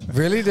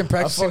 Really? Than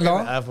practicing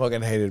law? I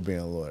fucking hated being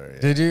a lawyer.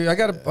 Yeah. Did you? I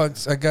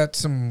got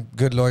some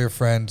good lawyer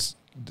friends.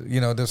 You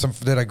know, there's some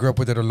that I grew up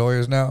with that are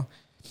lawyers now.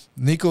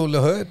 Nico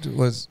LaHood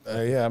was.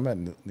 Yeah, I met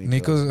Nico.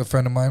 Nico's a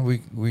friend of mine.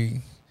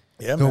 We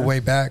go man. way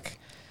back.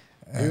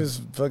 He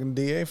was fucking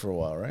DA for a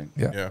while, right?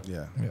 Yeah.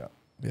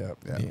 Yeah.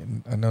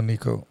 I know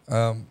Nico.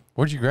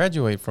 Where'd you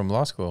graduate from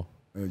law school?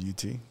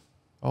 UT.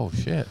 Oh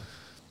shit.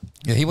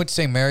 Yeah, he went to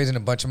St. Mary's, and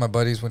a bunch of my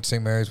buddies went to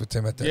St. Mary's with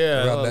him at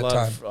around that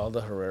time. All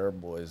the Herrera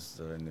boys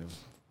that I knew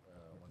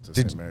went to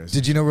St. Mary's.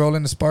 Did you know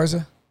Roland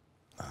Esparza?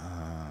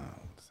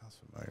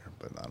 familiar,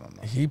 but I don't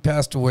know. He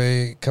passed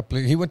away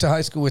he went to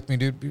high school with me,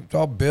 dude. He was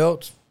all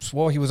built,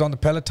 swore he was on the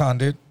Peloton,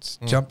 dude.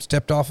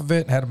 Stepped off of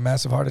it, and had a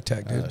massive heart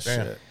attack, dude.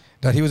 Shit.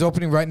 That he was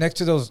opening right next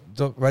to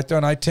right there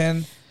on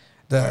I-10,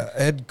 the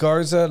Ed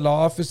Garza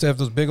law office. They have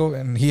those big old,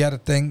 and he had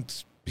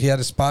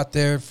a spot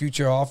there,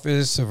 future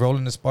office,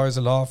 Roland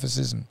Esparza law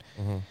offices, and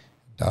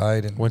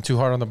died. And Went too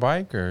hard on the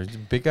bike, or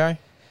big guy?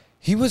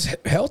 he was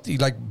healthy,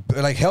 like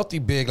healthy,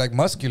 big, like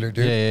muscular,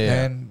 dude.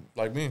 Yeah. And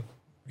Like me.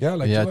 yeah,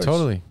 like Yeah, George.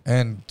 totally.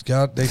 And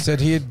they said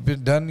he had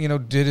been done,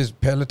 did his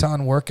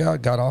Peloton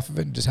workout, got off of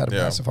it, and just had a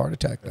massive heart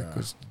attack. Like it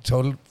was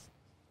total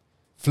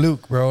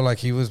fluke, bro. Like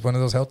he was one of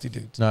those healthy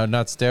dudes. No,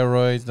 not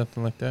steroids,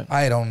 nothing like that.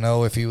 I don't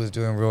know if he was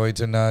doing roids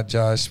or not,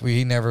 Josh.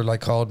 He never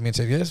called me and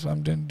said, "Yes,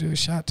 I'm going to do a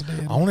shot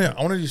today." I want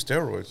to do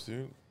steroids,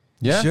 dude.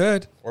 Yeah.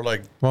 Should. Or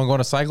like Want to go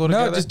on a cycle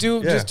together?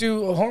 No, just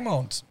do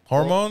hormones.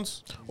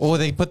 hormones. Oh,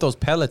 they put those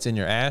pellets in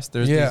your ass.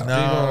 There's Yeah. these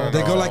No,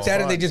 They go no. like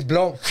that and they just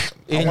blow.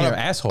 in your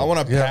asshole. I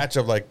want a Yeah. patch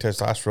of like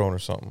testosterone or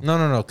something.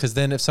 No. Because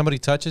then if somebody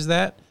touches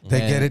that,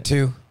 They and get it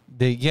too.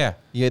 They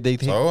they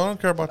think. So I don't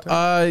care about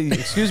that.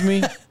 Excuse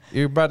me,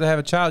 you're about to have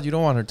a child. You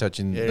don't want her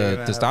touching Yeah, the you're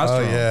gonna have-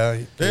 testosterone. Oh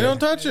yeah. They don't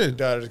touch Your it.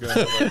 daughter's gonna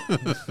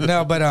have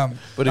No, but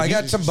But if I you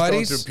got some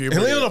buddies. They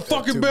lay on a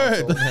fucking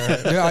bed.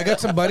 Yeah, I got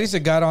some buddies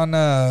that got on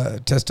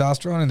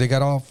testosterone and they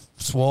got all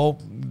swole.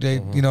 They,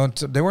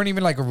 they weren't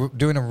even like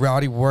doing a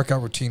rowdy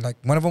workout routine. Like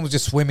one of them was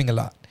just swimming a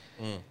lot,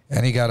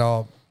 and he got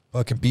all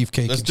fucking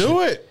beefcake. Let's and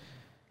do shit. it.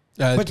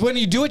 But when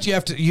you do it, you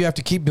have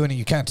to keep doing it.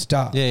 You can't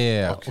stop.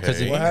 Yeah. Okay.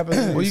 Because What happens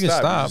when Well, you can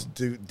stop.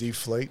 You just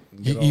deflate.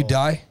 And You, get you all-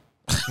 die.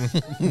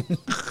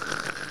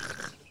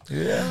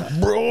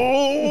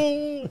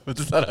 Bro.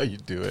 that's not how you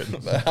do it.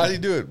 How do you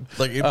do it?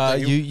 Like,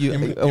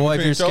 Well,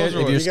 if you're scared,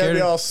 You gotta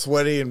be all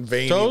sweaty and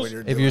veiny Toes? when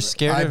you're if doing you're it.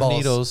 scared Eyeballs. of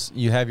needles,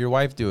 you have your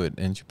wife do it,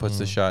 and she puts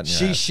the shot in your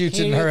She ass. shoots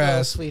in her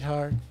ass.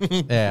 sweetheart.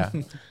 Yeah,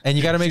 and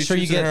you got to make sure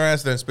you in her get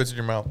ass, then spits in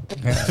your mouth.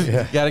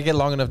 Yeah. you got to get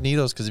long enough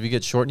needles, because if you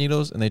get short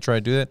needles and they try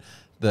to do that,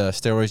 the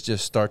steroids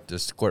just start to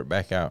squirt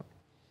back out.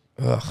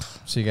 Ugh.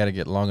 So you got to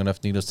get long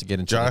enough needles to get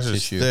into Josh the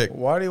is tissue. thick.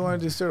 Why do you want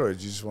to do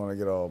steroids? You just want to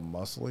get all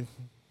muscly?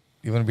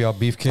 You want to be all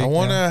beefcake? I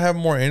want to now? have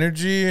more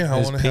energy. I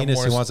His want to have penis,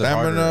 more he wants it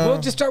harder. stamina.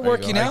 Well, just start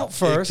working out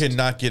first. It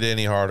cannot get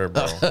any harder,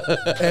 bro. I'm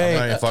not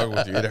Hey, even fucking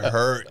with you. It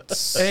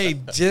hurts. hey,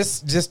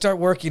 just start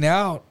working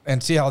out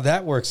and see how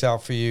that works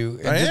out for you.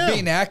 And I just am.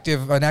 being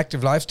active, an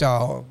active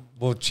lifestyle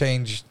will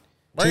change.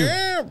 I too.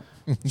 am.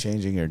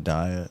 Changing your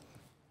diet.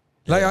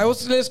 Like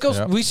let's go.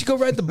 Yep. We should go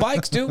ride the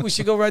bikes, dude. We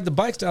should go ride the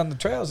bikes down the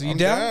trails. Are you I'm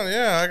down?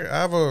 Yeah, I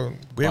have a.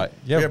 We have,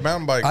 Yeah. we have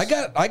mountain bikes.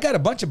 I got a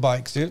bunch of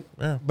bikes, dude.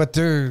 Yeah. But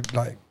they're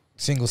like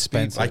single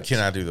speed. Expensive. I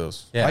cannot do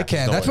those. Yeah, I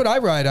can. no That's way. what I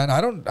ride on. I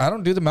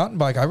don't do the mountain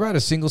bike. I ride a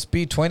single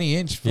speed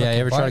 20-inch. Yeah, you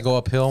ever try to go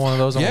uphill on one of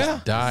those? Yeah.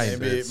 Almost die.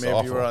 Maybe It's maybe you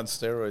awful. were on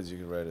steroids. You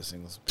could ride a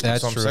single speed.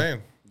 That's That's what true. I'm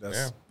saying.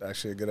 That's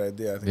actually a good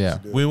idea. I think Yeah. you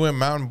should do We it. went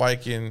mountain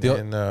biking The-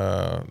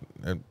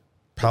 in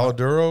Palo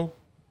Duro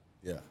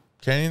Yeah.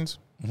 Canyons.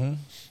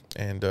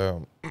 And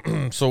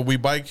so we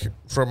bike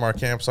from our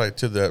campsite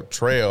to the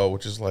trail,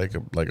 which is like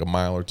a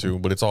mile or two,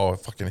 but it's all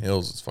fucking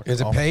hills. It's fucking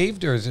Is it awful.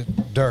 paved or is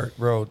it dirt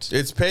roads?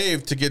 It's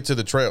paved to get to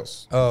the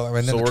trails. Oh, and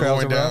then So the we're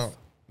trails going are down.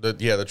 rough?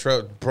 The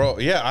trail, bro.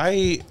 Yeah,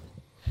 I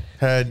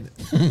had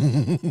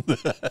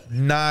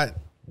not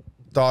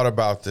thought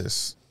about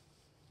this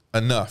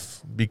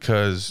enough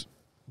because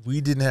we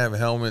didn't have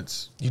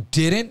helmets. You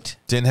didn't?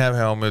 Didn't have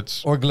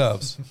helmets Or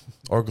gloves?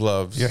 or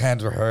gloves. Your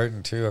hands were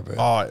hurting too, I bet.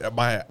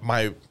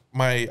 Oh,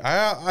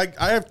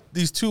 I have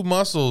these two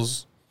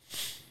muscles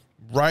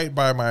right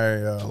by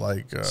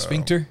my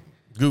Sphincter?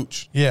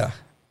 gooch Yeah.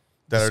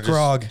 that are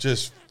Scrog.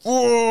 just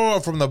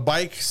from the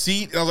bike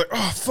seat. And I was like,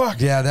 oh fuck,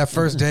 Yeah, that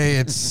first day,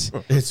 it's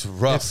it's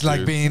rough. it's like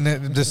dude. being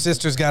the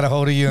sisters got a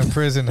hold of you in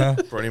prison, huh?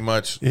 pretty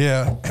much.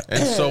 Yeah.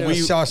 And so we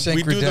Shawshank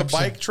do the Redemption.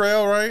 bike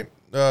trail, right?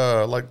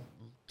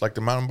 Like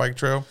the mountain bike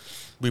trail.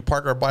 We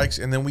park our bikes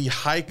and then we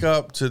hike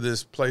up to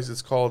this place.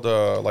 It's called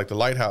like the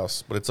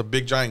Lighthouse, but it's a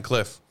big giant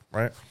cliff,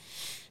 right?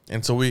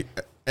 And so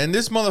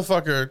this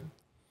motherfucker,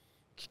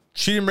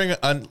 she didn't bring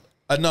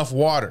enough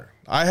water.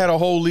 I had a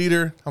whole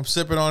liter. I'm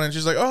sipping on it.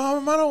 She's like, "Oh,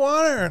 I'm out of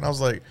water," and I was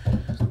like,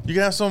 "You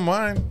can have some of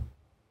mine."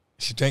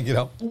 She drank it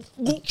up.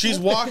 She's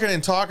walking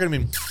and talking to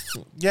me.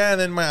 Yeah,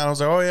 and then I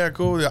was like, "Oh yeah,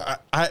 cool."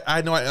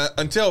 I know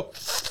until.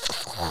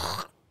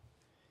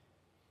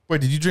 Wait,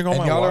 did you drink all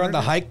And my y'all water? are on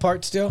the hike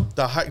part still?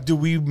 The hike, dude.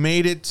 We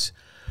made it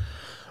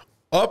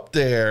up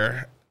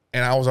there,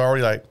 and I was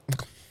already like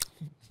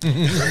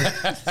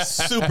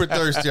super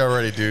thirsty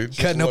already, dude.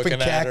 Cutting open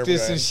looking at her,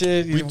 cactus bro. and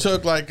shit. We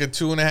took like a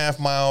 2.5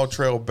 mile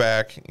trail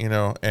back,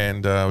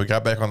 and we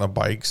got back on the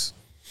bikes,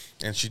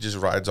 and she just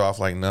rides off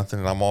like nothing,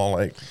 and I'm all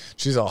like,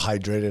 She's all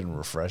hydrated and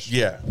refreshed.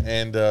 yeah,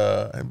 and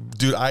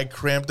dude, I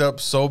cramped up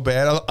so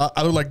bad.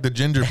 I look like the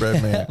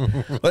gingerbread man,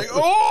 like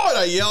oh, and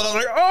I yelled, I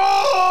was like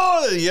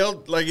oh, and I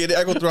yelled like it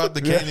echoed throughout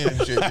the canyon and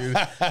shit, dude.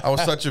 I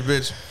was such a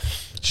bitch.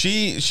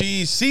 She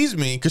sees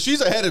me because she's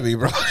ahead of me,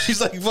 bro.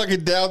 She's like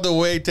fucking down the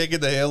way,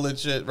 taking the hill and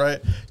shit, right?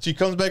 She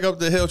comes back up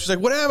the hill. She's like,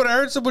 "What happened? I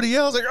heard somebody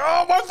yell." I was like,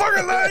 "Oh, my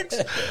fucking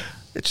legs!"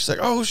 And she's like,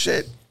 "Oh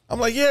shit." I'm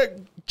like, "Yeah,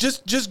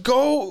 just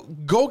go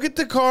get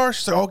the car.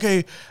 She's like,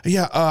 okay,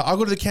 yeah, I'll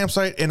go to the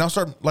campsite and I'll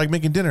start like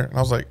making dinner. And I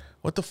was like,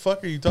 what the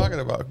fuck are you talking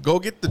about? Go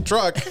get the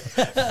truck,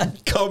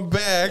 come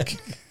back.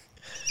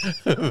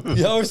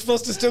 Y'all were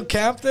supposed to still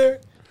camp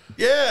there?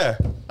 Yeah,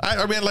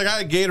 I mean, like I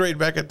had Gatorade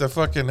back at the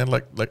fucking and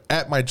like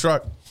at my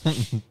truck,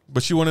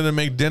 but she wanted to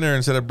make dinner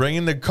instead of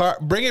bringing the car.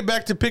 Bring it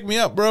back to pick me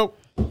up, bro.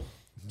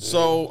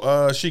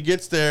 So she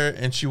gets there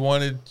and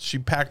she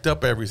packed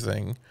up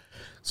everything.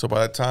 So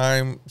by the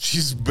time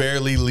she's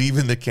barely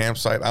leaving the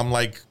campsite, I'm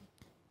like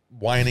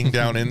whining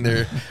down in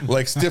there,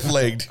 like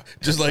stiff-legged,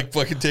 just like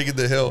fucking taking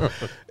the hill.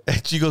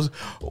 And she goes,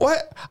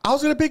 what? I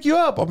was going to pick you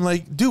up. I'm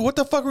like, dude, what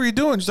the fuck were you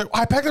doing? She's like,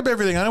 I packed up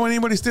everything. I don't want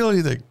anybody to steal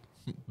anything.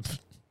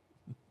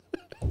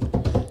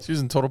 She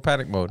was in total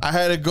panic mode. I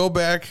had to go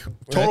back.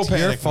 Total That's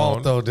panic your fault,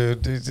 mode. though,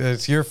 dude.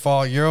 It's your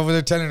fault. You're over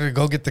there telling her to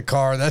go get the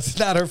car. That's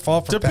not her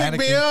fault for To panicking. pick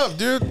me up,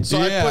 dude. So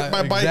I Yeah, put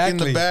my bike in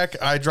the exactly. back.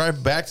 I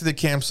drive back to the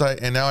campsite,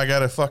 and now I got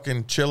to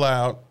fucking chill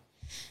out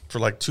for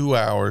like 2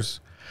 hours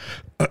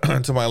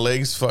until my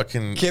legs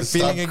fucking Kept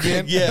stop- feeling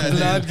again. Yeah, The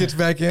blood dude. gets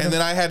back in. And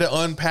then I had to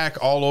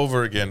unpack all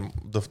over again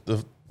the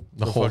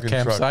whole fucking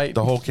campsite?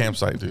 the whole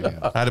campsite, dude.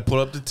 I had to put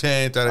up the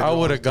tent. I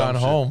would have gone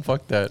home.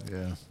 Fuck that.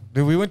 Yeah.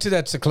 Dude, we went to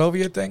that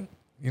Ciclovia thing.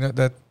 You know,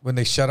 that when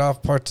they shut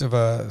off parts of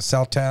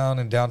Southtown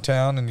and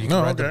downtown and you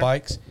can ride the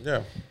bikes.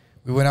 Yeah.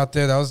 We went out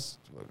there. That was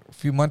a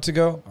few months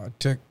ago.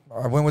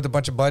 I went with a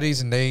bunch of buddies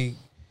and they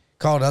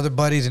called other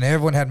buddies and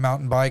everyone had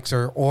mountain bikes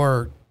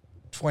or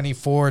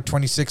 24,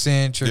 26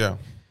 inch. Yeah.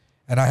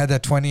 And I had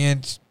that 20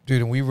 inch,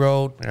 dude, and we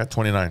rode. I got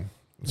 29.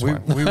 It's We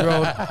fine.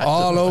 rode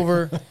all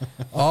over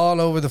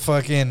the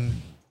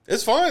fucking.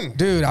 It's fun.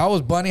 Dude, I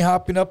was bunny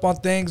hopping up on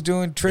things,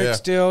 doing tricks Yeah.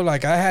 still.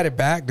 Like, I had it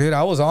back, dude.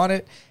 I was on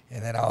it.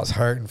 And then I was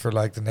hurting for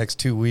like the next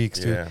 2 weeks,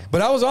 dude. Yeah.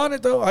 But I was on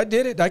it, though. I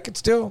did it.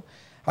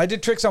 I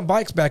did tricks on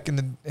bikes back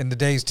in the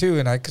days, too.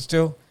 And I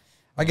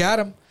got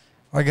them.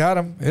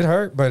 It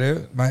hurt, but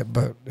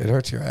it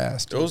hurts your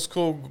ass, It dude. was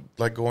cool,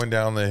 like going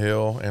down the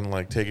hill and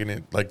like taking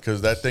it, like,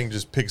 because that thing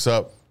just picks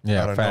up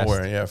Yeah, out of fast.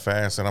 nowhere. Yeah,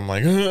 fast. And I'm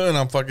like, and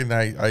I'm fucking,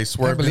 I I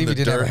swerved believe in the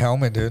you didn't have dirt a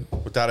helmet, dude.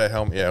 without a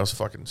helmet. Yeah, it was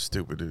fucking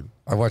stupid, dude.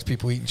 I watch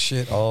people eating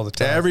shit all the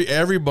time.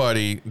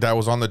 Everybody that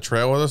was on the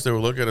trail with us, they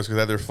would look at us because they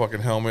had their fucking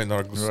helmet and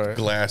their Right.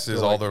 glasses,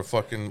 They're all like, their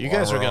fucking. You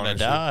guys are armor on gonna and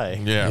shit.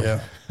 die. Yeah.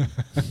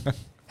 Yeah.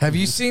 Have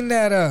you seen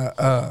that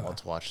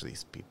Let's watch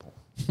these people.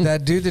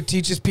 that dude that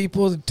teaches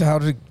people how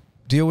to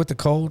deal with the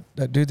cold?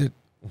 That dude that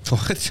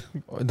What?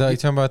 You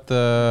talking about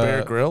Bear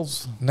the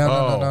Grylls. no.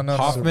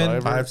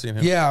 Hoffman? Survivor. I've seen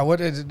him. Yeah, what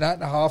is it? Not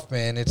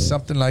Hoffman. It's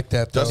something like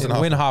that. Though. Dustin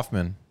Win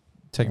Hoffman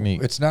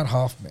technique? It's not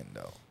Hoffman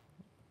though.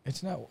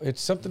 It's not.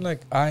 It's something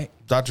like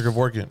Dr.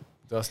 Kevorkian.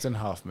 Dustin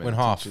Hoffman. Wim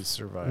Hof. teaches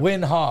Survivor.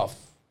 Win Hoff.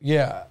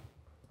 Yeah,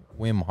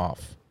 Wim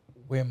Hof.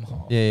 Wim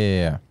Hof.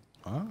 Yeah.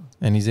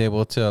 And he's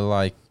able to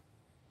like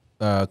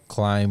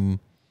climb.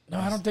 No,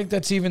 I don't think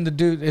that's even the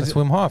dude. That's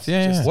Wim Hof.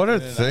 Yeah. What a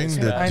thing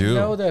to I do.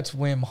 know that's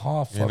Wim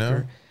Hof, You fucker.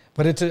 know?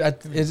 But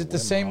is it the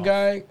same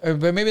guy? Or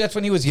but maybe that's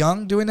when he was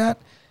young doing that.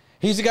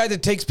 He's the guy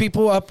that takes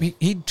people up.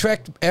 He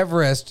trekked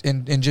Everest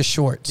in just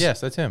shorts.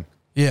 Yes, that's him.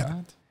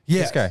 Yeah.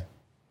 Yeah. This guy.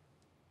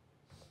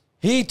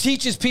 He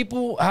teaches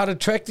people how to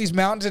trek these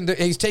mountains, and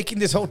he's taking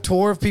this whole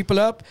tour of people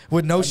up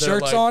with no they're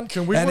shirts like, on,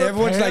 "Can we and wear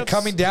everyone's like pants?"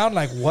 coming down,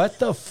 like, "What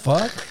the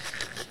fuck?"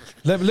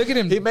 Look at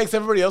him. He makes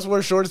everybody else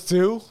wear shorts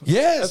too.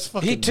 Yes, That's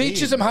fucking he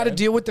teaches mean, them how to man.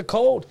 deal with the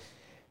cold,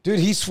 dude.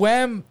 He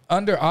swam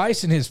under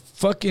ice and his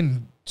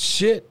fucking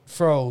shit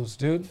froze,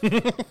 dude.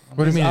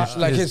 What do you mean?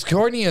 Like his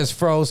corneas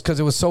froze because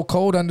it was so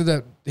cold under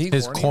the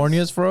his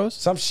corneas froze?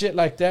 some shit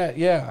like that.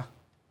 Yeah,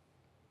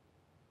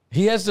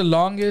 he has the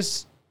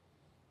longest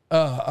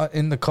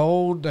in the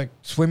cold, like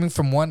swimming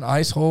from one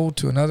ice hole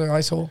to another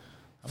ice hole.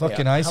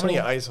 Fucking ice How hole. many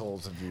ice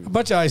holes have you? A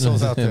bunch of ice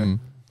holes out there. Him.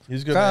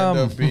 He's going to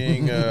end up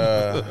being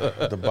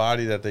the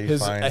body that they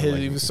find.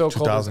 He was so cold,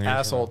 his 2,000 years from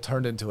asshole now.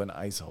 turned into an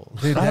ice hole.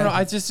 Dude, I don't know. that-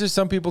 I just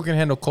some people can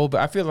handle cold, but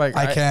I feel like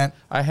I can't.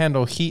 I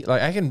handle heat.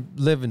 Like I can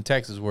live in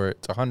Texas where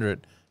it's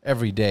 100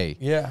 every day.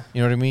 Yeah.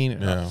 You know what I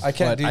mean? Yeah. I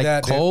can't But do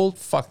that, dude. Cold,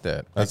 fuck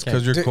that. That's I can't.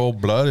 because you're Dude.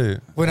 cold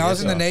blooded. When I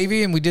was in the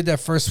Navy and we did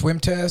that first swim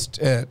test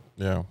at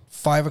Yeah.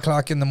 5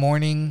 o'clock in the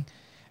morning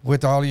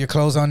with all of your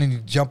clothes on and you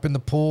jump in the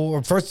pool.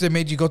 Or first they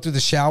made you go through the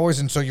showers,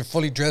 and so you're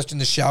fully dressed in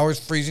the showers,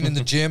 freezing in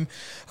the gym.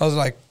 I was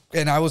like,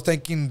 and I was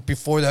thinking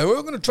before that,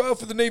 we're going to try out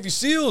for the Navy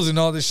SEALs and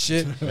all this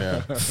shit. Yeah.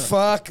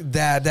 Fuck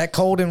that. That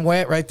cold and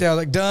wet right there.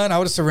 Like, done. I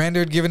would have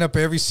surrendered, given up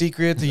every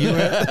secret the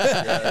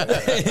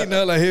UN. You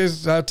know, like,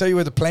 I'll tell you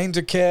where the planes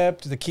are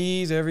kept, the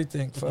keys,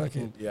 everything. Fuck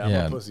it. Yeah, I'm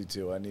Yeah. a pussy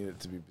too. I need it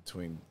to be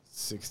between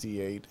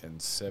 68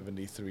 and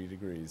 73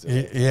 degrees.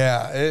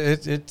 Yeah,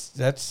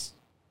 that's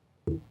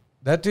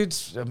that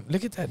dude's.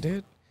 Look at that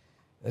dude.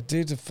 That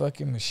dude's a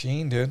fucking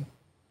machine, dude.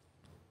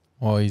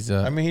 Well, he's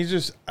I mean, he's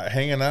just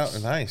hanging out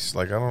in ice.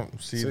 Like, I don't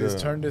see So the.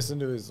 he's turned this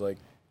into his like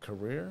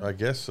career. I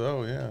guess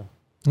so, yeah.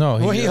 No,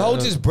 Well, he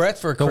holds his breath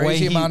for a the way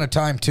crazy he- amount of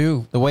time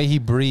too. The way he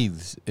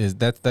breathes is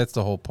that's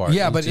the whole part.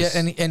 Yeah, He but just-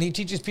 and he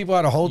teaches people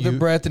how to hold their You-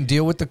 breath and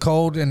deal with the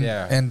cold and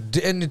Yeah.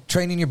 and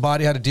training your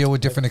body how to deal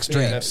with different I've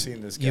extremes.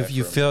 seen this guy.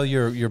 you feel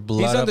your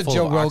blood He's on up the full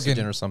Joe of Rogan.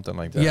 oxygen or something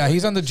like that. Yeah,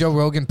 he's on the Joe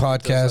Rogan does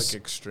podcast.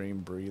 like extreme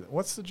breathing.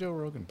 What's the Joe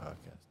Rogan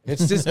podcast?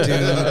 It's this dude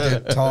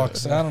that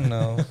talks. I don't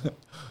know.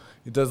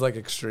 He does like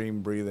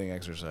extreme breathing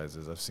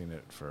exercises. I've seen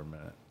it for a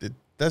minute.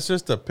 That's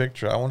just a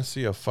picture. I want to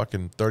see a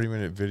fucking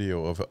 30-minute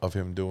video of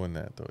him doing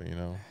that, though, you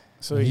know?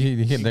 So they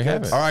have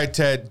gets- it. All right,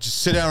 Ted, just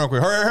sit down real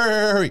quick.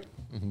 Hurry.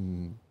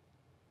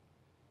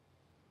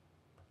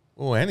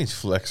 Oh, and he's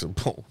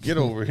flexible. Get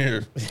over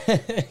here.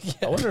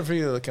 I wonder if he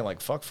can like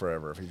fuck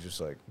forever. If he just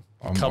like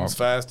comes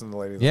fast and the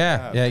lady's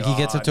Yeah, like, yeah. "Oh, He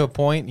gets God." it to a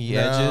point. He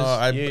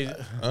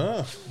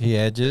edges. He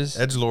edges.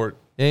 Edgelord.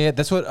 Yeah.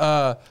 That's what.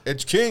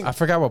 Edge King. I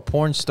forgot what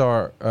porn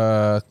star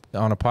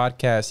on a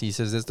podcast. He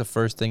says that's the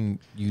first thing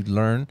you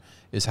learn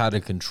is how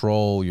to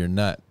control your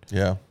nut.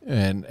 Yeah.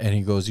 And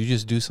he goes, you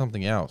just do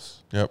something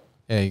else. Yep.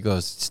 Yeah. He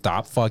goes,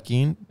 stop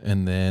fucking,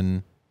 and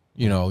then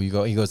you know you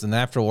go. He goes, and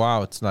after a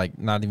while, it's like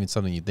not even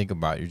something you think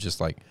about. You're just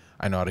like,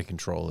 I know how to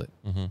control it.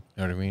 You know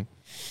what I mean?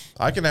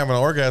 I can have an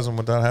orgasm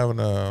without having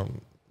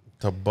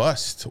to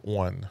bust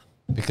one.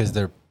 Because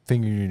they're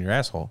fingering you in your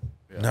asshole.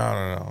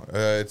 No.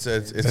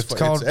 It's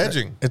called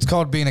edging. It's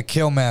called being a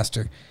kill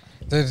master.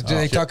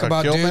 They talk a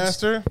about kill dudes.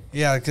 master?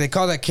 Yeah, they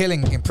call that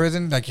killing in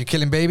prison, like you're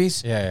killing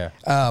babies. Yeah.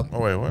 Oh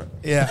wait, what?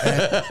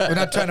 Yeah, and we're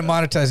not trying to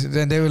monetize it.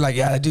 And they were like,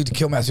 yeah, that dude's a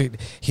kill master.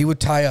 He would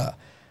tie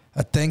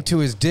a thing to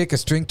his dick, a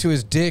string to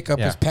his dick up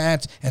his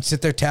pants, and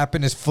sit there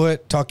tapping his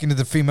foot, talking to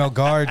the female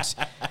guards,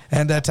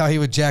 and that's how he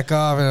would jack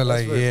off. And they're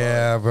like,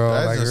 yeah, bro,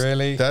 That like just-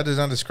 really? That does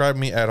not describe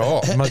me at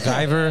all.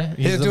 MacGyver.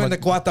 He's doing the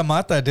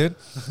Guatamata, dude.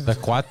 The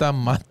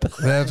Guatamata.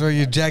 That's where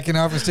you're jacking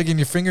off and sticking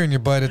your finger in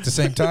your butt at the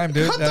same time,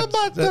 dude.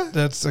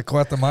 That's a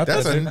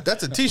Guatamata. dude.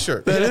 That's a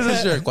t-shirt. That is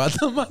a shirt.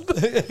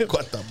 Guatamata.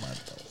 Guatemala.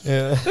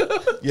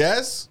 Yeah.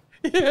 Yes?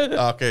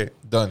 Yeah. Okay,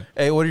 done.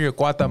 Hey, what are your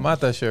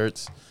Guatamata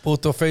shirts?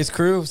 Puto Face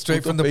Crew,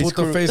 straight from the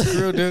Puto Face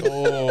Crew, dude.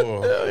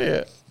 Oh.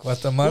 Yeah.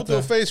 Puto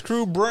Guatamata. Face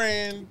Crew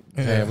brand.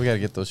 Yeah, we got to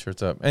get those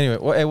shirts up. Anyway,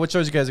 hey, what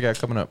shows you guys got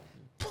coming up?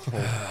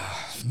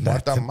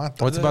 Guatemala.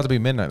 Well, it's about to be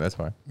midnight. That's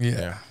why.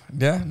 Yeah.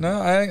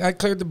 No, I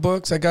cleared the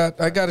books. I got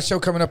a show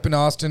coming up in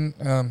Austin.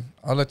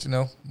 I'll let you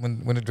know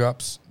when it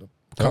drops.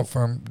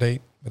 Confirm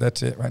date. But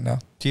that's it right now.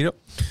 Tito?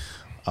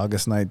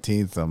 August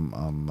 19th,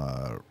 I'm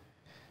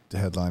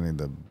headlining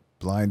the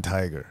Blind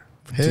Tiger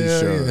for Hell 2 yeah,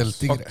 shows. El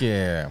Tigre. Fuck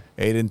yeah.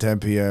 8 and 10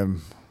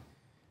 p.m.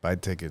 Buy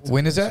tickets.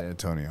 When is that? San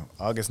Antonio.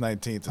 August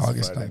 19th. It's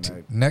August Friday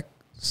 19th. night.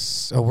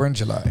 Next, we're in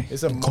July.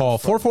 It's a Call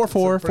month from-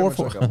 444 it's pretty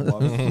much like a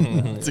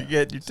month. to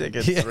get your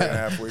tickets.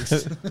 3.5 weeks.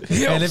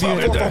 And if you,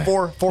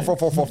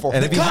 444.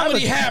 and if you have a,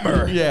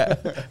 Hammer. yeah,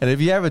 and if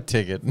you have a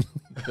ticket,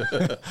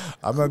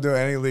 I'm not doing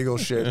any legal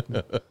shit.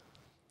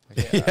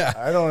 Yeah.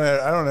 I don't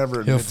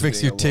ever. He'll admit to fix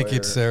being your a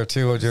tickets lawyer. there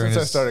too during Since I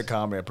his. started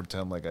comedy, I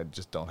pretend like I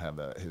just don't have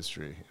that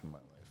history in my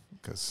life.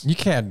 Because you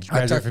can't I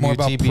graduate talk from more UT,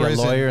 about be a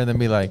prison. lawyer, and then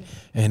be like,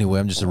 anyway,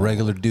 I'm just a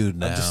regular dude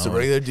now.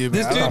 dude.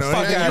 This I dude, don't know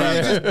fuck anything out about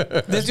of that.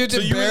 here. This dude's So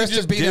you really embarrassed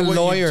just of being did a what you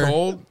lawyer.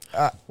 told?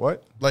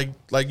 What?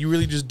 Like you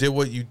really just did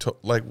what you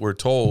were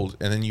told,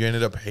 and then you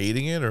ended up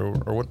hating it, or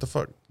what the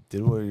fuck?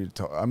 Did what you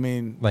told? I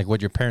mean, Like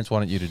what your parents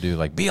wanted you to do,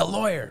 like be a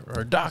lawyer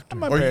or a doctor.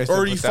 my Or parents you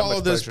didn't put that followed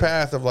much this pressure.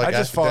 path of like I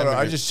just followed. I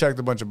academic- just checked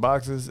a bunch of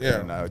boxes, Yeah.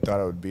 and I thought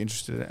I would be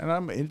interested in it.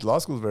 And law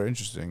school is very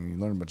interesting. You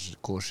learn a bunch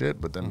of cool shit,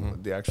 but then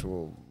the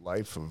actual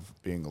life of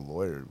being a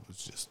lawyer was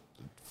just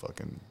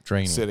fucking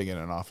Draining. sitting in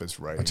an office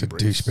writing Bunch of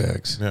briefs.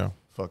 douchebags. Yeah.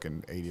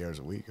 Fucking 80 hours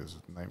a week is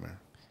a nightmare.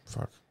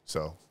 Fuck.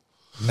 So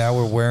Now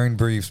we're wearing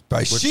briefs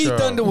by sheath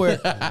underwear.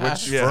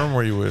 Which firm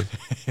were you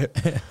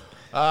with?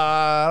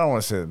 I don't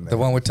want to say the name. The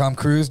one with Tom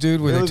Cruise,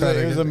 dude, where it they was, try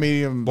it was to. a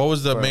medium. What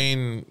was the firm.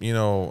 main?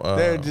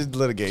 They're just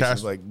litigation,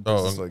 cast- like oh,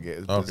 business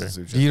litigation. okay. Business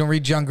suit shit. You don't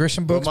read John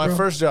Grisham But books, my bro?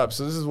 first job.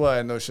 So this is why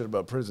I know shit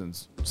about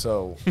prisons.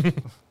 So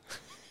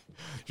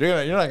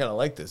you're not gonna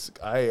like this.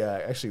 I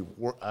actually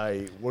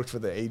I worked for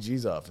the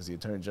AG's office, the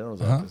Attorney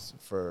General's office,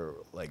 for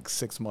like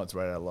 6 months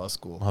right out of law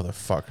school.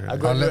 Motherfucker.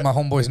 I'll let my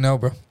homeboys know,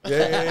 bro.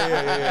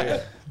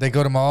 Yeah. They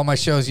go to all my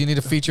shows. You need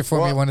a feature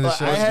for me at one of the Well,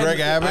 shows. I had- Greg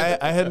Abbott?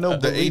 I had no The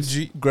beliefs.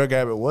 AG? Greg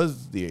Abbott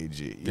was the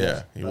AG.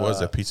 yeah, he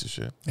was a piece of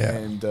shit. Yeah.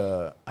 And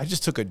I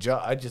just took a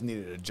job. I just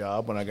needed a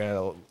job when I got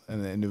out,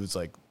 and then it was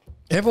like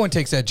Everyone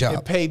takes that it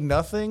job. paid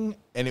nothing,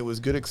 and it was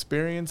good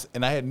experience.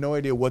 And I had no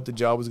idea what the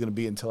job was going to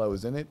be until I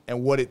was in it.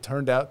 And what it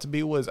turned out to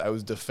be was I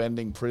was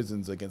defending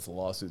prisons against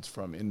lawsuits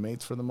from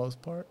inmates for the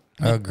most part.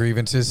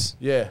 Grievances.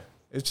 Yeah.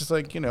 It's just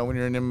like, when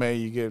you're an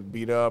inmate, you get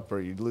beat up or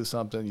you lose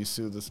something, you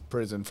sue this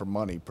prison for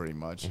money pretty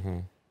much.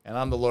 And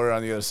I'm the lawyer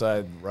on the other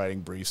side writing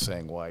briefs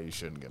saying why you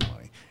shouldn't get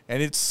money.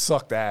 And it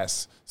sucked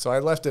ass. So I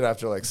left it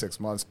after like 6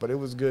 months, but it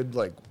was good,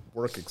 like,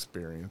 work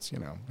experience, you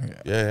know.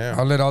 Yeah.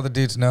 I'll let all the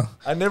dudes know.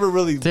 I never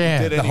really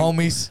did the any.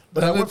 homies.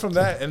 But I went from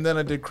that, and then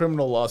I did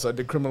criminal law, so I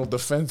did criminal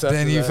defense after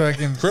Then you that.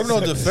 fucking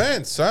Criminal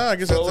defense, huh? I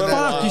guess that's little the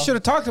while. Fuck, you should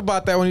have talked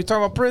about that when you talk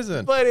about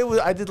prison. But it was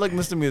I did like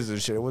misdemeanors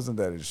and shit. It wasn't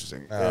that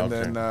interesting.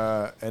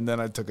 Oh, And then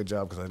I took a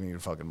job because I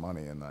needed fucking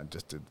money, and I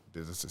just did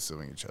businesses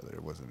suing each other.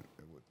 It wasn't.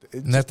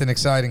 nothing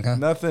exciting, huh?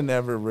 Nothing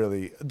ever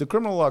really. The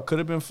criminal law could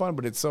have been fun,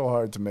 but it's so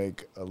hard to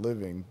make a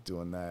living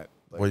doing that.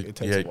 Like, Well, it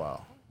takes a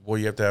while. Well,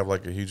 you have to have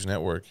like a huge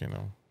network, you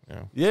know.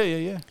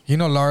 Yeah. You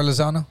know Laura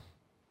Lozano?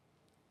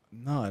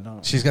 No, I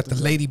don't. She's got the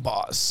Lady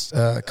Boss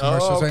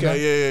commercials okay. right now.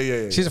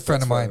 Yeah. She's a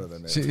friend of That's mine.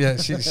 than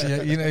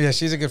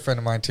She's a good friend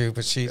of mine too.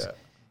 But she's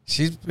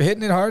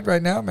hitting it hard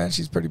right now, man.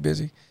 She's pretty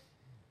busy.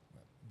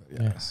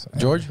 Yes.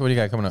 George, what do you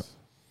got coming up?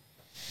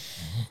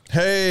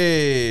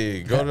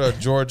 Hey, go to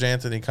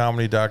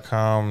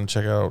GeorgeAnthonyComedy.com.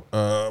 Check out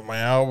my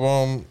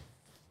album,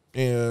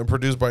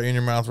 produced by In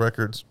Your Mouth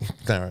Records.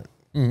 All right.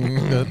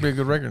 That'd be a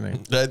good record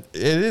name. That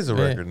it is a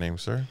record name,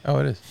 sir. Oh,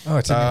 it is. Oh,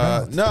 it's in your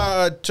mouth.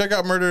 No, check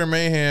out Murder and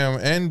Mayhem,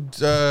 and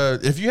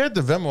if you had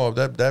the Venmo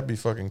up, that'd be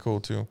fucking cool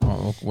too.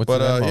 Oh, what's But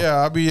the Venmo? yeah,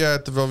 I'll be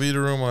at the Velveeta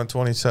Room on the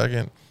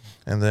 22nd,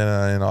 and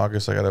then in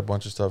August I got a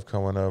bunch of stuff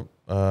coming up.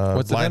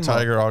 What's the Blind Venmo?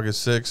 Tiger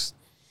August 6th,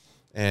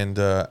 and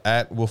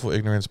at Willful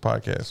Ignorance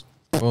Podcast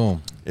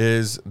Boom.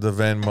 is the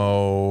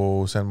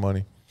Venmo. Send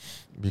money.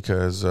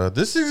 Because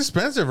this is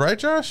expensive, right,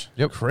 Josh?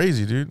 Yep.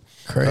 Crazy, dude.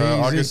 Crazy.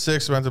 August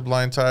 6th, went to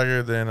Blind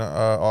Tiger. Then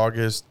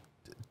August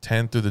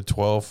 10th through the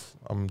 12th,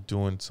 I'm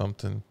doing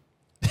something.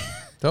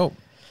 Dope.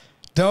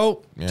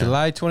 Dope. Yeah.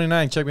 July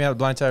 29th, check me out at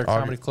Blind Tiger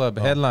Comedy Club.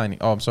 Headlining.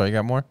 Oh, I'm sorry, you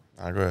got more?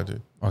 Go ahead,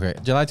 dude. Okay.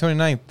 July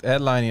 29th,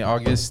 headlining.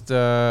 August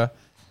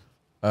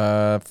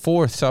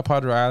 4th, South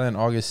Padre Island.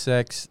 August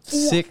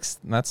 6th,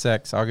 not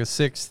sex, August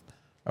 6th,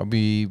 I'll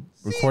be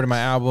recording my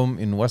album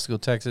in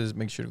Westfield, Texas.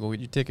 Make sure to go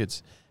get your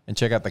tickets. And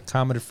check out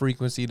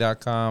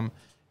thecomedyfrequency.com.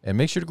 And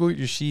make sure to go get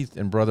your Sheath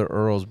and Brother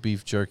Earl's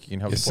Beef Jerky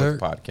and help support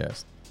the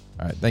podcast.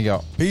 All right. Thank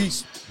y'all.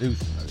 Peace. Dude.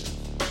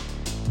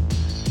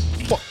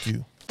 Fuck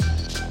you.